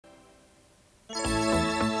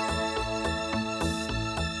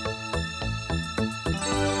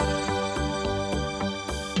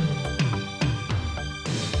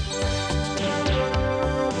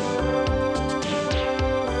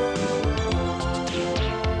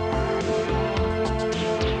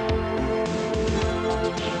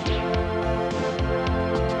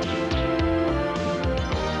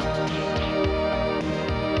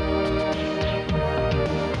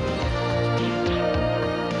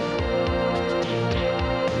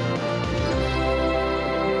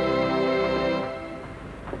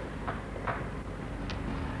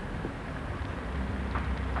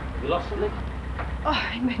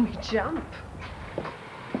It made me jump.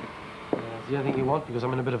 Is there anything you want? Because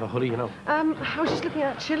I'm in a bit of a hurry, you know. I was just looking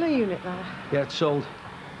at that chiller unit there. Yeah, it's sold.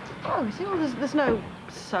 Oh, is it? Well, there's no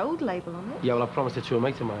sold label on it. Yeah, well, I promised it to a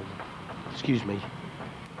mate of mine. Excuse me.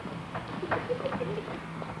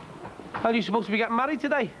 Are you supposed to be getting married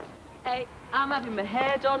today? Hey, I'm having my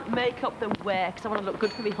hair done, makeup, then wear, because I want to look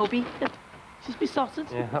good for me hubby. Just be sorted.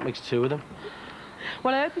 Yeah, that makes two of them.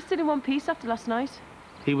 Well, I hope he's still in one piece after last night.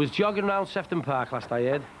 He was jogging around Sefton Park last I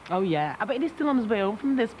heard. Oh, yeah. I bet he's still on his way home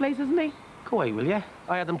from this place, isn't he? Go away, will you?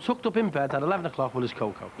 I had him tucked up in bed at 11 o'clock with his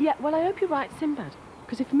cocoa. Yeah, well, I hope you're right, Sinbad.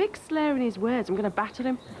 Because if Mick's slurring his words, I'm going to batter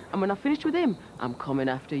him. And when I've finished with him, I'm coming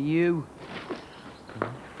after you.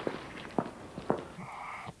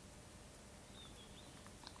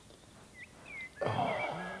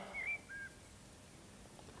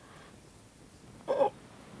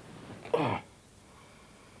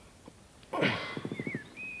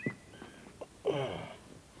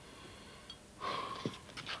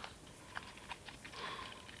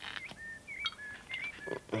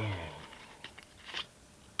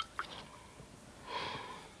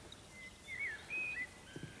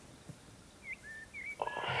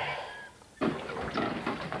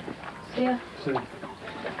 Yeah. See.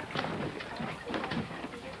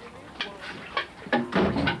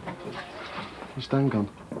 Where's Dan gone?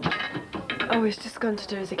 Oh, he's just gone to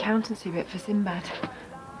do his accountancy bit for Sinbad.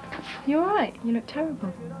 You all right? You look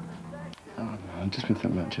terrible. Oh, no, I've just been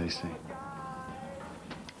thinking about JC.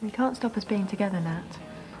 You can't stop us being together, Nat.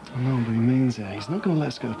 I know, but he means it. He's not going to let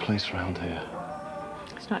us get a place around here.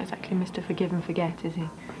 It's not exactly Mr. Forgive and Forget, is he?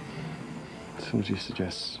 So would you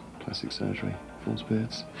suggest plastic surgery, false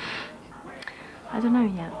beards? I don't know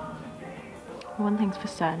yet. One thing's for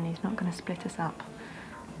certain, he's not going to split us up.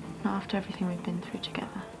 Not after everything we've been through together.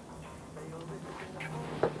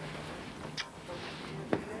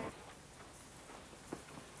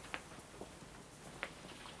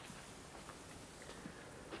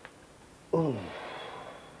 Oh.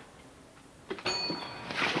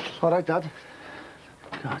 All right, Dad.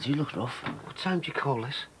 God, you look rough. What time do you call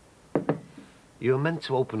this? You were meant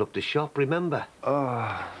to open up the shop, remember?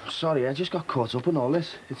 Oh, sorry, I just got caught up in all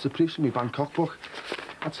this. It's the proofs in my Bangkok book.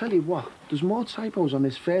 I'll tell you what, there's more typos on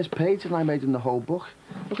this first page than I made in the whole book.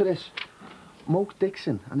 Look at this. Moke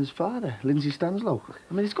Dixon and his father, Lindsay Stanslow.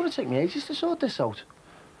 I mean, it's going to take me ages to sort this out.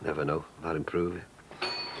 Never know. Might improve it.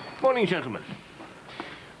 Morning, gentlemen.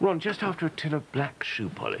 Ron, just after a tin of black shoe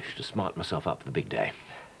polish to smart myself up for the big day.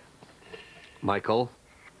 Michael?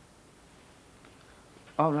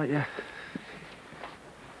 All right, yeah.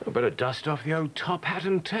 I better dust off the old top hat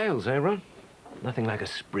and tails, eh, Ron? Nothing like a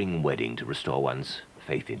spring wedding to restore one's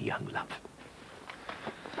faith in young love.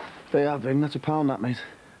 They have been. That's £1, that, mate.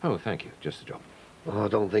 Oh, thank you. Just a job. Oh, I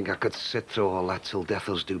don't think I could sit through all that till death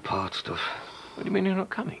us do part stuff. What do you mean you're not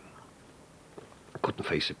coming? I couldn't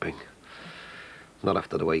face it, Bing. Not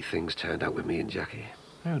after the way things turned out with me and Jackie.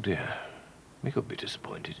 Oh, dear. We could be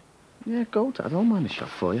disappointed. Yeah, go, Dad. I don't mind the shop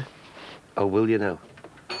for you. Oh, will you now?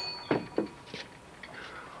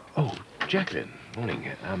 Oh, Jacqueline.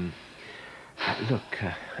 Morning. Look,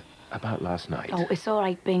 about last night. Oh, it's all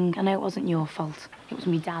right, Bing. I know it wasn't your fault. It was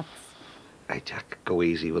me dad's. Hey, Jack, go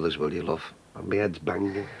easy with us, will you, love? My head's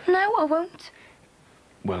banging. No, I won't.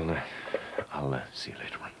 Well, I'll see you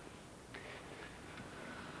later on.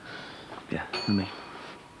 Yeah, and me.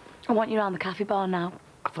 I want you around the cafe bar now.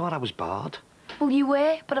 I thought I was barred. Well, you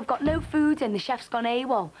were, but I've got no food in. The chef's gone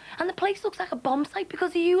AWOL. And the place looks like a bomb site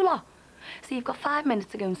because of you lot. So you've got 5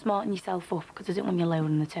 minutes to go and smarten yourself up, because I don't want you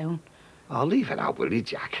lowering the tone. I'll leave it out, will you,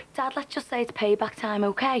 Jack? Dad, let's just say it's payback time,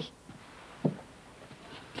 OK?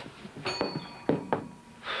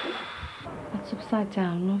 That's upside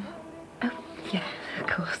down, love. Oh, yeah, of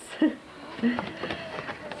course.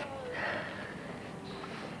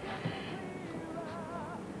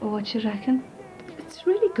 What do you reckon? It's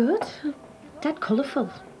really good. Dead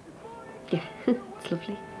colourful. Yeah, it's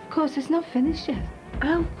lovely. Of course, it's not finished yet.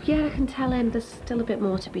 Oh, yeah, I can tell him there's still a bit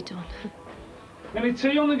more to be done. Any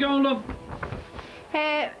tea on the go, love?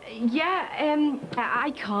 I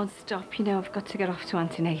can't stop, you know, I've got to get off to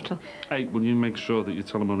antenatal. Hey, will you make sure that you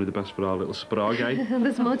tell them only the best for our little sprague, eh?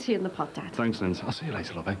 There's more tea in the pot, Dad. Thanks, Linz. I'll see you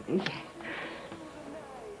later, love, eh?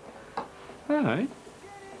 Yeah. Hey.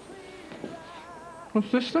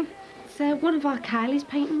 What's this, then? It's one of our Kylie's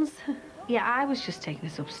paintings. Yeah, I was just taking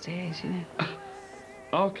this upstairs, you know.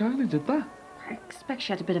 Oh, Kylie did that? I expect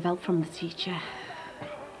she had a bit of help from the teacher.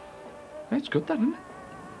 Hey, it's good, that, isn't it?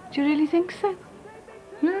 Do you really think so?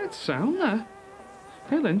 Yeah, it's sound there.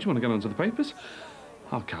 Hey, Lynn, do you want to get onto the papers?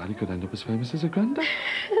 Oh, Kylie could end up as famous as her granddad.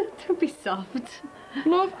 Don't be soft.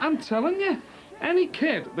 Love, I'm telling you. Any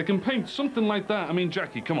kid that can paint something like that, I mean,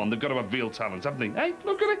 Jackie, come on, they've got to have real talent, haven't they? Hey,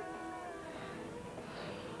 look at it.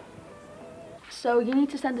 So you need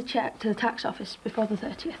to send a cheque to the tax office before the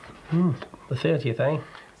 30th. The 30th, eh?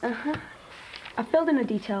 Uh-huh. I've filled in the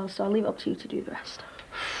details, so I'll leave it up to you to do the rest.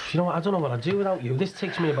 You know what, I don't know what I'd do without you. This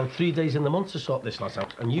takes me about 3 days in the month to sort this lot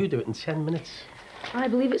out, and you do it in 10 minutes. I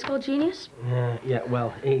believe it's called genius. Yeah,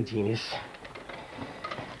 well, a genius.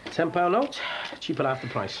 £10 note, cheaper half the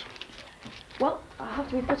price. Well, I'll have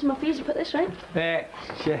to be putting my fees up at this rate. Yeah,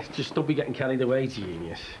 just don't be getting carried away,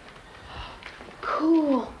 genius.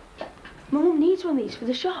 Cool. Mum needs one of these for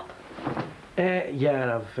the shop.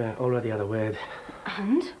 Yeah, I've already had a word.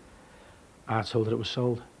 And? I told her it was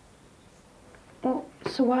sold. Well,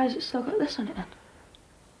 so why has it still got this on it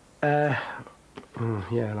then?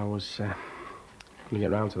 Yeah, and I was gonna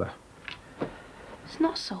get round to that. It's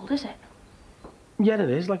not sold, is it? Yeah, it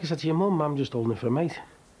is. Like I said to your mum, I'm just holding it for a mate.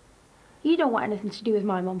 You don't want anything to do with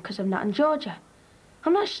my mum because of Nat and Georgia.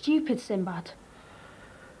 I'm not stupid, Sinbad.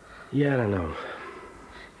 Yeah, I know.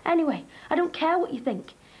 Anyway, I don't care what you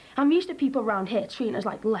think. I'm used to people around here treating us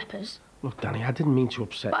like lepers. Look, Danny, I didn't mean to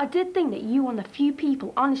upset. But I did think that you were one of the few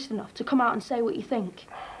people honest enough to come out and say what you think.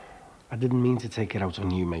 I didn't mean to take it out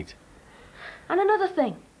on you, mate. And another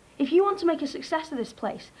thing, if you want to make a success of this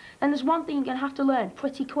place, then there's one thing you're going to have to learn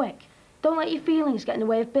pretty quick. Don't let your feelings get in the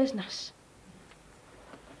way of business.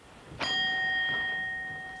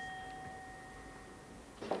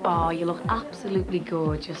 Oh, you look absolutely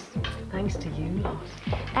gorgeous. Thanks to you lot.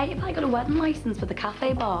 Hey, if I got a wedding licence for the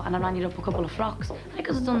cafe bar and I ran you up a couple of frocks, I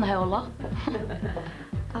could have done the whole lot.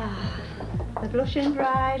 The blushing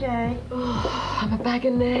bride, eh? Oh, I'm a bag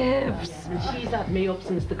of nerves. And she's had me up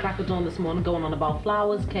since the crack of dawn this morning going on about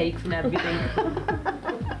flowers, cakes and everything.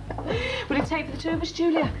 Will it take for the two of us,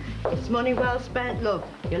 Julia? It's money well spent, love.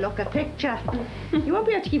 You look a picture. You won't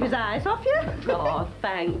be able to keep his eyes off you. Oh,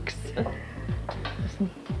 thanks. Listen,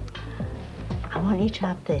 I want you to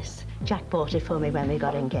have this. Jack bought it for me when we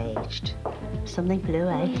got engaged. Something blue,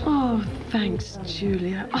 eh? Oh, thanks,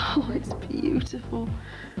 Julia. Oh, it's beautiful.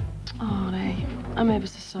 Oh, Ray, I'm ever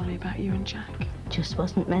so sorry about you and Jack. Just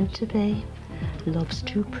wasn't meant to be. Love's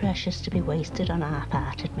too precious to be wasted on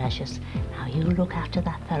half-hearted measures. Now, you look after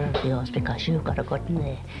that fella of yours because you've got a good one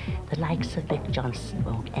there. The likes of Vic Johnson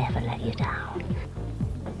won't ever let you down.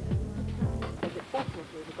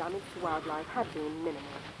 Fortunately, the damage to wildlife had been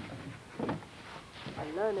minimal.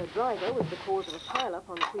 A learner driver was the cause of a pile-up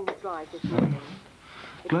on Queen's Drive this morning.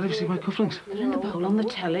 Glad you've seen my cufflinks. In the bowl on the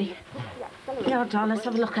telly. Here, doll, let's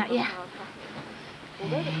have a look at you.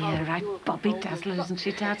 Yeah, right, Bobby Dazzler, isn't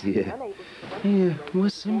she, Dad? Yeah. Yeah,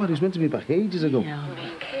 where's somebody who's meant to be back ages ago? No,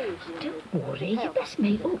 Mick. Don't worry, your best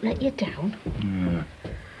mate won't let you down.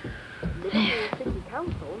 City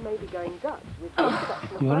Council may be going Dutch with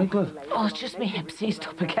You all right, Glad? Oh, it's just me hip seized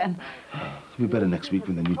up again. It'll be better next week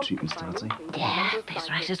when the new treatment starts, eh? Yeah, this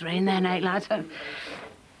right as rain there, night, lad. The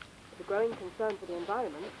growing concern for the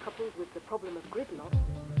environment, coupled with the problem of gridlock.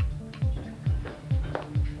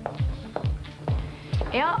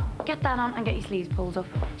 Yeah, get that on and get your sleeves pulled up.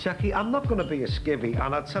 Jackie, I'm not going to be a skivvy,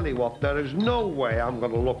 and I tell you what, there is no way I'm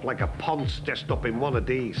going to look like a ponce stitched up in one of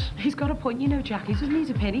these. He's got a point, you know, Jack. He doesn't need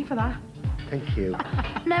a penny for that. Thank you.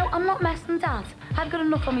 No, I'm not messing, Dad. I've got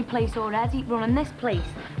enough on my plate already, running this place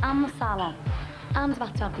and the salon. And I've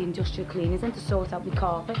had to have the industrial cleaners in to sort out my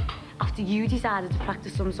carpet after you decided to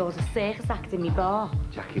practice some sort of circus act in my bar.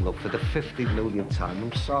 Jackie, look, for the 50 millionth time,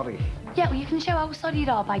 I'm sorry. Yeah, well, you can show how sorry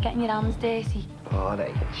you are by getting your hands dirty. All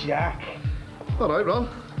right, Jack. All right, Ron.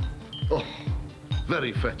 Oh,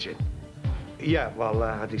 very fetching. Yeah, well,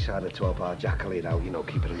 I decided to help our Jacqueline out, you know,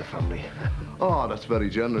 keep it in the family. Oh, that's very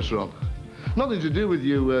generous, Ron. Nothing to do with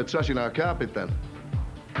you trashing our carpet, then?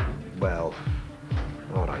 Well,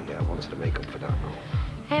 all right, yeah, I wanted to make up for that.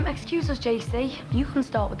 Excuse us, JC. You can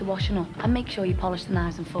start with the washing up and make sure you polish the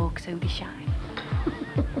knives and forks so they shine.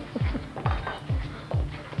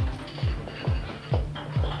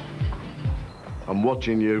 I'm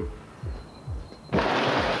watching you.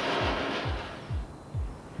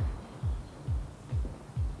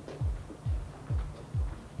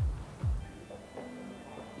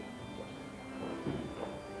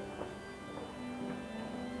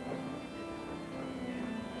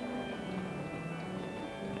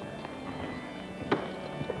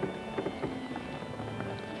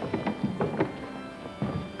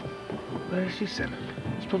 Where is she, Sam?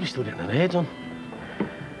 She's probably still getting her hair done.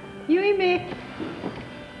 You and me.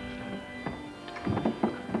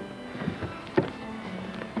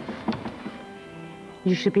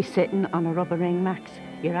 You should be sitting on a rubber ring, Max.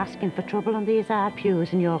 You're asking for trouble on these hard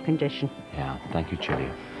pews in your condition. Yeah, thank you,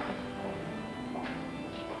 Julia.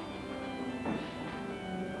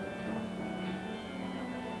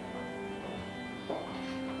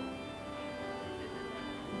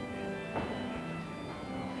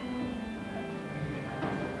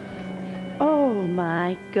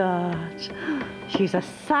 my God. She's a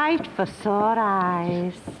sight for sore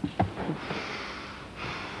eyes.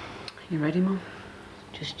 You ready, Mum?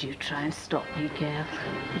 Just you try and stop me, girl.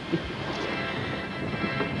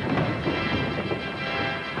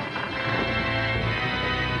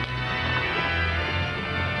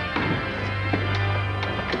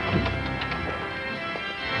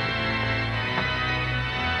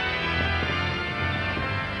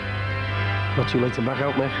 Not too late to back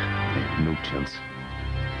out, mate. No chance.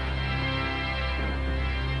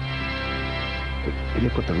 But have you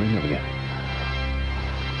put the ring over yet?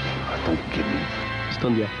 Oh, don't kid me. It's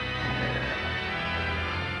done yet.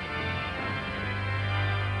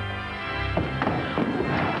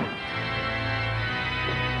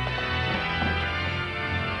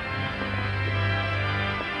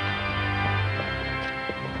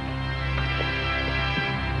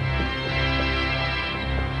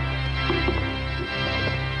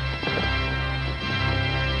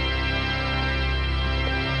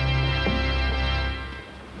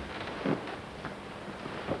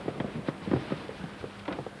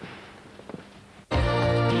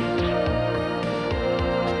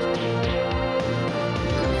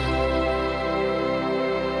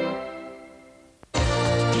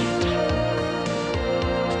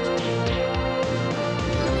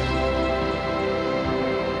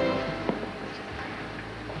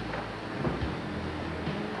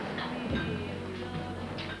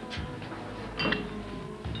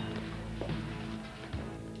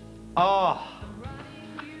 Oh,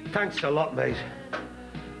 thanks a lot, mate.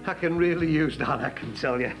 I can really use that, I can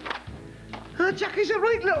tell you. Jackie's a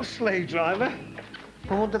right little sleigh driver.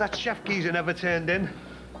 No wonder that chef geezer never turned in.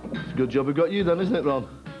 It's a good job we got you then, isn't it, Ron?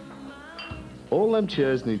 All them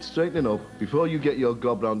chairs need straightening up before you get your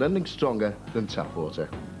gob round anything stronger than tap water.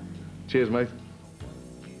 Cheers, mate.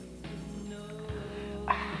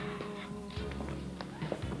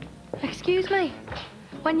 Excuse me.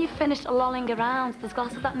 When you've finished lolling around, there's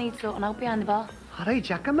glasses that need sorting out behind the bar. All right,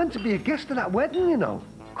 Jack, I'm meant to be a guest at that wedding, you know.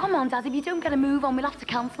 Come on, Dad, if you don't get a move on, we'll have to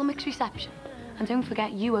cancel mixed reception. And don't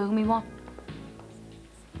forget, you owe me one.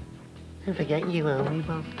 Don't forget you owe me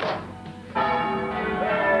one. Hey,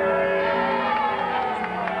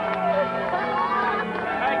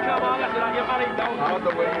 come on, listen, on your money, don't. Out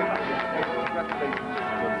the way.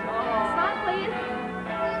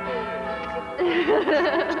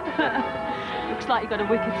 Looks like you got a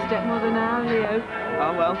wicked stepmother now, Leo.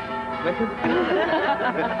 Oh, well. Wicked.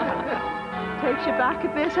 Takes you back a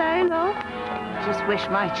bit, eh, love? Just wish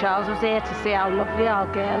my Charles was here to see how lovely our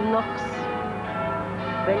girl looks.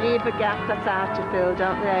 They leave a gap that's hard to fill,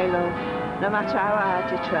 don't they, love? No matter how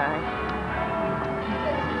hard you try.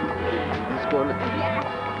 Let's go.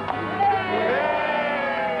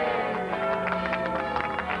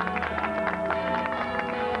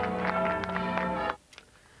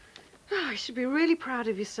 You should be really proud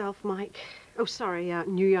of yourself, Mike. Oh, sorry,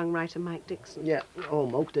 new young writer Mike Dixon. Yeah, oh,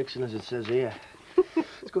 Moke Dixon, as it says here.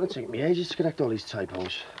 It's going to take me ages to correct all these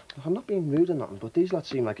typos. I'm not being rude or nothing, but these lots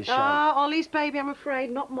seem like a sham. Ah, Ollie's baby, I'm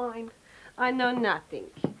afraid, not mine. I know nothing.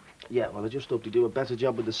 Yeah, well, I just hope they do a better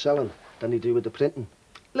job with the selling than they do with the printing.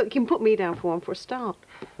 Look, you can put me down for one for a start.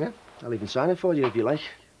 Yeah, I'll even sign it for you if you like.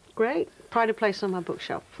 Great. Pride of place on my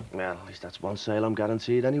bookshelf. Well, at least that's one sale I'm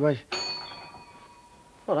guaranteed anyway.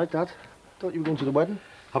 All right, Dad. Thought you were going to the wedding.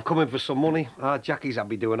 I've come in for some money. Jackie's had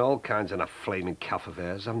me doing all kinds of that flaming calf of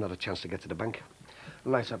hers. I haven't had a chance to get to the bank.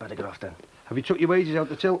 Right, I better get off then. Have you took your wages out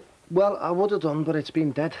the till? Well, I would have done, but it's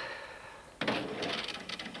been dead.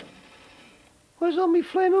 Where's all me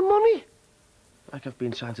flaming money? Like I've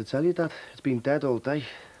been trying to tell you, Dad. It's been dead all day.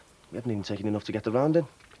 We haven't even taken enough to get the round in.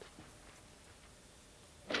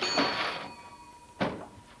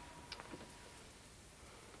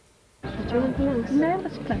 Do you want balloons? No,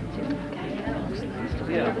 that's plenty.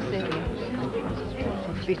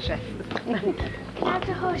 Lovely chef. Can I have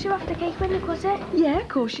the horseshoe off the cake when they cut it? Yeah, of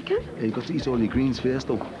course you can. Yeah, you've got to eat all your greens first,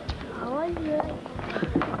 though. How are you?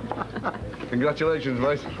 Congratulations,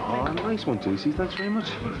 mate. Oh, nice one, Casey. Thanks very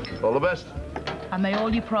much. All the best. And may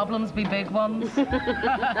all your problems be big ones.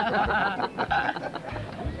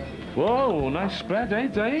 Whoa, nice spread, eh,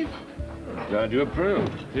 Dave? Glad you approve.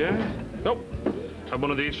 Yeah? Oh, have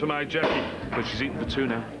one of these for my Jackie, but she's eaten for two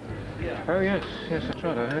now. Oh, yes, yes, that's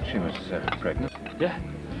right. I heard she was pregnant. Yeah.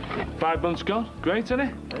 5 months gone. Great, isn't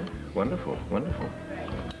it? Yeah. Wonderful, wonderful.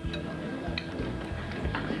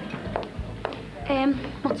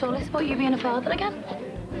 What's all this about you being a father again?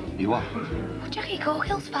 You are? Well, Jackie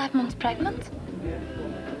Corkill's 5 months pregnant.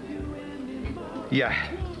 Yeah.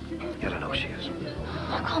 Yeah, I know she is.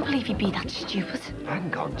 I can't believe you'd be that stupid.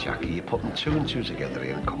 Hang on, Jackie. You're putting 2 and 2 together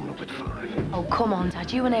here and coming up with 5. Oh, come on,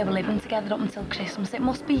 Dad. You and I were living together up until Christmas. It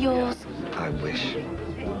must be yours. I wish.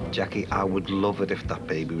 Jackie, I would love it if that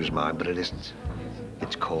baby was mine, but it isn't.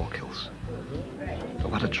 It's Corkill's.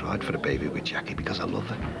 I'd have tried for a baby with Jackie because I love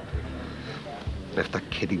her. If that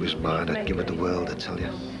kiddie was mine, I'd give her the world, I tell you.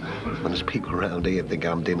 And there's people around here think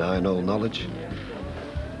I'm denying all knowledge.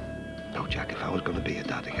 No, Jack, if I was going to be a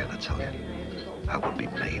dad again, I tell you, I would be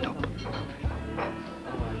made up.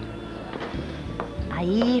 I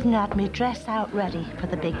even had me dress out ready for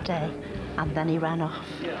the big day, and then he ran off.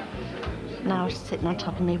 Now it's sitting on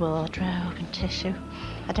top of me wardrobe and tissue.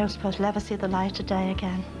 I don't suppose he'll ever see the light of day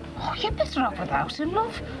again. Oh, you're better off without him,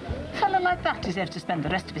 love. A fella like that deserves to spend the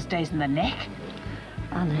rest of his days in the neck.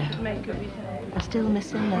 I know. I still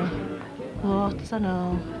miss him though. Warts and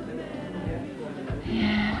all.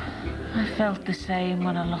 Yeah, I felt the same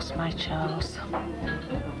when I lost my Charles.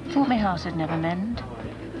 Thought my heart would never mend.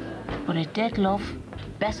 But it did, love.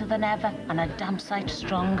 Better than ever, and a damn sight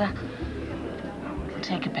stronger. It'll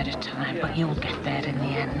take a bit of time, but you'll get there in the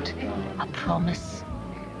end. I promise.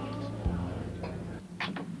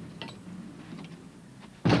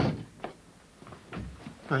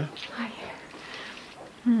 Hiya. Hi.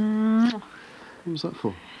 What was that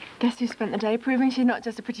for? Guess you spent the day proving she's not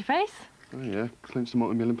just a pretty face? Oh, yeah. Clinched a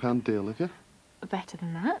multi-million-pound deal, have you? Better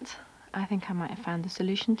than that. I think I might have found the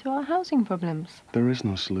solution to our housing problems. There is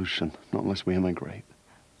no solution, not unless we emigrate.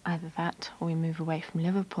 Either that or we move away from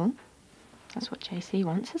Liverpool. That's what JC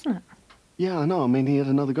wants, isn't it? Yeah, I know. I mean, he had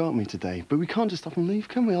another go at me today. But we can't just stop and leave,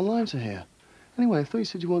 can we? Our lives are here. Anyway, I thought you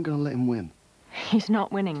said you weren't going to let him win. He's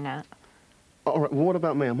not winning, Nat. All right, well, what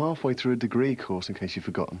about me? I'm halfway through a degree course, in case you've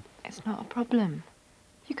forgotten. It's not a problem.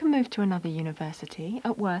 You can move to another university.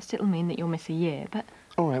 At worst, it'll mean that you'll miss a year, but...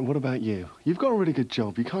 All right, what about you? You've got a really good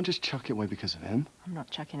job. You can't just chuck it away because of him. I'm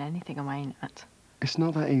not chucking anything away, Nat. It's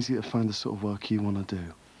not that easy to find the sort of work you want to do.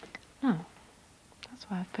 No. That's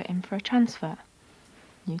why I've put in for a transfer.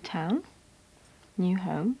 New town, new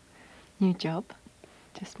home, new job.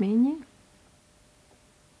 Just me and you.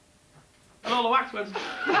 And all the waxmans.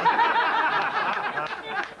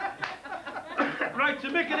 Right, to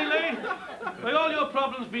Mick and Elaine. May all your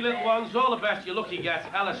problems be little ones, all the best, you lucky get.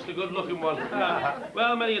 Alice, the good-looking one.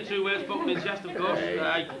 Well, many a 2 words spoken in jest, of course.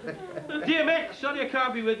 Aye. Dear Mick, sorry I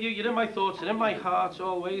can't be with you. You're in my thoughts and in my heart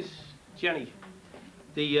always. Jenny,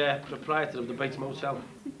 the proprietor of the Bates Motel.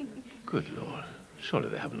 Good Lord. Surely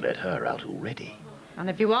they haven't let her out already. And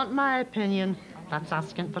if you want my opinion, that's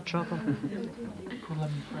asking for trouble.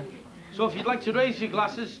 So if you'd like to raise your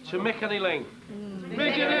glasses to Mick and Elaine.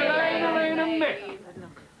 Mick and Elaine, Elaine and Mick.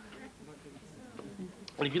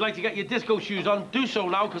 And if you'd like to get your disco shoes on, do so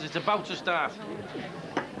now, because it's about to start.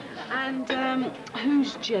 And,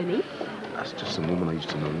 who's Jenny? That's just some woman I used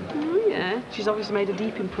to know. Oh, yeah. She's obviously made a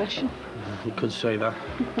deep impression. You could say that.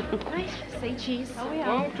 Right, say cheese. Oh,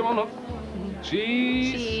 yeah. Oh, come on up.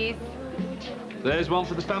 Cheese. Cheese. There's one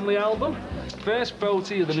for the family album. First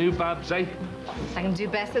photo of the new Babs, eh? I can do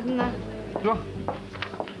better than that. What?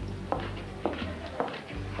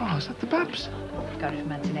 Oh, is that the Babs? Got it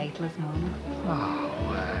from antenatal this morning. Oh,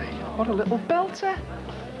 way. What a little belter.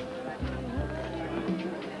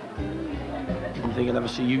 Didn't think I'd ever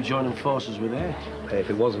see you joining forces with her. Hey, if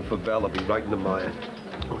it wasn't for Belle, I'd be right in the mire.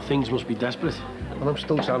 Well, things must be desperate. Well, I'm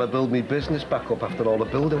still trying to build my business back up after all the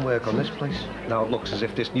building work on this place. Now it looks as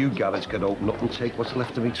if this new garage could open up and take what's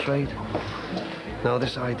left of me trade. Now,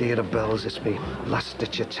 this idea of Belle's, it's me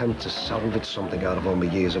last-ditch attempt to salvage something out of all my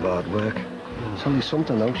years of hard work. Tell you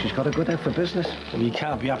something, though, she's got a good head for business. Well, you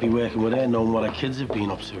can't be happy working with her, knowing what her kids have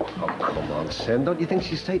been up to. Oh, come on, Sin. Don't you think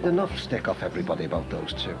she's taken enough stick off everybody about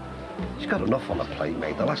those two? She's got enough on her plate,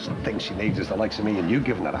 mate. The last thing she needs is the likes of me and you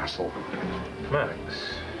giving her hassle. Max,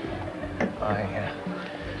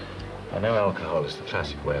 I know alcohol is the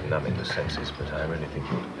classic way of numbing the senses, but I really think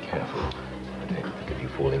you ought to be careful. I don't think of you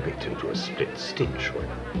falling victim to a split stitch or...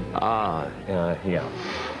 yeah.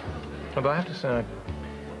 But I have to say, I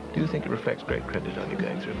do think it reflects great credit on you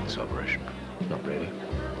going through with this operation. Not really.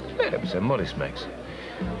 Don't be so modest, Max.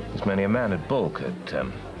 There's many a man at bulk at,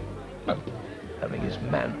 having his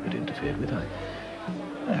manhood interfered with. I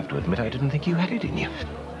have to admit I didn't think you had it in you.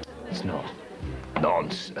 It's not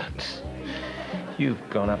nonsense. You've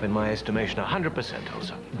gone up in my estimation 100%,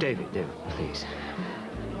 also. David, please.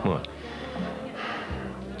 What?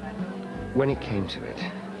 When it came to it,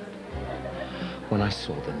 when I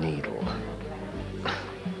saw the needle,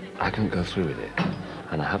 I couldn't go through with it.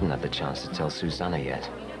 And I haven't had the chance to tell Susanna yet.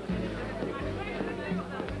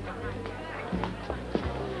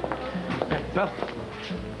 Belle,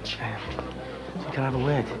 you can have a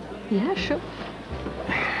word. Yeah, sure.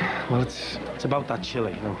 Well, it's about that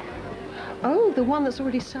chili, you know. Oh, the one that's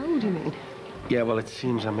already sold, you mean? Yeah, well, it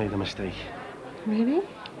seems I made a mistake. Really?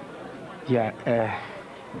 Yeah,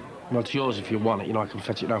 well, it's yours if you want it. You know, I can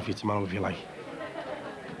fetch it down for you tomorrow if you like.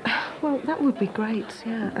 Well, that would be great,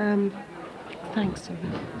 yeah. Thanks,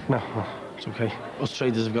 Susan. No, it's okay. Us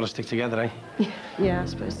traders have got to stick together, eh? Yeah, I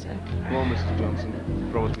suppose so. Well, Mr. Johnson,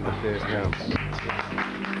 brought me the first round.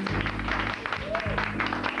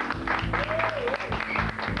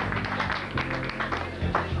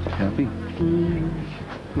 Happy?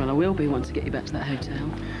 Well, I will be once I get you back to that hotel.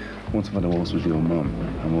 Once I've had a horse with your mum,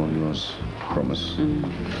 I'm all yours. Promise. You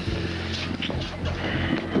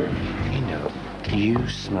know, you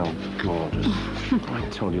smell gorgeous. I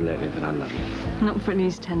told you lately that I love you. Not for at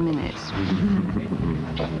least 10 minutes.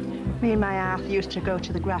 Me and my Arthur used to go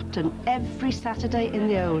to the Grafton every Saturday in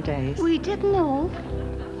the old days. We didn't know.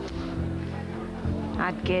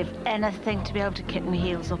 I'd give anything to be able to kick my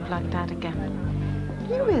heels up like that again.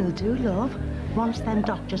 You will do, love, once them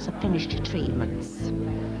doctors have finished your treatments.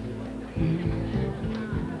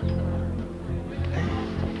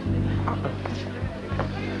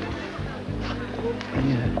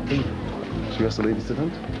 Should we ask the ladies to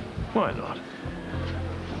dance? Why not?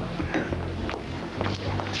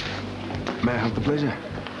 May I have the pleasure?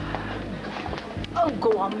 Oh,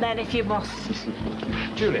 go on then if you must.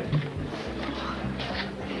 Julia.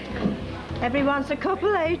 Everyone's a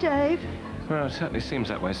couple, eh, Dave? Well, it certainly seems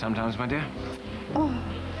that way sometimes, my dear. Oh,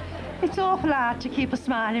 it's awful hard to keep a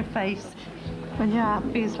smiling face when your heart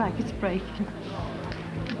feels like it's breaking.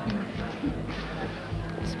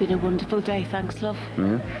 It's been a wonderful day, thanks, love.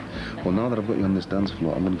 Yeah? Well, now that I've got you on this dance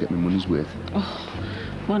floor, I'm going to get my money's worth. Oh,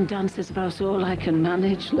 one dance is about all I can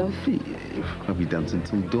manage, love. Yeah, I'll be dancing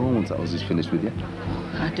till dawn once that house is finished with you.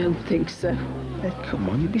 I don't think so. Hey, come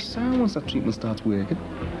on, you'll be sound once that treatment starts working.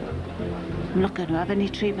 I'm not going to have any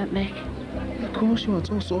treatment, Mick. Of course you are.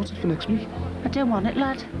 It's all sorted for next week. I don't want it,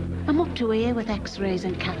 lad. I'm up to here with x-rays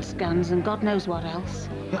and CAT scans and God knows what else.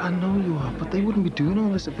 Yeah, I know you are, but they wouldn't be doing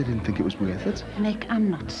all this if they didn't think it was worth it. Mick,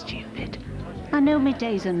 I'm not stupid. I know my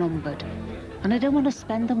days are numbered. And I don't want to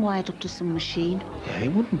spend them wired up to some machine. Yeah,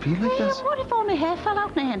 it wouldn't be like that. What if all my hair fell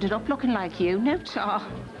out and I ended up looking like you? No tar.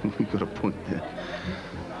 You've got a point there.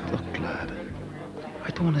 Look, lad,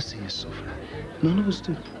 I don't want to see you suffer. None of us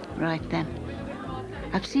do. Right then.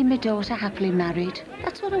 I've seen my daughter happily married.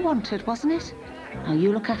 That's what I wanted, wasn't it? Now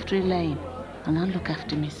you look after Elaine, and I'll look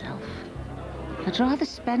after myself. I'd rather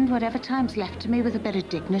spend whatever time's left to me with a bit of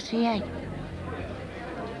dignity, eh?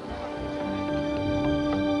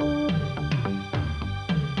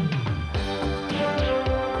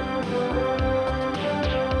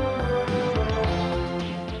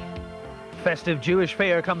 Festive Jewish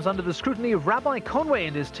fare comes under the scrutiny of Rabbi Conway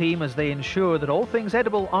and his team as they ensure that all things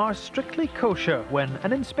edible are strictly kosher when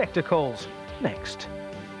an inspector calls. Next.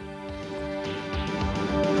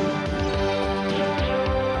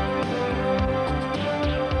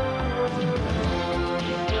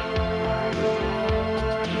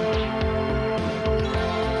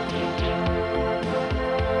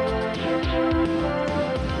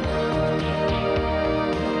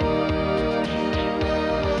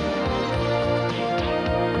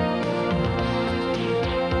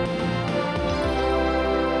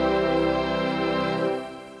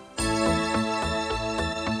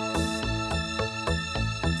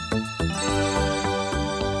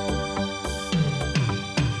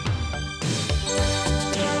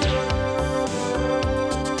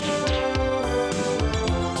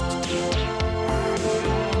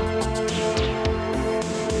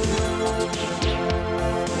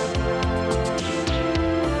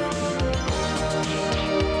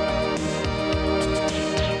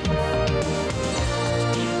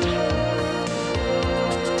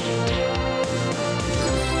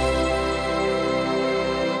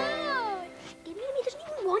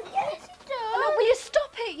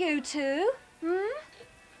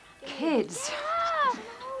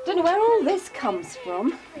 Don't know where all this comes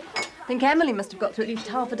from. I think Emily must have got through at least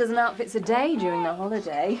half a dozen outfits a day during the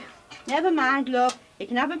holiday. Never mind, love. You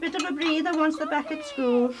can have a bit of a breather once they're back at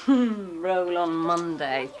school. Roll on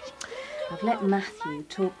Monday. I've let Matthew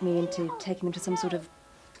talk me into taking them to some sort of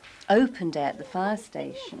open day at the fire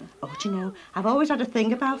station. Oh, do you know, I've always had a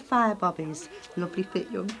thing about fire bobbies. Lovely fit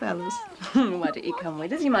young fellas. Why don't you come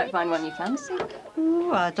with us? You might find one you fancy.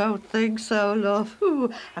 Oh, I don't think so, love. Ooh,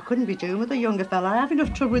 I couldn't be doing with a younger fella. I have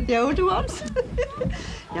enough trouble with the older ones.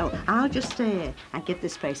 No, I'll just stay here and give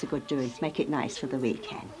this place a good doing. Make it nice for the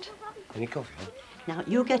weekend. Any coffee, huh? Now,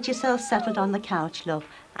 you get yourself settled on the couch, love,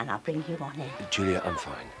 and I'll bring you one in. Julia, I'm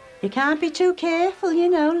fine. You can't be too careful, you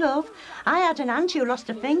know, love. I had an aunt who lost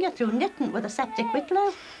a finger through knitting with a septic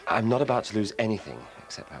whitlow. I'm not about to lose anything,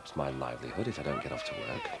 except perhaps my livelihood if I don't get off to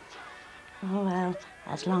work. Oh, well,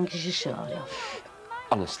 as long as you're sure, love.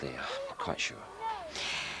 Honestly, I'm quite sure.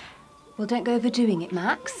 Well, don't go overdoing it,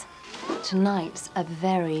 Max. Tonight's a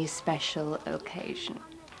very special occasion.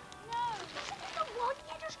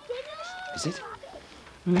 Is it?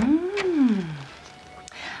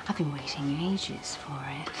 I've been waiting ages for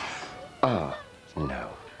it. Oh, no.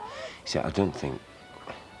 See, I don't think...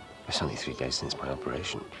 It's only 3 days since my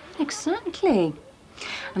operation. Exactly.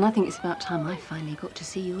 And I think it's about time I finally got to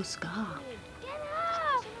see your scar.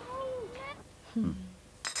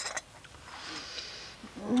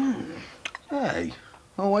 Hey.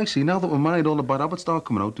 Oh, I see. Now that we're married, all the bad habits start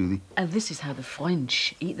coming out, do they? And this is how the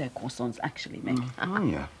French eat their croissants, actually, Mick. Oh,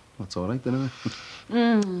 yeah. That's all right, then,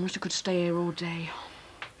 isn't it? Wish I could stay here all day.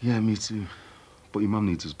 Yeah, me too. But your mum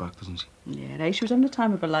needs us back, doesn't she? Yeah, she was having the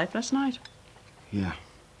time of her life last night. Yeah.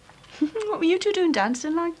 What were you two doing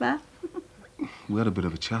dancing like that? We had a bit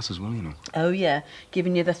of a chat as well, you know. Oh, yeah.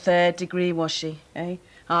 Giving you the 3rd degree, was she? Eh?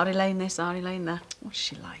 Hardy Lane this, Hardy Lane that. What's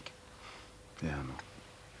she like? Yeah, I know.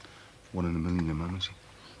 1 in a million, your mum, is she?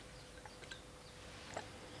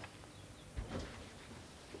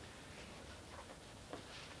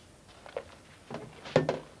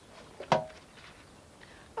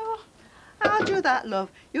 I'll do that,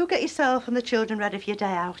 love. You get yourself and the children ready for your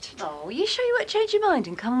day out. Oh, you sure you won't change your mind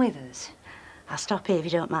and come with us? I'll stop here if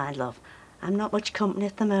you don't mind, love. I'm not much company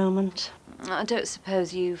at the moment. I don't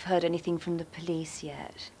suppose you've heard anything from the police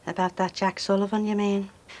yet. About that Jack Sullivan, you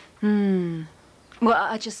mean? Well,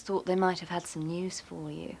 I just thought they might have had some news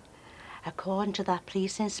for you. According to that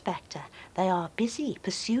police inspector, they are busy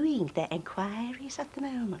pursuing their inquiries at the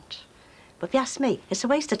moment. But if you ask me, it's a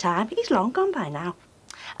waste of time. He's long gone by now.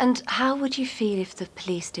 And how would you feel if the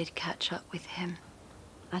police did catch up with him?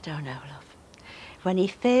 I don't know, love. When he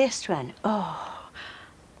first went, oh,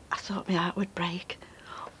 I thought my heart would break.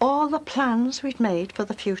 All the plans we'd made for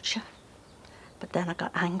the future. But then I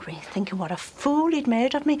got angry, thinking what a fool he'd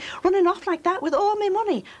made of me, running off like that with all my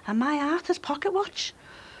money and my Arthur's pocket watch.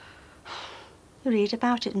 You read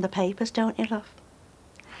about it in the papers, don't you, love?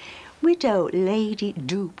 Widow lady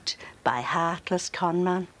duped by heartless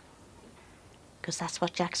conman. 'Cause that's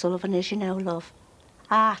what Jack Sullivan is, you know, love.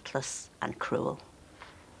 Heartless and cruel.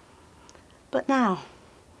 But now,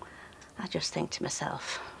 I just think to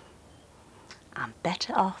myself, I'm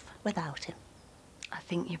better off without him. I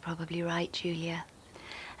think you're probably right, Julia.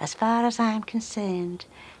 As far as I'm concerned,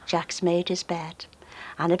 Jack's made his bed.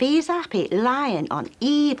 And if he's happy lying on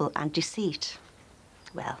evil and deceit,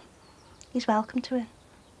 well, he's welcome to it.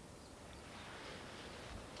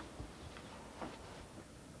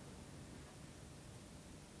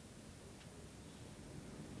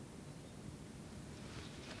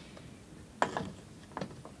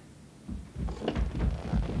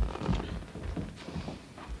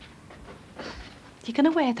 You're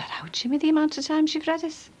going to wear that out, Jimmy, the amount of times you've read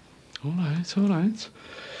it? All right, all right.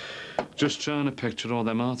 Just trying to picture all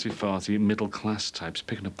them arty-farty middle-class types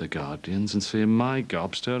picking up the Guardians and seeing my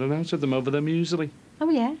gob staring out at them over their muesli. Oh,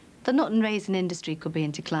 yeah? The nut and raisin industry could be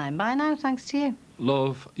in decline by now, thanks to you.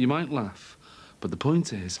 Love, you might laugh, but the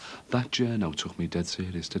point is, that journo took me dead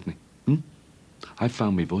serious, didn't he? I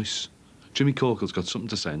found my voice. Jimmy Corkle's got something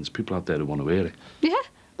to say, and there's people out there who want to hear it. Yeah?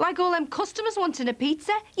 Like all them customers wanting a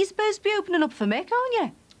pizza. You're supposed to be opening up for Mick, aren't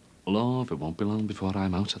you? Love, it won't be long before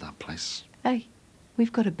I'm out of that place. Hey,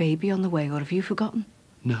 we've got a baby on the way, or have you forgotten?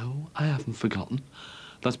 No, I haven't forgotten.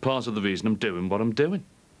 That's part of the reason I'm doing what I'm doing.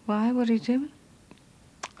 Why? What are you doing?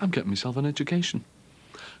 I'm getting myself an education.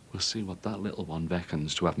 We'll see what that little one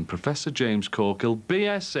beckons to having Professor James Corkle,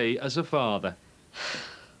 BSc, as a father.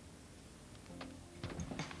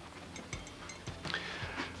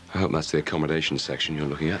 I hope that's the accommodation section you're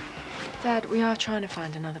looking at. Dad, we are trying to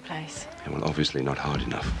find another place. Yeah, well, obviously not hard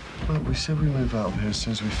enough. Look, we said we move out of here as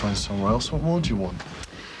soon as we find somewhere else. What more do you want?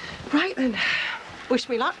 Right then. Wish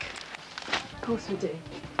me luck. Of course we do.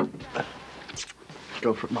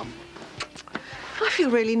 Go for it, Mum. I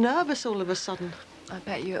feel really nervous all of a sudden. I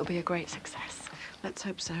bet you it'll be a great success. Let's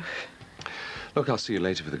hope so. Look, I'll see you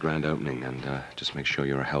later for the grand opening, and just make sure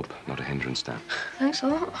you're a help, not a hindrance, Dan. Thanks a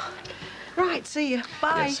lot. Right, see you.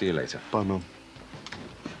 Bye. Yeah, see you later. Bye, Mum.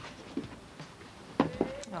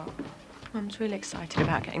 Oh, Mum's really excited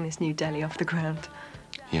about getting this new deli off the ground.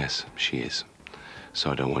 Yes, she is.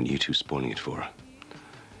 So I don't want you two spoiling it for her.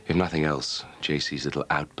 If nothing else, JC's little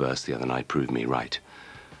outburst the other night proved me right.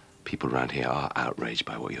 People around here are outraged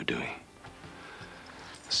by what you're doing.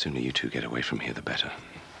 The sooner you two get away from here, the better.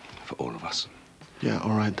 For all of us. Yeah,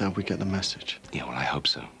 all right, Dad, we get the message. Yeah, well, I hope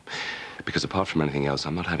so. Because apart from anything else,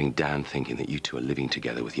 I'm not having Dan thinking that you two are living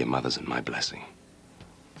together with your mothers and my blessing.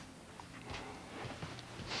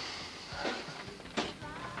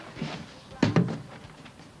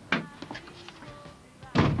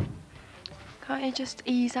 Can't you just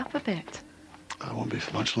ease up a bit? I won't be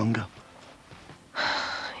for much longer.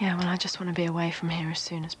 Yeah, well, I just want to be away from here as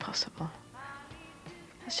soon as possible.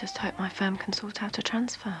 Let's just hope my firm can sort out a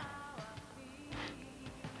transfer.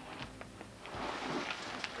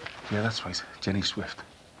 Yeah, that's right. Jenny Swift.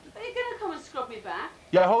 Are you going to come and scrub me back?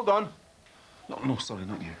 Yeah, hold on. No, sorry,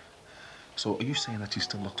 not you. So, are you saying that she's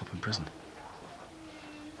still locked up in prison?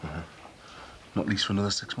 Uh-huh. Not least for another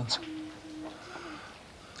 6 months?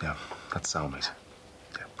 Yeah, that's sound, mate.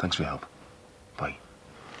 Yeah, thanks for your help. Bye.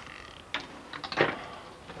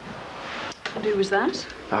 And who was that?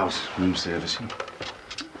 House, room service. Rick,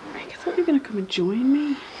 I thought you were going to come and join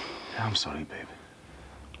me. Yeah, I'm sorry, babe.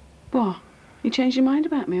 What? You changed your mind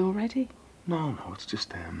about me already? No, it's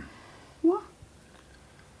just, What?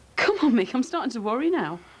 Come on, Mick, I'm starting to worry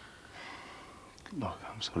now. Look,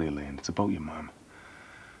 I'm sorry, Elaine. It's about your mum.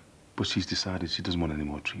 But she's decided she doesn't want any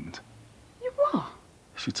more treatment. You what?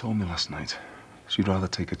 She told me last night she'd rather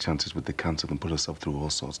take her chances with the cancer than put herself through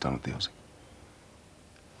all sorts down at the Aussie.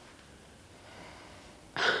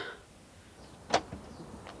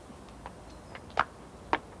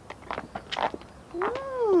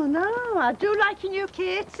 Oh, no, I do like your new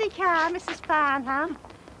Catesy car, Mrs. Farnham.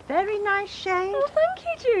 Very nice shade. Oh, thank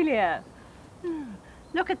you, Julia.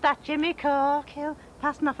 Look at that Jimmy Corkill,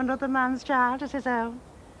 passing off another man's child as his own.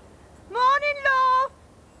 Morning, love.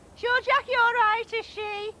 Sure, Jackie all right, is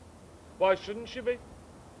she? Why shouldn't she be?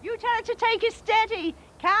 You tell her to take it steady.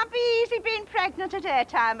 Can't be easy being pregnant at her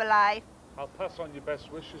time of life. I'll pass on your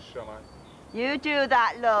best wishes, shall I? You do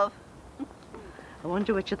that, love. I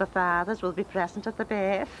wonder which of the fathers will be present at the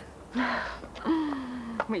birth.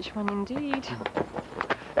 Which one indeed?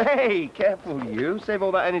 Hey, careful you. Save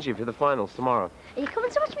all that energy for the finals tomorrow. Are you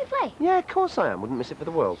coming to watch me play? Yeah, of course I am. Wouldn't miss it for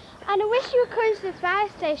the world. And I wish you were coming to the fire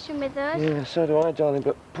station with us. Yeah, so do I, darling,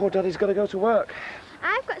 but poor Daddy's got to go to work.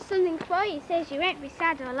 I've got something for you. It says you won't be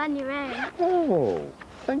sad all on your own. Oh,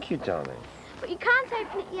 thank you, darling. But you can't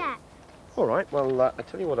open it yet. All right, well, I'll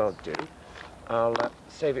tell you what I'll do. I'll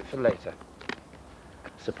save it for later.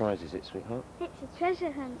 Surprise, is it, sweetheart? It's a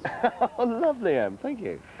treasure hunt. Oh, lovely, Em. Thank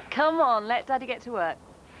you. Come on, let Daddy get to work.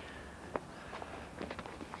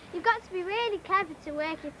 You've got to be really clever to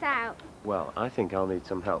work it out. Well, I think I'll need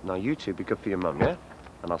some help. Now, you two be good for your mum, yeah?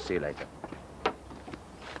 And I'll see you later.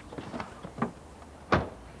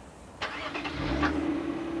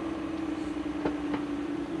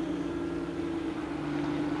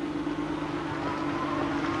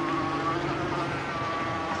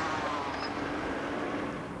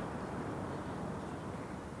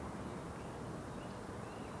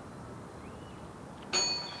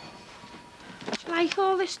 Like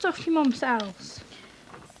all this stuff your mum sells?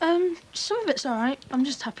 Some of it's all right. I'm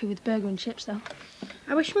just happy with burger and chips, though.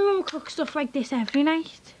 I wish my mum would cook stuff like this every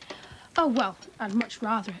night. Oh, well, I'd much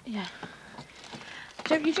rather it, yeah.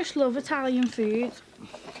 Don't you just love Italian food?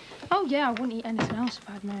 Oh, yeah, I wouldn't eat anything else if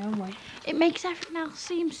I had my own way. It makes everything else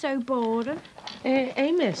seem so boring.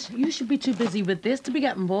 Hey, miss, you should be too busy with this to be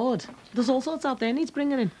getting bored. There's all sorts out there needs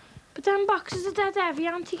bringing in. But them boxes are dead heavy,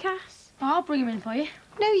 Auntie Cass. I'll bring them in for you.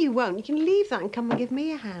 No, you won't. You can leave that and come and give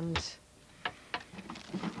me a hand.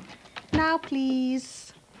 Now,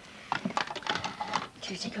 please.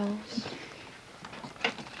 Cutie calls.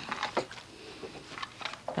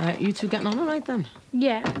 You two getting on all right, then?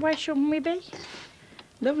 Yeah, why shouldn't we be?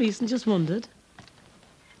 No reason, just wondered.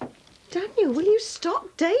 Daniel, will you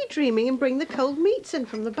stop daydreaming and bring the cold meats in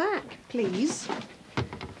from the back, please?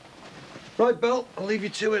 Right, Belle, I'll leave you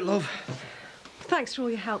to it, love. Thanks for all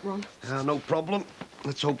your help, Ron. No problem.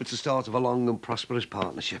 Let's hope it's the start of a long and prosperous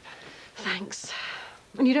partnership. Thanks.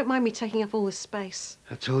 And you don't mind me taking up all this space?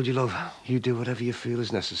 I told you, love, you do whatever you feel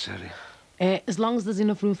is necessary. As long as there's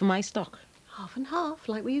enough room for my stock. Half and half,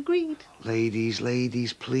 like we agreed. Ladies,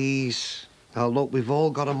 please. Now, look, we've all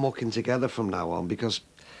got to muck in together from now on because,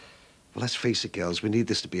 well, let's face it, girls, we need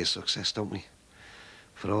this to be a success, don't we?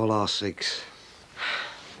 For all our sakes.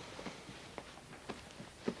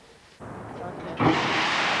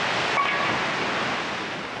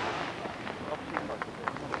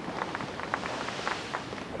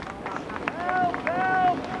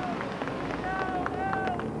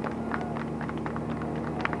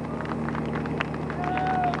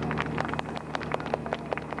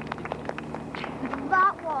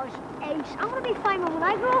 That was ace. I'm going to be famous when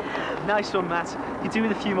I grow up. Nice one, Matt. You do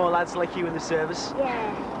with a few more lads like you in the service.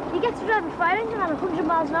 Yeah. You get to drive a fire engine at 100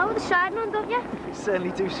 miles an hour with a siren on, don't you?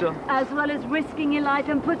 Certainly do, son. As well as risking your life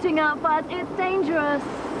and putting out fires. It's dangerous.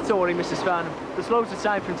 Don't worry, Mrs. Farnham. There's loads of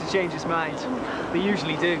time for him to change his mind. They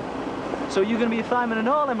usually do. So you're going to be a fireman and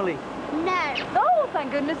all, Emily? No. Oh,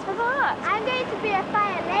 thank goodness for that. I'm going to be a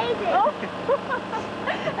fire lady. Oh.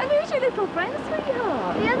 And who's your little friend,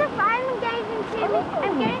 sweetheart? The other fireman gave him to me.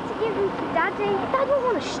 I'm going to give him to Daddy. Dad won't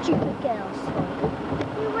want a stupid girl, son.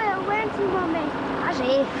 You will, won't you, Mummy? As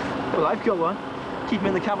if. Well, I've got one. Keep him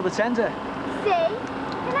in the cab of the tender. See?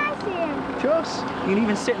 Can I see him? Of course. You can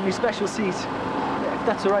even sit in my special seat. If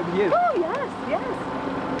that's all right with you. Oh, yes, yes.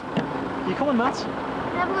 You coming, Matt?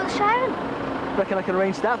 Never got a siren. Reckon I can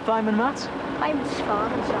arrange that, fireman Matt? Fireman's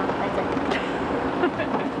father sounds better.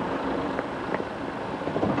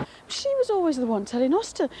 She was always the one telling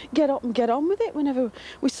us to get up and get on with it whenever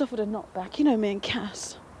we suffered a knockback, you know, me and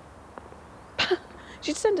Cass.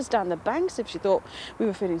 She'd send us down the banks if she thought we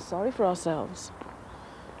were feeling sorry for ourselves.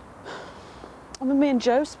 And when me and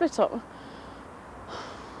Joe split up,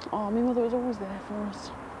 oh, my mother was always there for us.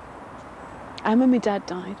 And when my dad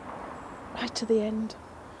died, right to the end,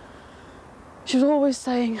 she was always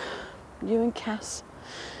saying, you and Cass,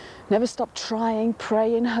 never stop trying,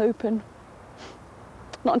 praying, hoping.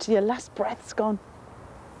 Not until your last breath's gone.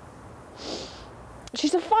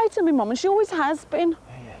 She's a fighter, my mum, and she always has been.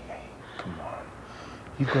 Hey, come on.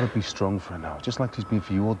 You've got to be strong for her now, just like she's been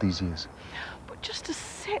for you all these years. But just to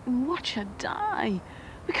sit and watch her die,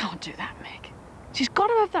 we can't do that, Meg. She's got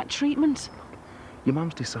to have that treatment. Your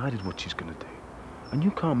mum's decided what she's going to do, and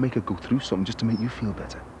you can't make her go through something just to make you feel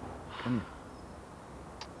better, can you?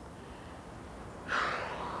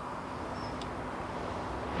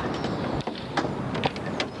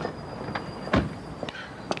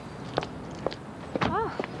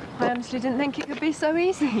 I honestly didn't think it could be so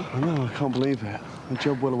easy. I know, I can't believe it. A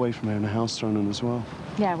job well away from here and a house thrown in as well.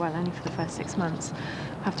 Yeah, well, only for the first 6 months.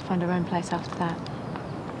 We'll have to find our own place after that.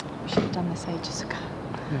 We should have done this ages ago.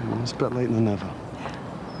 Yeah, well, it's better late than never.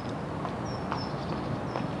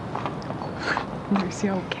 Lucy,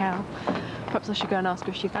 old cow. Perhaps I should go and ask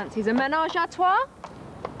her if she fancies a menage a trois?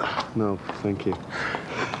 No, thank you.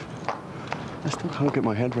 I still can't get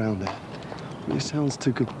my head round it. It sounds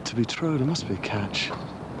too good to be true. There must be a catch.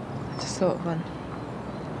 I just thought of one.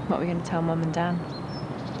 What are we going to tell Mum and Dan?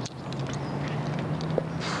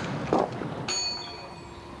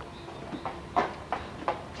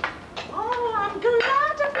 Oh, I'm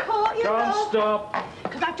glad I've caught you. Can't stop.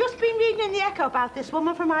 Because I've just been reading in the Echo about this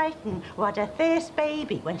woman from Iton who had her first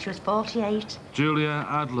baby when she was 48. Julia,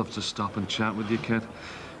 I'd love to stop and chat with you, kid,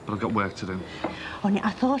 but I've got work to do. Only I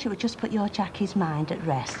thought it would just put your Jackie's mind at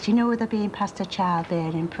rest. You know, with her being past her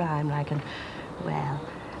childbearing prime, like, and, well,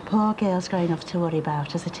 poor girl's got enough to worry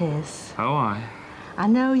about as it is. Oh, aye. I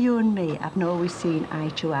know you and me haven't always seen eye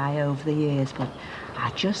to eye over the years, but I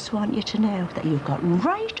just want you to know that you've got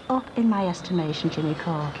right up in my estimation, Jimmy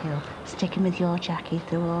Corkill, sticking with your Jackie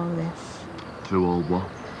through all this. Through all what?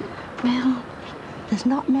 Well, there's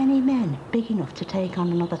not many men big enough to take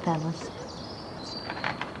on another fella's.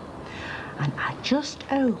 And I just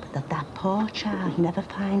hope that that poor child never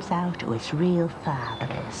finds out who its real father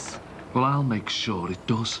is. Well, I'll make sure it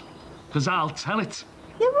does, because I'll tell it.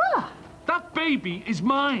 You what? That baby is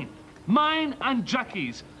mine. Mine and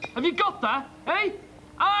Jackie's. Have you got that, eh?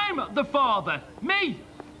 I'm the father. Me.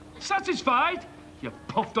 Satisfied? You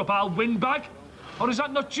puffed up old windbag. Or is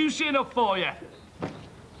that not juicy enough for you?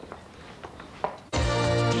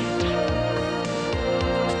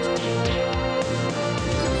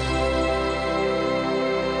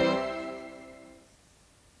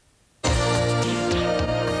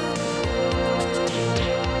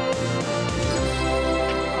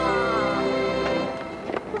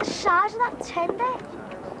 Size of that tender.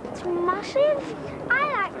 It's massive.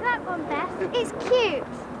 I like that one best. It's cute.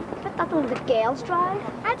 But that one the girls drive.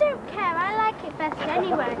 I don't care. I like it best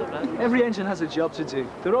anyway. Every engine has a job to do.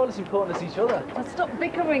 They're all as important as each other. Well, stop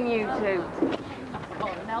bickering, you two.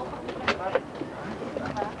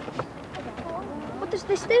 What does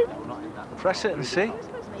this do? Press it and see.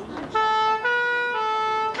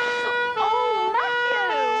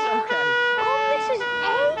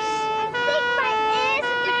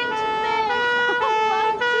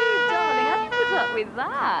 With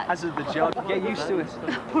that. As is the job, get used to it.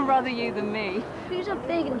 Well, rather you than me. These are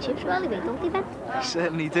burgers and chips really big, don't they, Ben? We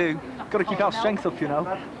certainly do. Got to keep our strength up, you know.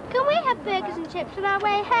 Can we have burgers and chips on our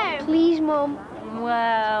way home? Please, Mum.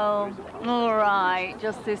 Well, all right,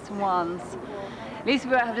 just this once. At least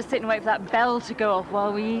we won't have to sit and wait for that bell to go off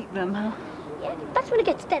while we eat them, huh? Yeah, that's when it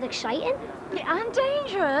gets dead exciting. And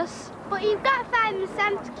dangerous. But you've got Fireman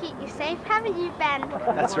Sam to keep you safe, haven't you, Ben?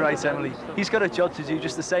 That's right, Emily. He's got a job to do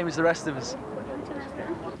just the same as the rest of us.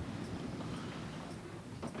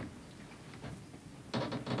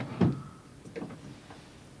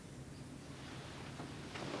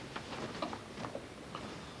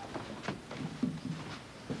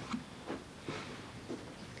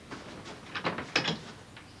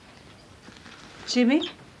 Jimmy?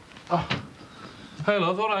 Oh. Hey,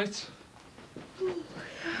 love, all right?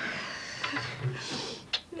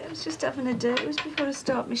 I was just having a day. It was before I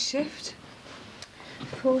start my shift.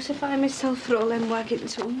 Fortify myself for all them wagging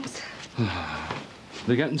tongues.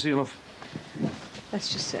 They're getting to you, love.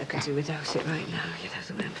 Let's just say I could do without it right now. You know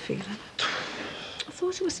the way I'm feeling. I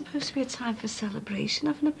thought it was supposed to be a time for celebration,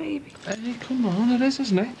 having a baby. Hey, come on, it is,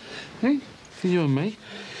 isn't it? Hey, for you and me.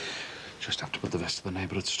 Just have to put the rest of the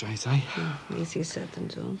neighbourhood straight, eh? Easier said than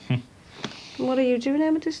done. And what are you doing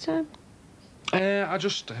home at this time? I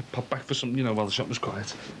just popped back for something, you know, while the shop was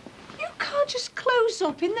quiet. You can't just close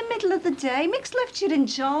up in the middle of the day. Mick's left you in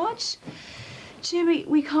charge. Jimmy,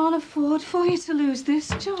 we can't afford for you to lose this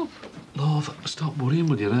job. Love, stop worrying,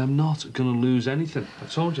 will you? I'm not going to lose anything. I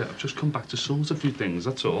told you, I've just come back to sort a few things,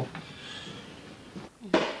 that's all.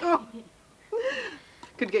 Oh.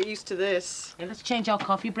 Could get used to this. Yeah, let's change our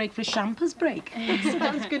coffee break for a champers break.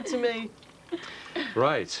 Sounds good to me.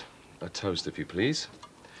 Right. A toast, if you please,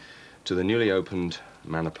 to the newly opened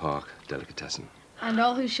Manor Park Delicatessen. And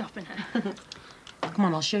all who's shopping here. Come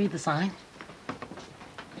on, I'll show you the sign.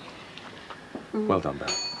 Well done, Belle.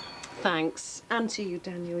 Thanks. And to you,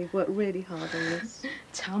 Daniel. You've worked really hard on this.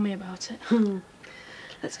 Tell me about it.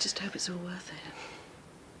 Let's just hope it's all worth it.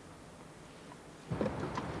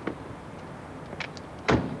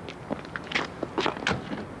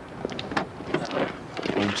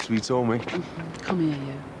 Home sweet home, eh? Come here,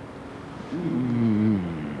 you.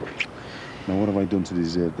 Now, what have I done to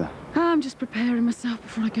deserve that? I'm just preparing myself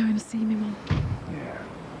before I go in to see me mum. Yeah.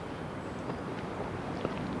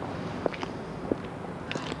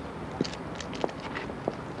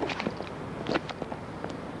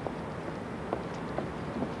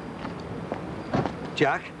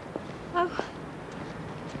 Jack? Oh.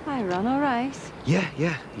 Hi, Ron, all right? Yeah,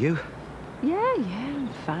 you? Yeah, I'm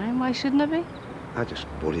fine. Why shouldn't I be? I just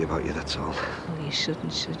worry about you, that's all. Well, you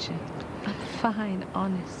shouldn't, should you? I'm fine,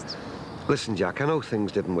 honest. Listen, Jack, I know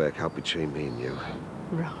things didn't work out between me and you.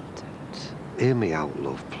 Ron, don't. Hear me out,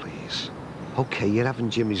 love, please. OK, you're having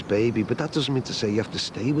Jimmy's baby, but that doesn't mean to say you have to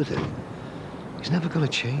stay with him. He's never going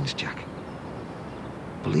to change, Jack.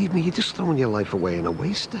 Believe me, you're just throwing your life away in a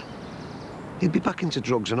waster. He'll be back into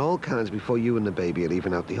drugs and all kinds before you and the baby are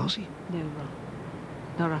even out the Aussie. No, Ron.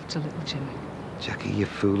 Not after little Jimmy. Jackie, you're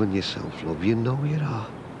fooling yourself, love. You know you are.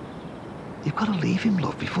 You've got to leave him,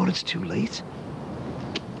 love, before it's too late.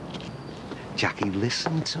 Jackie,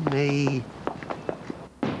 listen to me.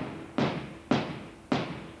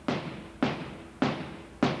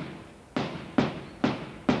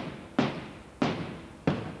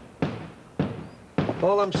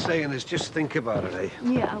 All I'm saying is just think about it, eh?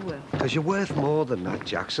 Yeah, I will. Because you're worth more than that,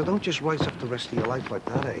 Jack, so don't just write off the rest of your life like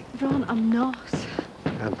that, eh? Ron, I'm not.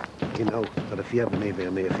 And you know that if you ever need me,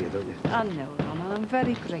 I'm here for you, don't you? I know, Ron, and I'm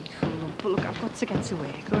very grateful. But look, I've got to get to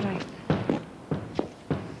work, all right?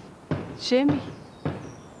 Jimmy.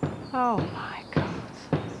 Oh, my God.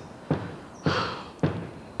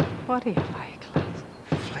 What are you like, lad?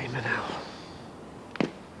 Flaming hell.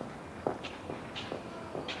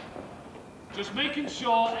 Just making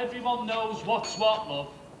sure everyone knows what's what,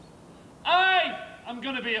 love. I am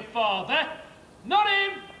going to be a father, not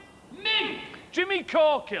him, me, Jimmy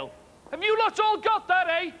Corkill. Have you lot all got that,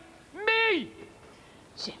 eh? Me!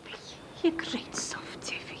 Jimmy, you great soft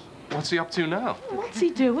divvy. What's he up to now? What's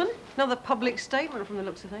he doing? Another public statement from the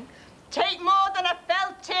looks of things. Take more than a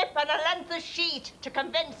felt tip and a length of sheet to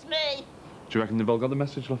convince me. Do you reckon they've all got the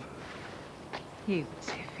message, love? You,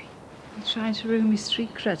 Tiffy. You trying to ruin me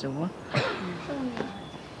street cred or what?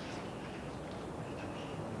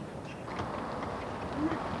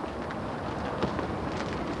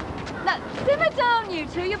 Now, simmer down, you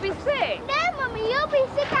two. You'll be sick. No, Mummy, you'll be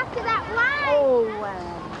sick after that wine. Oh,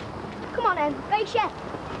 well. Come on, Em. Race chef.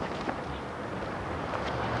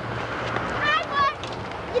 I won.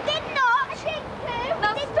 You did not. I think too.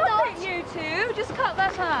 Now, did stop not. it, you two. Just cut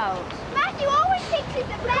that out. Matthew always thinks he's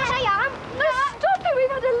the best. I am. No, stop it. We've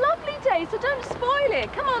had a lovely day, so don't spoil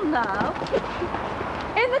it. Come on now.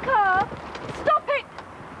 In the car. Stop it.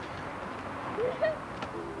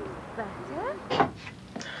 Better.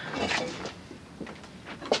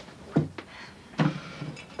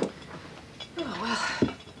 Oh, well,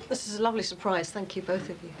 this is a lovely surprise. Thank you, both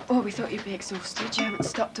of you. Oh, we thought you'd be exhausted. You haven't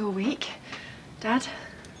stopped all week. Dad?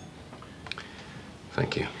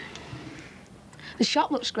 Thank you. The shop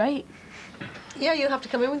looks great. Yeah, you'll have to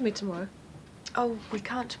come in with me tomorrow. Oh, we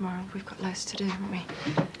can't tomorrow. We've got loads to do, haven't we?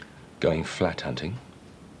 Going flat hunting?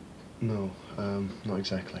 No, not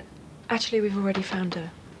exactly. Actually, we've already found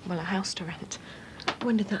a house to rent.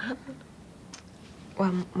 When did that happen?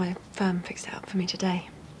 Well, my firm fixed it up for me today.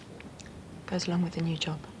 Goes along with the new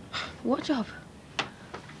job. What job?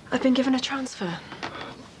 I've been given a transfer.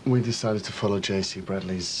 We decided to follow J.C.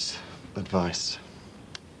 Bradley's advice.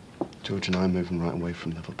 George and I are moving right away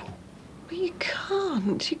from Liverpool. But you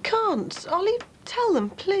can't. You can't. Ollie, tell them,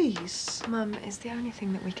 please. Mum, it's the only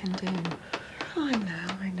thing that we can do. I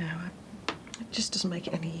know. It just doesn't make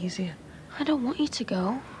it any easier. I don't want you to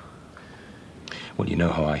go. Well, you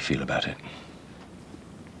know how I feel about it.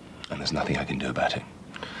 And there's nothing I can do about it.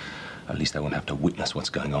 At least I won't have to witness what's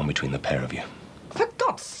going on between the pair of you. For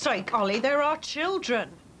God's sake, Ollie, there are children.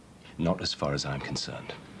 Not as far as I'm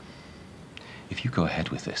concerned. If you go ahead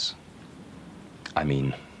with this, I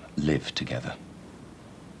mean, live together,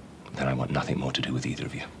 then I want nothing more to do with either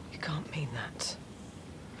of you. You can't mean that.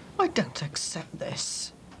 I don't accept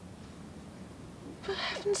this. For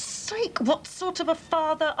heaven's sake, what sort of a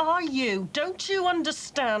father are you? Don't you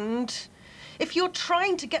understand? If you're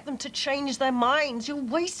trying to get them to change their minds, you're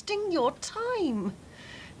wasting your time.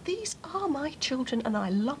 These are my children, and I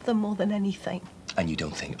love them more than anything. And you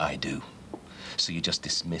don't think I do. So you just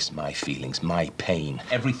dismiss my feelings, my pain,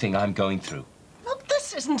 everything I'm going through. Look,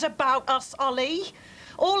 this isn't about us, Ollie.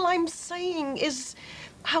 All I'm saying is,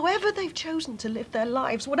 however they've chosen to live their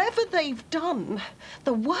lives, whatever they've done,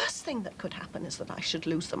 the worst thing that could happen is that I should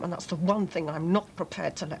lose them, and that's the one thing I'm not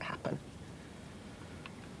prepared to let happen.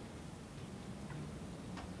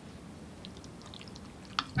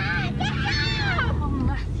 Oh,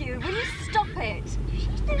 Matthew, will you stop it?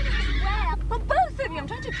 She's doing it as well. Well, both of you. I'm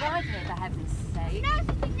trying to drive here, for heaven's sake. No,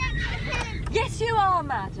 sitting next to him. Yes, you are,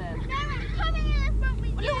 madam. No, I'm coming in the front with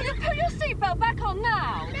you. Will you put your seatbelt back on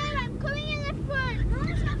now? No, I'm coming in the front. No,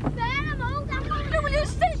 it's not fair. I'm old. No, will you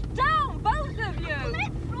sit down, both of you? Come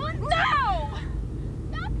in front. No!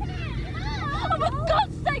 Stop it. No. Oh, for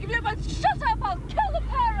God's sake, if you both shut up, I'll kill the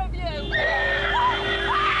pair of you!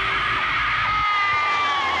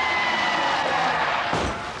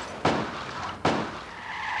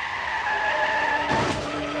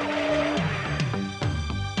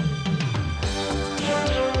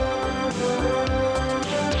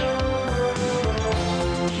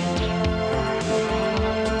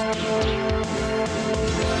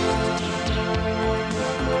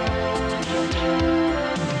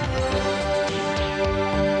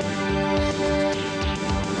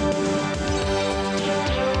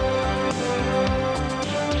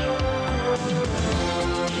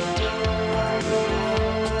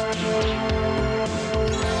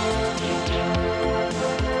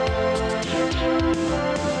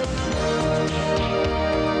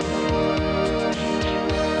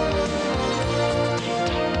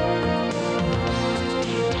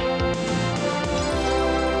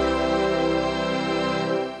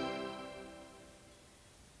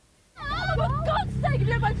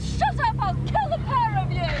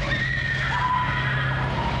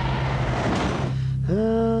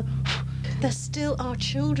 They're still our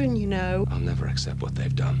children, you know. I'll never accept what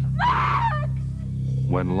they've done.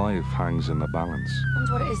 When life hangs in the balance,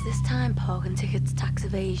 Wonder what it is this time, parking tickets, tax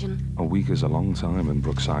evasion. a week is a long time in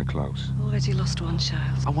Brookside Close. Already lost one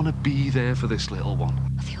child. I want to be there for this little one.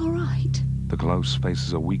 Are they all right? The Close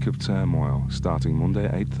faces a week of turmoil starting Monday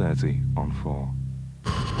 8:30 on 4.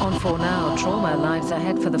 On 4 now, trauma lies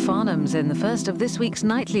ahead for the Farnhams in the first of this week's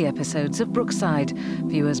nightly episodes of Brookside.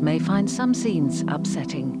 Viewers may find some scenes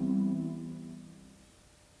upsetting.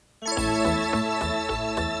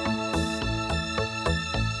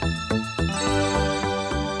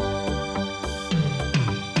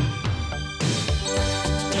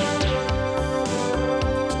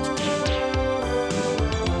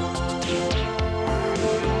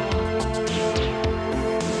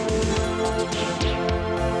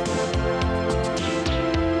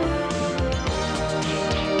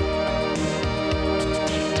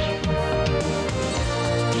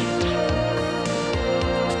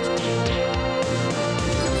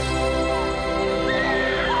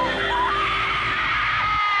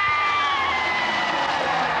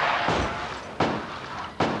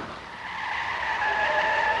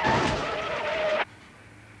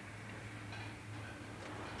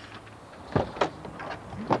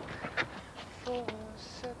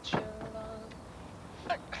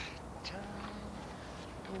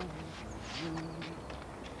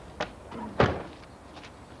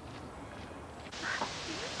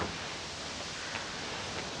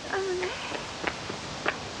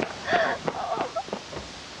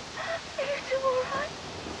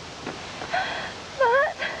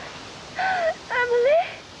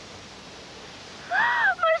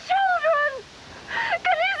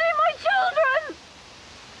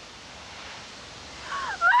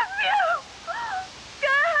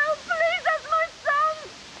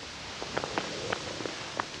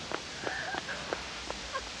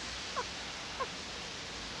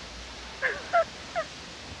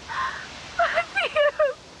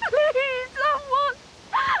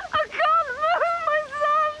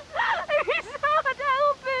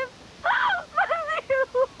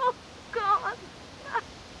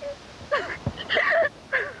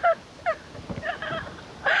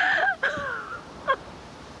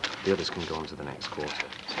 The others can go on to the next quarter.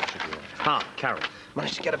 So it should be all right. Ah, Carol,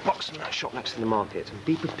 managed to get a box from that shop next to the market. And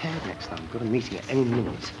be prepared next time. We've got a meeting at any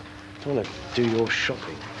minute. I don't want to do your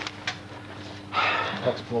shopping.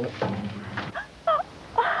 Thanks, Paul.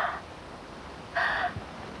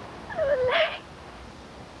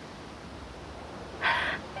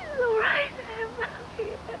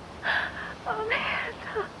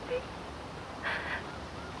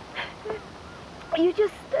 You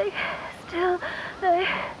just stay still.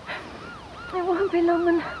 It won't be long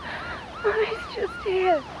and Mummy's just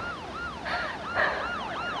here.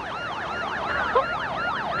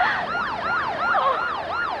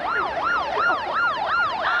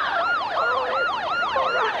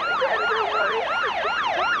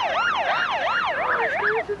 It's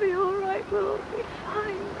going to be all right. We'll all be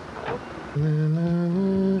fine.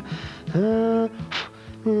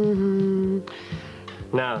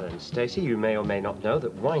 Now then, Stacey, you may or may not know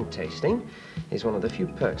that wine tasting is one of the few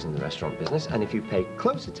perks in the restaurant business, and if you pay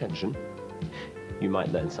close attention, you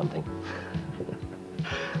might learn something.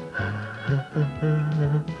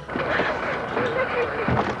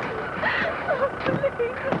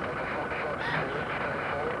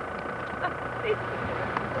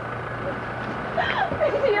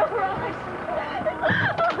 Is he all right?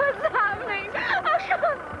 What's happening? I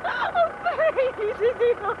can't. Oh, please, is he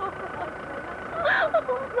all right?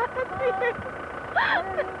 Oh, Matthew.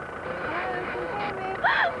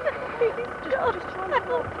 Please, just help me.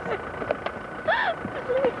 Please.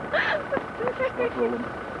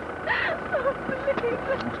 Oh, please.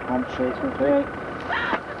 Just concentrate with me.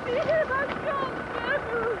 Yes, I can't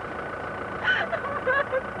do.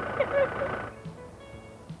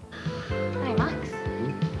 Hey, Max.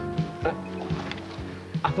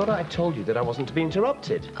 I thought I told you that I wasn't to be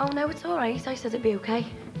interrupted. Oh, no, it's all right. I said it'd be okay.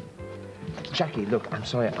 Jackie, look, I'm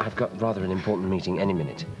sorry, I've got rather an important meeting any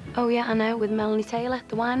minute. Oh, yeah, I know, with Melanie Taylor,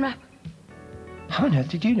 the wine rep. How on earth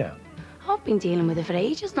did you know? I've been dealing with her for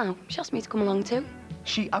ages now. She asked me to come along too.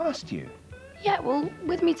 She asked you? Yeah, well,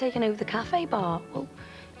 with me taking over the cafe bar, well,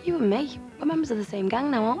 you and me, we're members of the same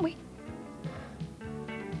gang now, aren't we?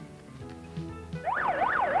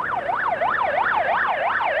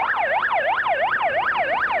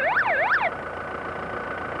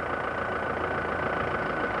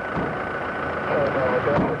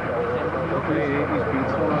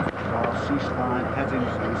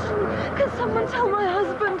 Can someone tell my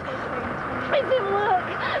husband? He's in work.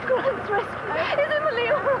 Grant's rescue. Is Emily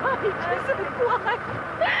all right? She's so quiet.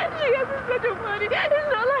 She hasn't said a word. It's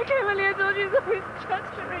not like Emily at all. She's always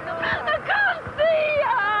chattering. I can't see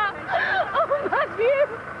her. Oh, Matthew.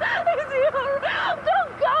 Is he all right?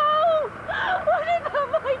 Don't go. What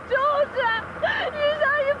about my daughter? She's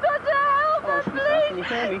how you've got to help her, please. Can you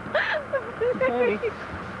hear me? Please.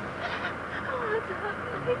 What's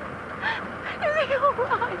happening? Is he all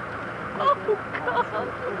right? Oh, God.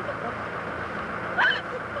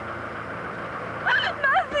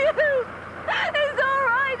 Matthew! It's all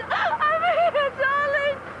right. I'm here,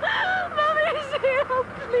 darling. Mummy's here. Oh,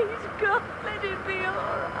 please, God, let it be all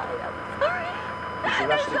right. I'm sorry. He's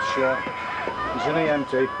arrested, sure. He's in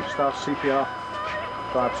EMT. Start CPR.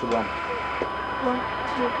 5 to 1. 1,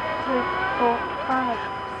 2, 3, 4, 5.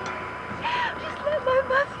 Just let my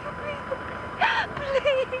Matthew be.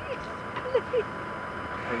 Please, please.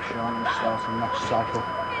 Okay, Sean, let's start the next cycle.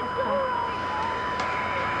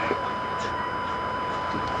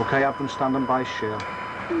 Okay, have them standing by Sheila.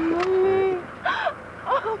 Mummy.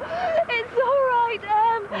 Oh, it's all right,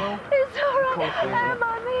 It's all right.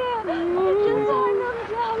 I'm here. Just hang on,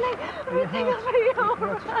 darling. Everything will be all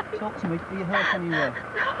right. Talk to me. Are you hurt anywhere?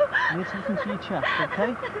 You need something to your chest,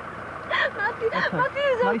 okay? Matthew's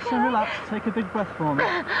okay. Nice and relaxed. Take a big breath for me.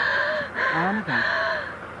 And again.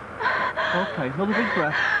 Okay, another big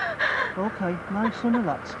breath. Okay, nice and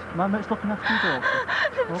relaxed. My mate's looking after your daughter.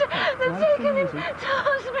 They've taken him to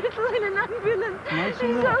hospital in an ambulance. Nice and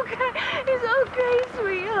He's relaxed. okay. He's okay,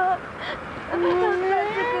 sweetheart. That's a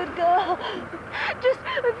good girl. Just a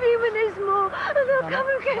few minutes more, and they'll come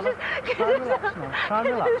and get us out. Try and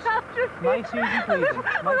relax. Nice, easy breathing.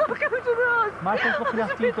 We'll all come to the hospital. Michael's looking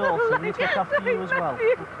after your daughter. You need to look after you as well. Okay,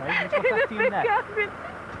 you need to look after your neck.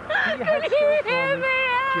 Keep your head still for me.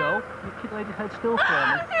 Joe, you keep lady's head still for me.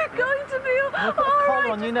 You're going to be all Put a right. collar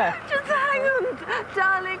on your neck. Just hang on,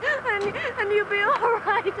 darling, and you'll be all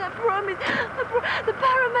right, I promise. The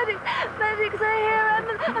medics are here, and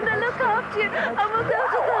they'll look after you, and we'll go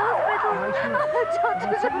to the hospital. The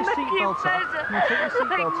doctors will make you better. Take your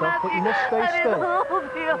seatbelt off, but you must stay And still. it'll all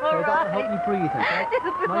be all Okay, that'll help right. you breathe, okay?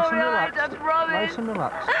 It'll be Nice all and right, relaxed. I promise. Nice and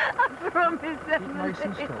relaxed. I promise, Keep nice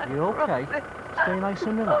and still. You're okay. Stay nice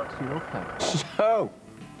and relaxed. You're okay. So,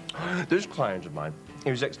 this client of mine He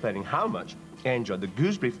was explaining how much he enjoyed the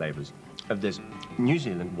gooseberry flavours of this New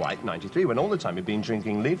Zealand White 93 when all the time he'd been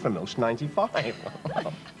drinking Liefermilch 95.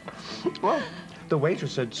 Well, the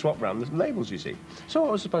waitress had swapped round the labels, you see. So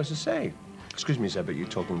what was I supposed to say? Excuse me, sir, but you're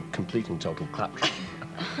talking complete and total claptrap.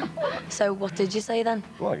 So what did you say then?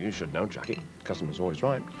 Well, you should know, Jackie. Customer's always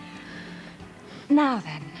right. Now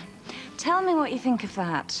then, tell me what you think of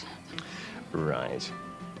that. Right.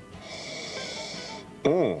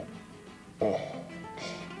 Oh. Oh.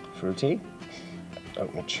 Fruity.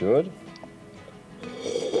 Oat matured.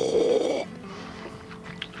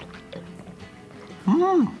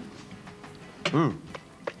 Mmm. Mmm.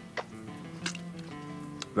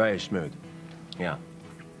 Very smooth. Yeah.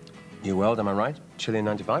 New World, am I right? Chile in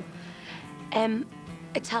 95?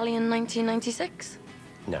 Italian 1996?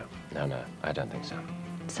 No, I don't think so.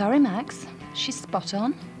 Sorry, Max. She's spot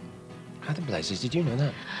on. How the blazes did you know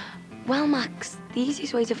that? Well, Max, the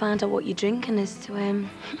easiest way to find out what you're drinking is to,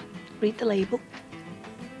 read the label.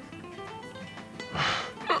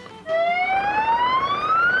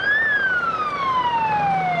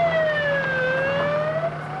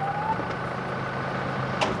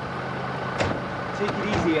 Take it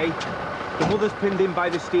easy, eh? The mother's pinned in by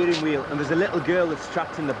the steering wheel, and there's a little girl that's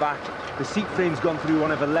strapped in the back. The seat frame's gone through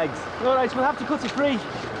one of her legs. All right, we'll have to cut her free.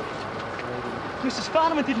 Mrs.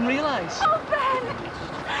 Farnham didn't realise. Oh, Ben!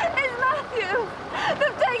 It's Matthew!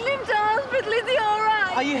 They've taken him to hospital. Is he all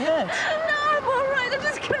right? Are you hurt? No, I'm all right. I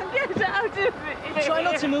just can't get out of it. Try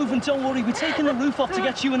not to move and don't worry. We're taking the roof off to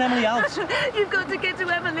get you and Emily out. You've got to get to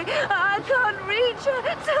Emily. I can't reach her.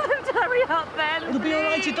 Tell them to hurry up, Ben. It'll be all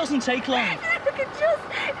right. It doesn't take long. If I could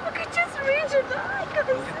just reach her, I can't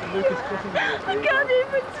see her. I can't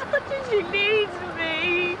even touch her. She needs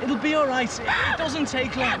me. It'll be all right. It doesn't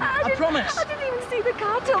take long. I promise. I didn't even see the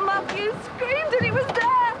car till Matthew screamed and he was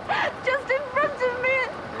there, just in front of me.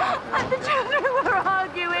 And the children were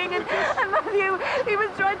arguing and Matthew, he was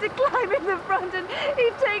trying to climb in the front and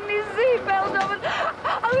he'd taken his seatbelt off and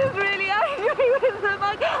I was really angry with them.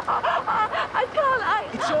 I can't.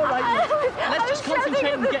 It's all right. Let's just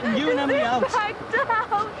concentrate on getting you and Emily out. Back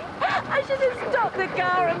down. I should have stopped the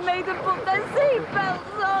car and made them put their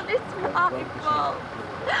seatbelts on. It's my fault.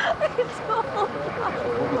 It's all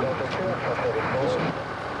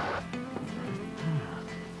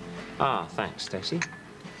Ah, thanks, Stacey.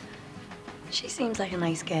 She seems like a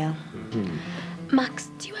nice girl. Max,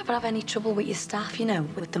 do you ever have any trouble with your staff, you know,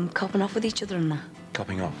 with them copping off with each other and that?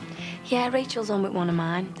 Copping off? Yeah, Rachel's on with one of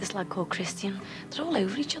mine, this lad called Christian. They're all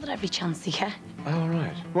over each other every chance they get. Oh,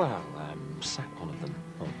 right. Well, sack one of them,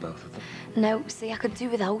 or both of them. No, see, I could do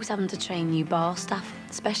without having to train new bar staff,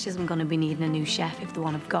 especially as I'm going to be needing a new chef if the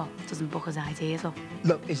one I've got doesn't book his ideas up.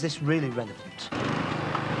 Look, is this really relevant?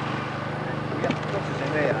 Yeah, what's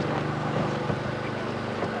in there?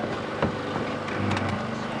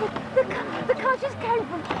 The car just came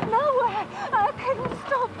from nowhere. I couldn't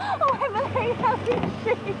stop. Oh, Emily, how did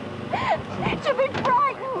she? She'd be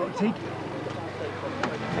frightened. Take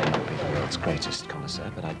the world's greatest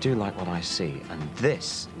connoisseur, but I do like what I see, and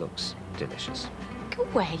this looks delicious. Go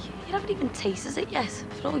away. You haven't even tasted it yet.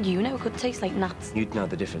 For all you know, it could taste like nuts. You'd know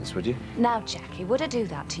the difference, would you? Now, Jackie, would I do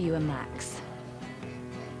that to you and Max?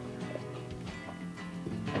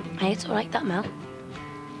 Hey, it's all right, that, Mel.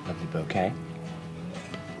 Lovely bouquet.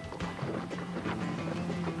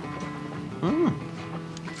 Mmm.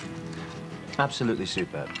 Absolutely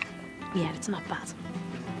superb. Yeah, it's not bad.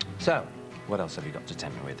 So, what else have you got to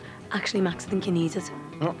tempt me with? Actually, Max, I think you need it.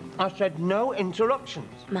 No, I said no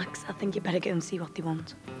interruptions. Max, I think you better go and see what they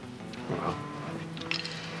want. Well,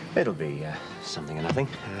 it'll be something or nothing.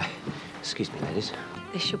 Excuse me, ladies.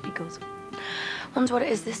 This should be good. Wonder what it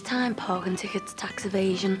is this time. Parking tickets, tax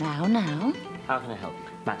evasion. Now. How can I help you?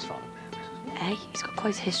 Max Farnham. Hey, he's got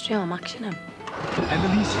quite a history on Max, you know.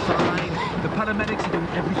 Emily's fine. The paramedics are doing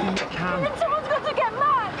everything they can. And someone's got to get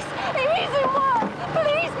Max. He's in work.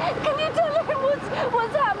 Please, can you tell him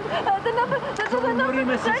what's happened? The number. Don't worry,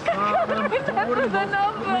 Mrs. Farnham. Don't worry. The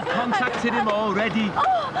number. We've contacted him already.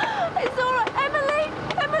 Oh, it's all right.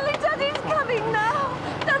 Emily, Daddy's coming now.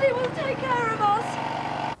 Daddy will take care of us.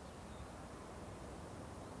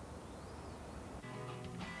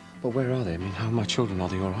 But where are they? I mean, how are my children? Are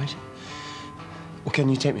they all right? Well, can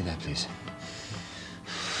you take me there, please?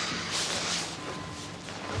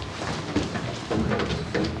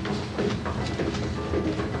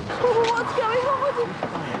 What's going on with him?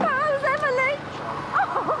 How's Emily?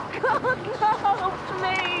 Oh, God, no,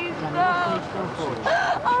 please, no.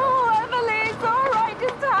 Oh, Emily, it's all right.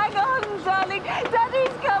 Just hang on, darling.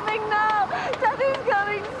 Daddy's coming now. Daddy's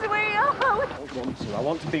coming, sweetheart. I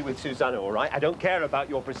want to be with Susanna, all right? I don't care about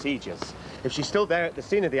your procedures. If she's still there at the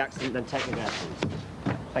scene of the accident, then take me there, please.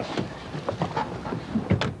 Thank you.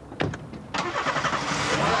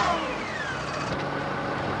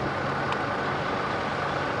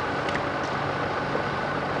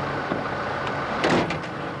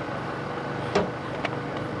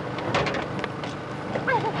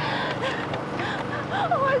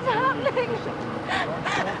 What's happening?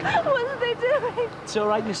 What are they doing? It's all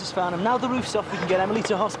right, Mrs. Farnham. Now the roof's off, we can get Emily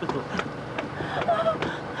to hospital.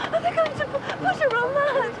 Are they going to put her on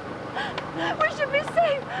that? We should be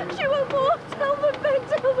safe. She won't walk. Tell them, Ben,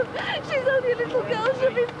 tell them. She's only a little girl.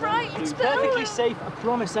 She'll be frightened. It's Tell perfectly them. safe. I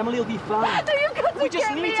promise. Emily will be fine. No, you've got to We just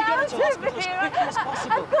get need me to get her out to of hospital as here. quickly as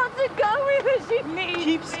possible. I've got to go with her. She needs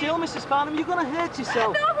Keep me. still, Mrs. Farnham. You're going to hurt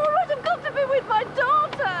yourself. No, I'm all right. I've got to be with my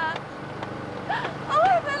daughter. Oh,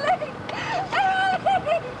 Emily!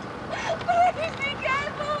 Emily! Please be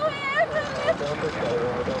careful, Emily!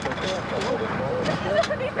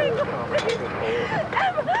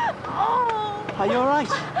 Emma! Oh! Are you all right?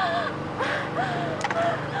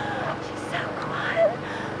 She's so quiet.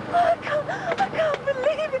 Oh, I can't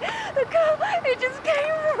believe it. The girl, it just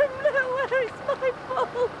came from nowhere. It's my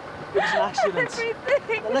fault. It was an accident.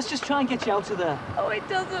 Everything. Let's just try and get you out of there. Oh, it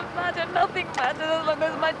doesn't matter. Nothing matters as long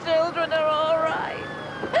as my children are all right.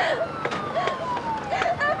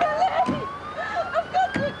 Emily! I've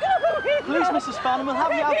got to go with Please, you. Mrs. Farnham, we'll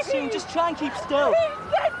have you out soon. Just try and keep still. Please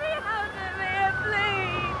get me out of here,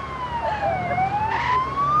 please.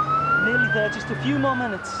 Nearly there. Just a few more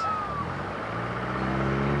minutes.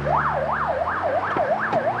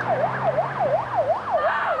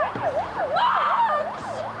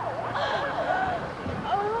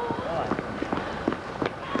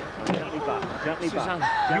 Gently Suzanne,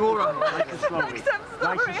 back. you all right? Nice and slowly. Max, I'm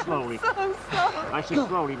sorry. Nice and slowly. I'm so sorry. Nice and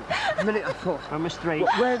slowly. A minute, I thought. On the street.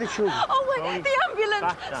 Where are the children? Oh, wait, Slowly. the ambulance!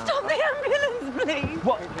 Back down. Stop the ambulance, please!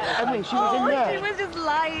 What? Emily, she was in there. She was just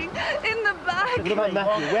lying in the back. What about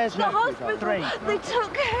Matthew? Where's The Matthew? hospital. Three. They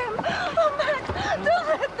took him. Oh, Max, don't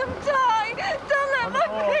let them die. Don't let my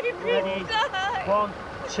baby die. 1,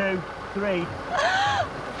 2, 3.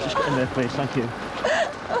 Just get in there, please. Thank you.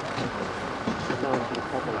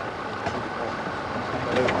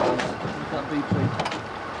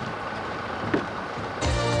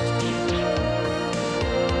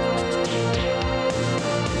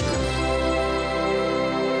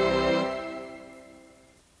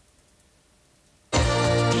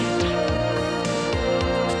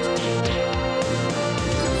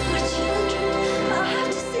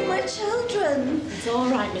 It's all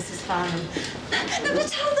right, Mrs. Farnham. No, but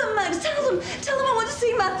tell them, Max, tell them I want to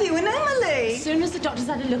see Matthew and Emily. As soon as the doctor's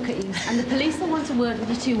had a look at you, and the police will want a word with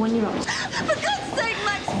you too when you're out. For God's sake,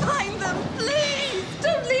 Max, find them, please.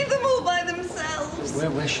 Don't leave them all by themselves.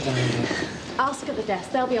 Where should I end it? Ask at the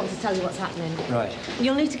desk. They'll be able to tell you what's happening. Right.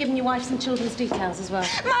 You'll need to give them your wife's and children's details as well.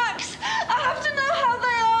 Max, I have to know how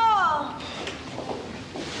they are.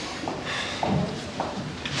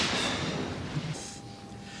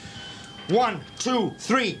 1, 2,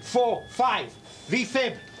 3, 4, 5.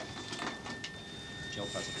 V-fib.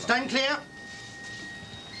 Stand clear.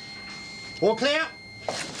 All clear.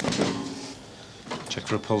 Check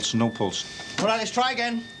for a pulse. No pulse. All right, let's try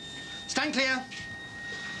again. Stand clear.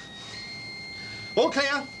 All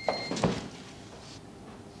clear.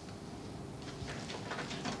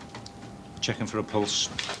 Checking for a pulse.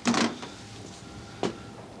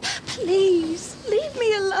 Please, leave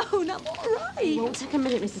me alone. I'm all right. It won't take a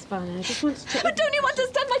minute, Mrs. Barnard. I just want to check. But don't you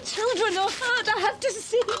understand? My children are hurt. I have to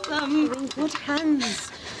see them. You're in good hands.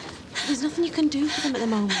 There's nothing you can do for them at the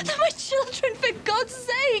moment. They're my children, for God's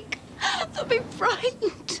sake. They'll be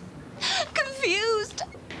frightened, confused.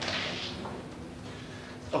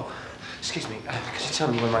 Oh, excuse me. Could you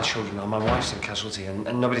tell me where my children are? My wife's in casualty and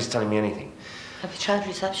nobody's telling me anything. Have you tried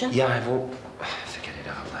reception? Yeah, I've all... Forget it.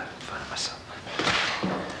 I'll find it myself.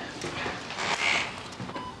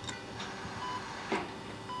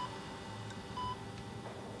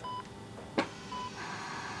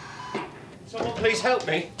 Someone please help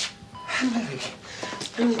me. Emily.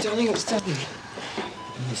 Emily, darling, it's Debbie.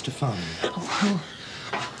 Mr. Farnham. Oh,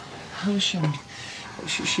 how is she?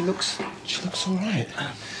 She looks all right.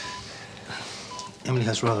 Emily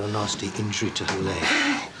has rather a nasty injury to her leg.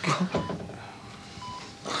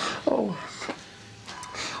 Oh.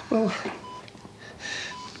 Well,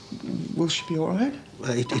 will she be all right?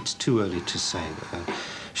 It's too early to say.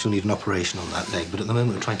 She'll need an operation on that leg, but at the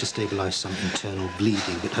moment we're trying to stabilise some internal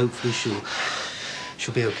bleeding, but hopefully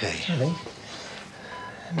she'll be okay. Emily?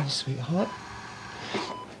 Emily, sweetheart?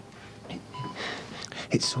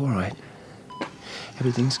 It's all right.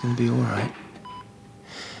 Everything's going to be all right.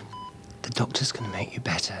 The doctor's going to make you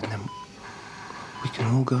better, and then we can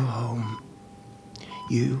all go home.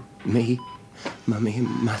 You, me, Mummy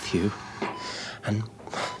and Matthew and...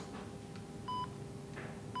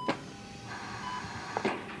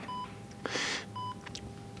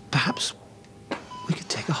 Perhaps we could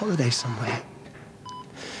take a holiday somewhere.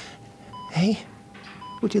 Hey,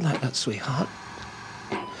 would you like that, sweetheart?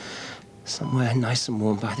 Somewhere nice and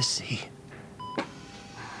warm by the sea.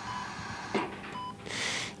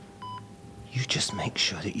 You just make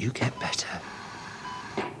sure that you get better.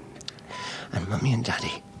 And Mummy and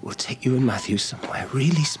Daddy will take you and Matthew somewhere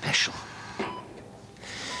really special.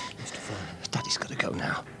 Mr. Fawn, Daddy's got to go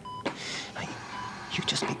now. Hey, you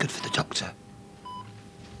just be good for the doctor.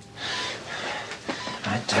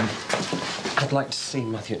 I'd like to see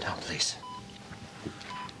Matthew now, please.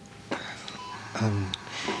 I'm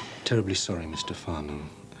terribly sorry, Mr. Farnham.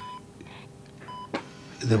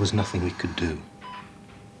 There was nothing we could do.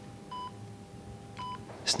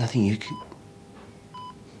 There's nothing you could...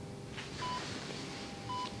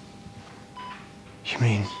 You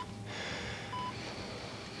mean...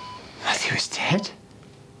 Matthew is dead?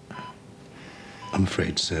 I'm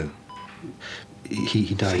afraid so.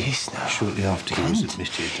 He died shortly after he was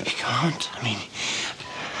admitted. You can't. I mean,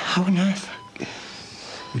 how on earth?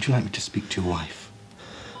 Would you like me to speak to your wife?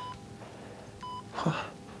 What?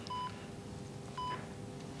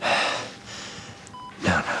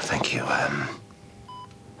 No, thank you.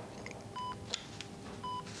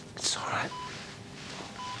 It's all right.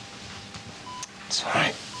 It's all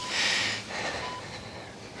right.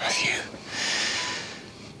 Matthew.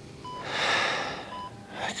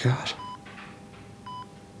 My God.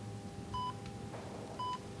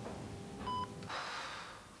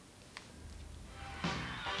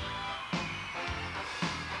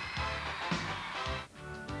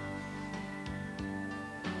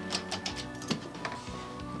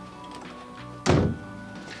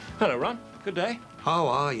 Hello, Ron. Good day.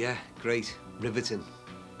 Oh, yeah. Great. Riveting.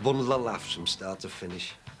 Bundle of laughs from start to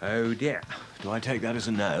finish. Oh, dear. Do I take that as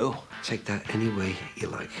a no? Take that any way you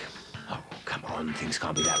like. Oh, come on. Things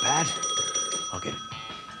can't be that bad. Okay.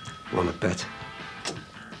 Want a bet?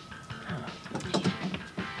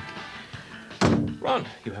 Ron,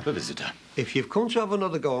 you have a visitor. If you've come to have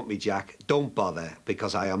another go at me, Jack, don't bother,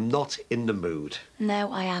 because I am not in the mood.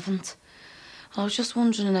 No, I haven't. I was just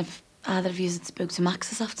wondering if either of you had spoke to Max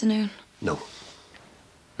this afternoon. No.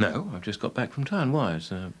 No, I've just got back from town. Why? Is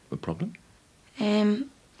there a problem?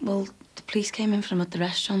 Well, the police came in for him at the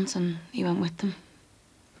restaurant and he went with them.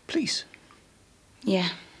 Police? Yeah.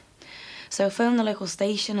 So I phoned the local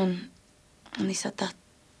station and they said that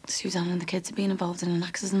Suzanne and the kids had been involved in an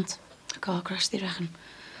accident. A car crash, they reckon.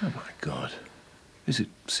 Oh, my God. Is it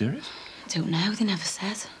serious? I don't know, they never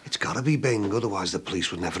said. It's gotta be Bing, otherwise the police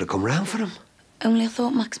would never have come round for him. Only I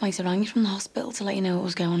thought Max might have rang you from the hospital to let you know what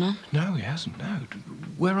was going on. No, he hasn't, no.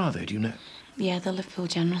 Where are they, do you know? Yeah, the Liverpool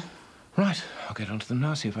General. Right, I'll get onto them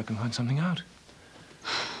now, see if I can find something out.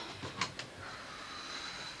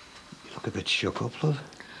 You look a bit shook up, love.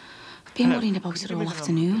 I've been worrying about it all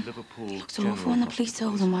afternoon. He looked awful when the police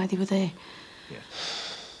told him why they were there.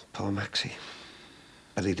 Yes. Poor Maxie.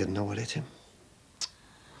 But he didn't know what hit him.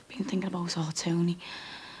 I've been thinking about our Tony.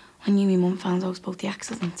 When you and my mum found out about the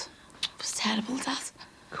accident. It was terrible, Dad.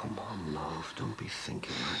 Come on, love. Don't be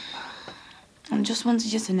thinking like that. I just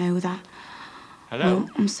wanted you to know that. Hello? Well,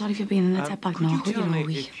 I'm sorry for being in a dead bag now. Could you tell all me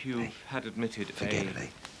week. if you had admitted Forget it,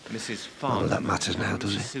 Mrs. None Farnham? of that matters now,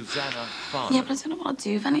 does it? Susanna Farnham? Yeah, but I don't know what to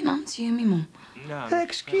do if anything happens to you and me mum. No.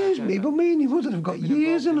 Excuse me, but me and your mother have got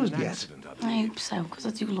years in us yet. I hope so, because I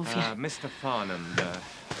do love you. Mr. Farnham,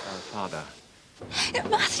 father.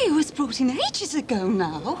 Matthew was brought in ages ago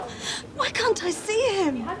now. Why can't I see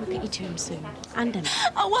him? We'll get you to him soon. And Emma.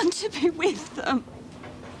 I want to be with them.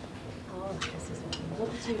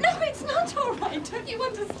 No, it's not all right. Don't you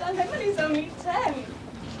understand? Emily's only 10.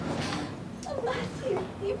 Oh,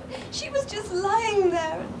 Matthew, she was just lying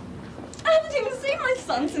there. I haven't even seen my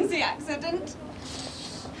son since the accident.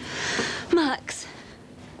 Max,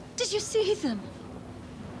 did you see them?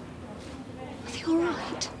 Are they all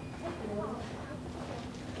right?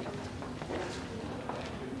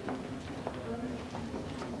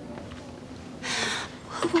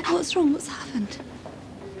 What's wrong? What's happened?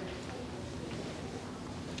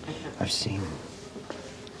 I've seen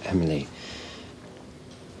Emily.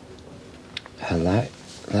 Her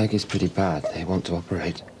leg is pretty bad. They want to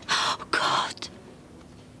operate. Oh, God.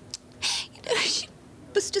 You know, she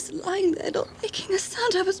was just lying there, not making a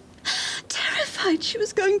sound. I was terrified she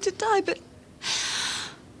was going to die, but...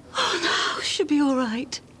 Oh, no, she'll be all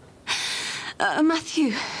right.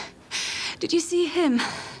 Matthew, did you see him?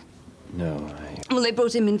 No, Well, they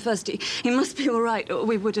brought him in first. He must be all right, or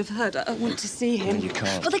we would have heard. I want to see him. No, you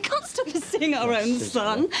can't. Well, they can't stop us seeing our own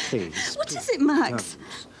son. Please. What is it, Max?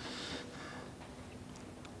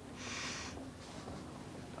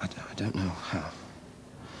 I don't know how.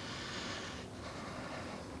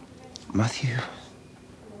 Matthew.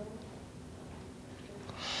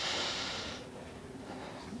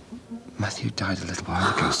 Matthew died a little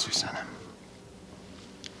while ago, Susanna.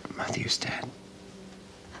 Matthew's dead.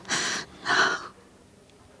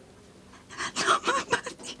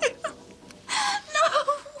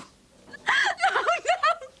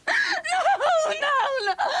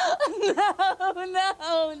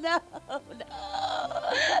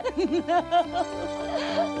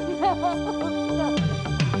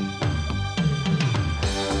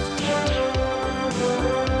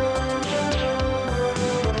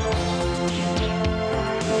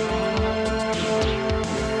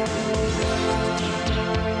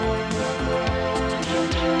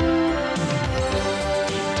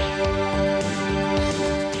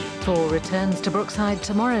 Returns to Brookside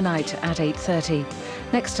tomorrow night at 8:30.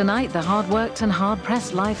 Next tonight, the hard-worked and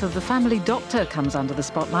hard-pressed life of the family doctor comes under the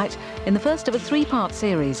spotlight in the first of a three-part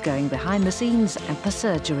series going behind the scenes at the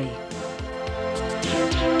surgery.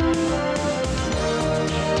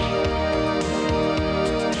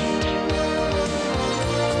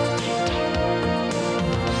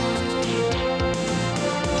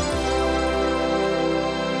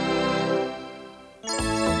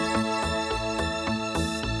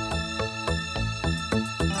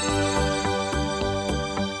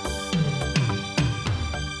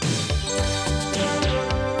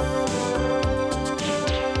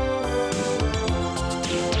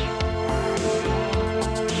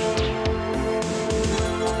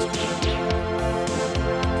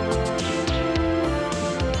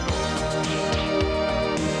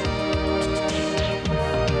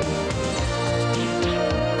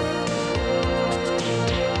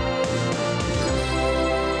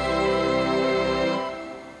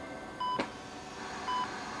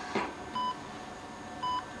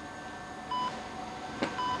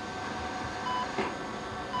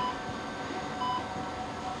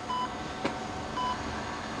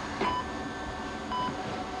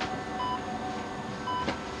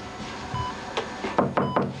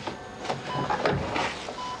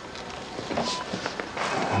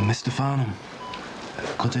 Mr. Farnham,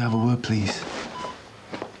 could I have a word, please?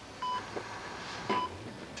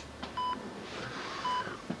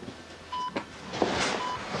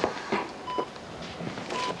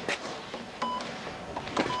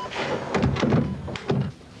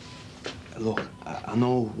 Look, I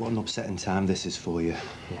know what an upsetting time this is for you.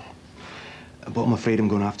 Yeah. But I'm afraid I'm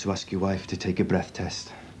going to have to ask your wife to take a breath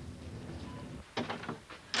test.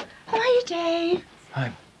 How are you, Dave?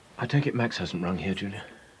 I take it Max hasn't rung here, Julia.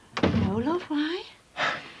 No, love, why?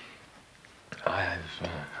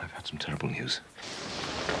 I've had some terrible news.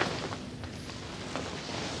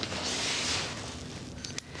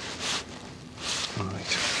 All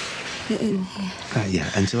right. In here.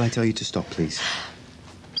 Yeah, until I tell you to stop, please.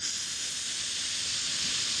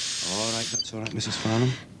 All right, that's all right, Mrs.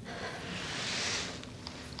 Farnham.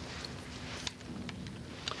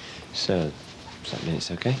 So, does that mean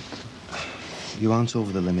it's okay? You aren't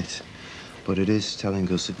over the limit, but it is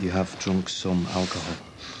telling us that you have drunk some alcohol.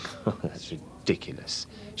 Oh, that's ridiculous.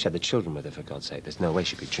 She had the children with her, for God's sake. There's no way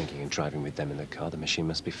she'd be drinking and driving with them in the car. The machine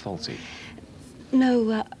must be faulty.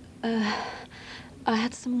 No, I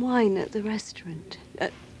had some wine at the restaurant.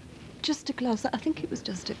 Just a glass. I think it was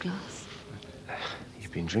just a glass.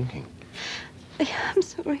 You've been drinking? Yeah, I'm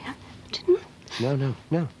sorry. I didn't...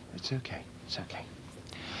 No. It's okay. It's okay.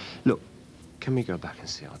 Look, can we go back and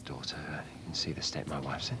see our daughter? You can see the state my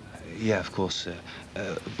wife's in. Yeah, of course, sir.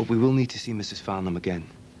 But we will need to see Mrs. Farnham again.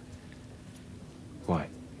 Why?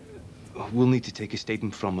 We'll need to take a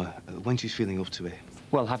statement from her when she's feeling up to it.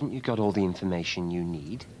 Well, haven't you got all the information you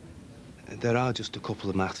need? There are just a couple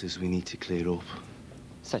of matters we need to clear up.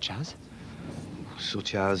 Such as?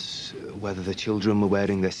 Such as whether the children were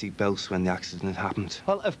wearing their seatbelts when the accident happened.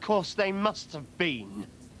 Well, of course they must have been.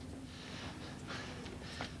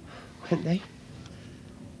 Weren't they?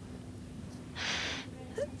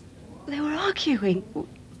 They were arguing.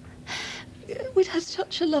 We'd had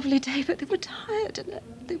such a lovely day, but they were tired and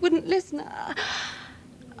they wouldn't listen.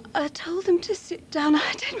 I told them to sit down.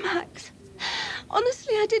 I did, Max.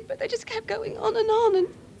 Honestly, I did, but they just kept going on, and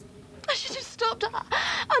I should have stopped. I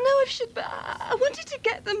know I should, but I wanted to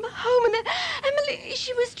get them home, and Emily,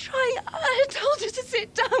 she was trying. I told her to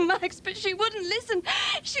sit down, Max, but she wouldn't listen.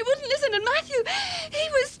 She wouldn't listen, and Matthew, he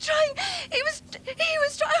was trying. He was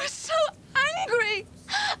trying. I was so angry,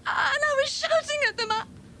 and I was shouting at them.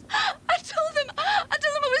 I told them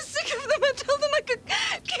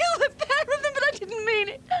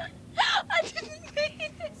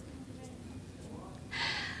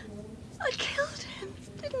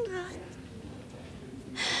I?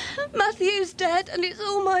 Matthew's dead, and it's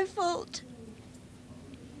all my fault.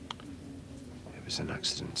 It was an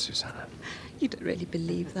accident, Susanna. You don't really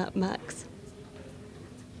believe that, Max.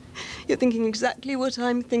 You're thinking exactly what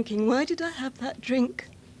I'm thinking. Why did I have that drink?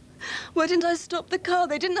 Why didn't I stop the car?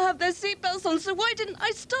 They didn't have their seatbelts on, so why didn't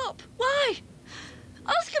I stop? Why?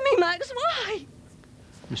 Answer me, Max, why?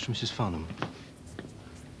 Mr. and Mrs. Farnham.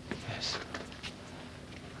 Yes.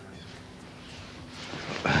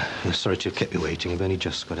 Sorry to have kept you waiting. I've only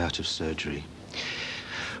just got out of surgery.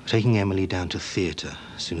 We're taking Emily down to theatre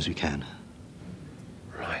as soon as we can.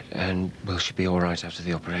 Right, and will she be all right after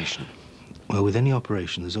the operation? Well, with any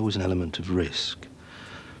operation, there's always an element of risk.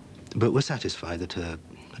 But we're satisfied that her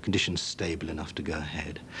condition's stable enough to go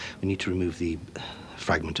ahead. We need to remove the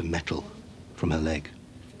fragment of metal from her leg.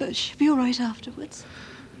 But she'll be all right afterwards.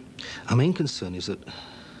 Our main concern is that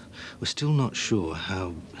we're still not sure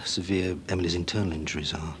how severe Emily's internal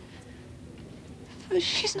injuries are. But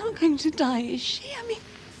she's not going to die, is she? I mean,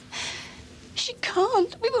 she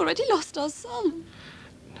can't. We've already lost our son.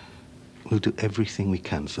 We'll do everything we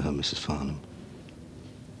can for her, Mrs. Farnham.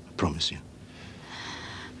 I promise you.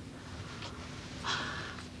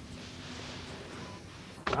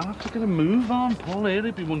 I'll have to get a move on. Paul here,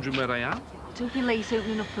 he'd be wondering where I am. Don't be late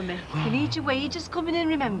opening up for me. If you need your wages coming in,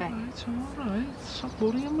 remember. It's all right. Stop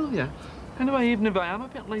worrying, will you? Anyway, even if I am a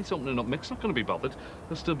bit late opening up, Mick's not going to be bothered.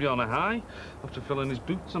 He'll still be on a high after filling his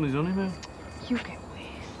boots on his honeymoon. You get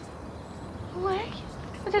away.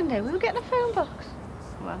 I didn't know we were getting a phone box.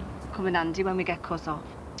 Well, come in handy when we get cut off.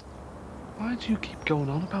 Why do you keep going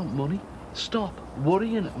on about money? Stop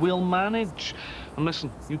worrying. We'll manage. And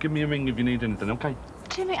listen, you give me a ring if you need anything, OK?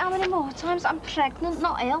 Jimmy, how many more times? I'm pregnant,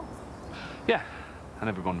 not ill. Yeah, and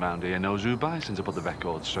everyone round here knows who buys since I put the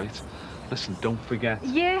record straight. Listen, don't forget.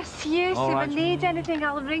 Yes, yes. All if right. I need anything,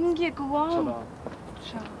 I'll ring you. Go on. Ta-da.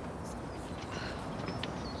 Sure.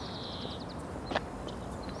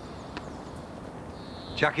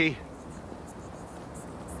 Jackie?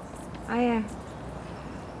 I am.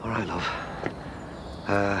 All right, love.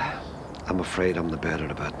 I'm afraid I'm the bearer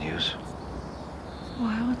of bad news.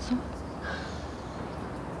 Why, what's up?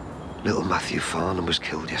 Little Matthew Farnham was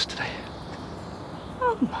killed yesterday.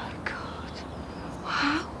 Oh, my God.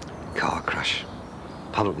 Wow. Car crash.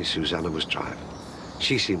 Apparently Susanna was driving.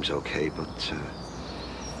 She seems okay, but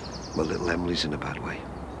well, little Emily's in a bad way.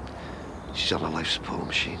 She's on a life support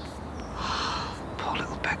machine. Poor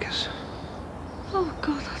little beggars. Oh,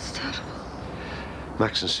 God, that's terrible.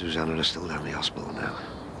 Max and Susanna are still down the hospital now.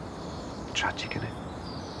 Tragic, isn't it?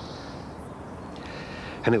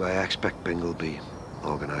 Anyway, I expect Bing will be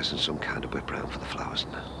organising some kind of whip round for the flowers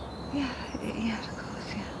and that. Yeah, of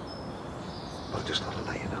course, yeah. I'll just have to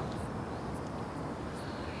let you know.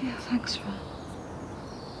 Yeah, thanks, Ron.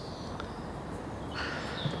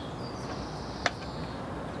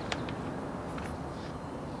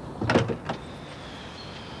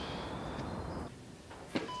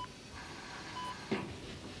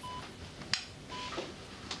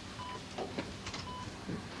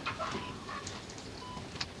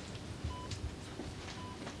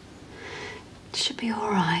 She'll be all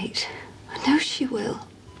right. I know she will.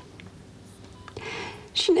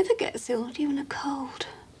 She never gets ill, not even a cold.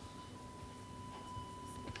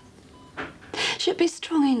 She'll be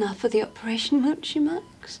strong enough for the operation, won't she,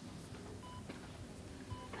 Max?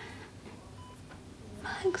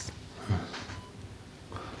 Max?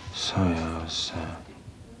 Sorry, I was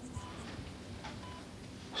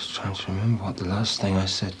trying to remember what the last thing I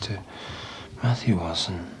said to Matthew was,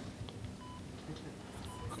 and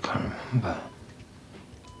I can't remember.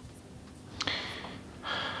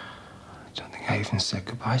 I don't think I even said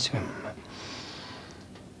goodbye to him.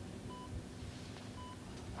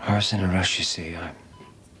 I was in a rush, you see. I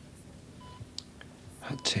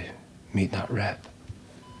had to meet that rep.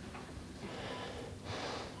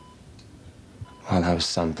 While I was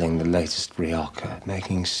sampling the latest Rioja,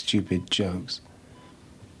 making stupid jokes.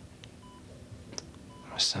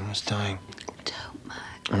 My son was dying. Don't,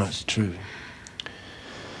 Max. And that's true.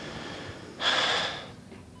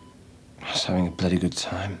 I was having a bloody good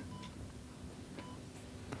time.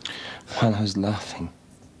 While I was laughing,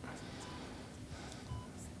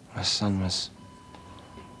 my son was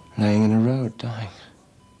laying in a road, dying.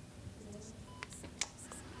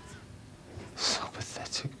 So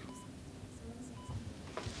pathetic.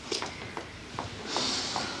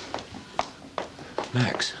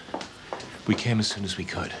 Max, we came as soon as we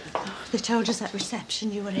could. They told us at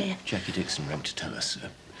reception you were here. Jackie Dixon rang to tell us.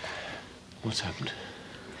 What's happened?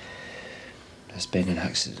 There's been an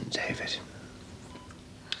accident, David.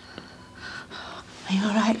 Are you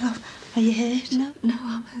all right, love? Are you hurt? No,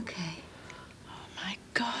 I'm okay. Oh, my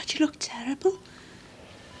God, you look terrible.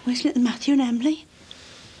 Where's little Matthew and Emily?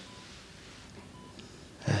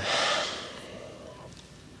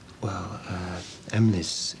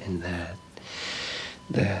 Emily's in there.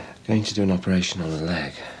 They're going to do an operation on her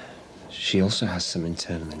leg. She also has some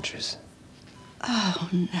internal injuries. Oh,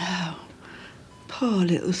 no. Poor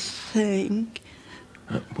little thing.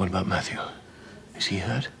 What about Matthew? Is he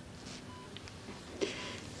hurt?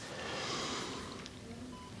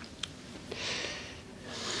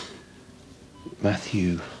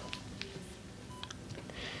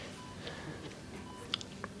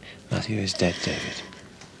 Matthew is dead, David.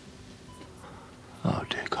 Oh,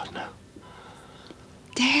 dear God, no.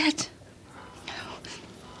 Dead? No,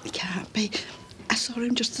 he can't be. I saw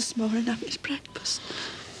him just this morning having his breakfast.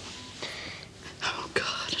 Oh,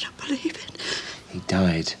 God, I don't believe it. He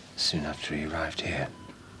died soon after he arrived here.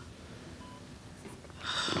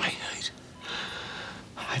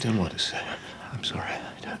 I don't want to say. I'm sorry,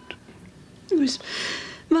 I don't. It was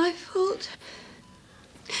my fault.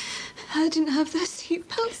 I didn't have their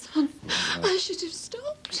seatbelts on. I should have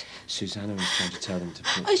stopped. Susanna was trying to tell them to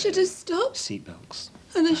put I should have stopped. seatbelts.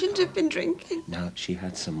 And I shouldn't have been drinking. No, she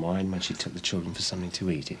had some wine when she took the children for something to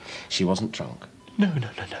eat. She wasn't drunk. No,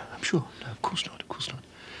 I'm sure. No, of course not, of course not.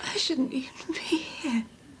 I shouldn't even be here.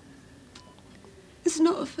 It's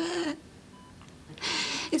not fair.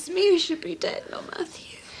 It's me who should be dead, not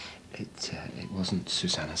Matthew. It wasn't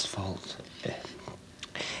Susanna's fault.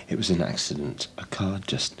 It was an accident. A car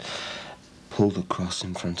just pulled across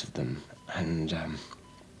in front of them, and there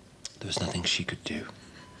was nothing she could do.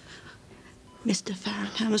 Mr.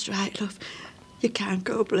 Farringham's right, love. You can't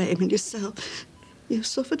go blaming yourself. You've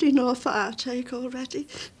suffered enough heartache already.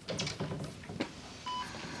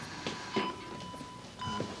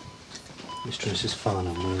 Mr. and Mrs.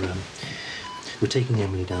 Farnham, we're taking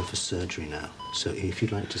Emily down for surgery now. So if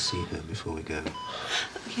you'd like to see her before we go.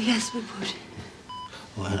 Yes, we would.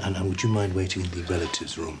 Oh, and would you mind waiting in the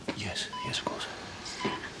relatives' room? Yes, of course.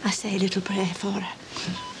 I say a little prayer for her.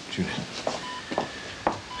 Juliet.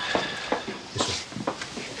 This way.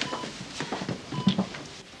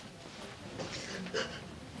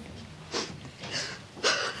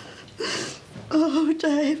 Oh,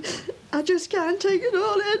 Dave, I just can't take it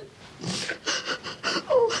all in.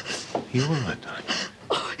 Oh. You all right, darling?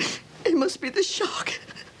 Oh, it must be the shock.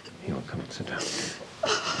 You'll come and sit down.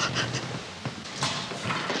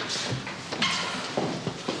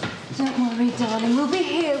 Don't worry, darling. We'll be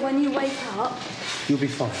here when you wake up. You'll be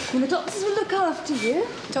fine. And the doctors will look after you.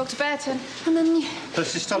 Dr. Burton. And then you... Her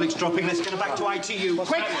systolic's dropping. Let's get her back to ITU.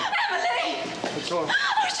 Quick! Emily! What's wrong?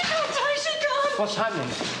 Oh, she can't die, she can't! What's happening?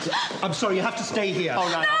 I'm sorry, you have to stay here. Oh,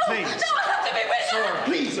 no, please. No, I have to be with her!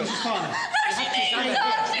 Please, Mrs. Farnham. No, she needs her!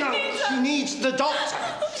 She needs her! She needs the doctor.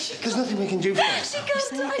 There's nothing we can do for her. She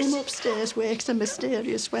can't die. Him upstairs works in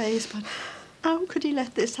mysterious ways, but how could he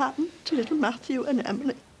let this happen to little Matthew and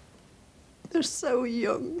Emily? They're so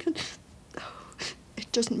young, and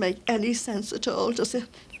it doesn't make any sense at all, does it?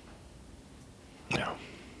 No,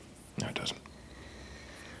 it doesn't.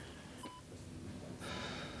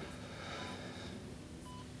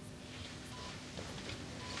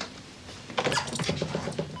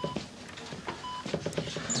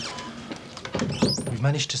 We've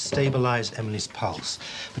managed to stabilise Emily's pulse,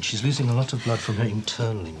 but she's losing a lot of blood from her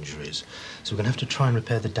internal injuries. So we're going to have to try and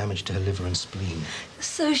repair the damage to her liver and spleen.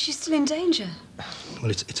 So she's still in danger? Well,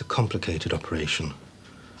 it's a complicated operation,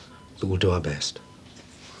 but we'll do our best.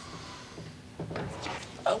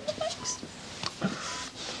 Oh, thanks.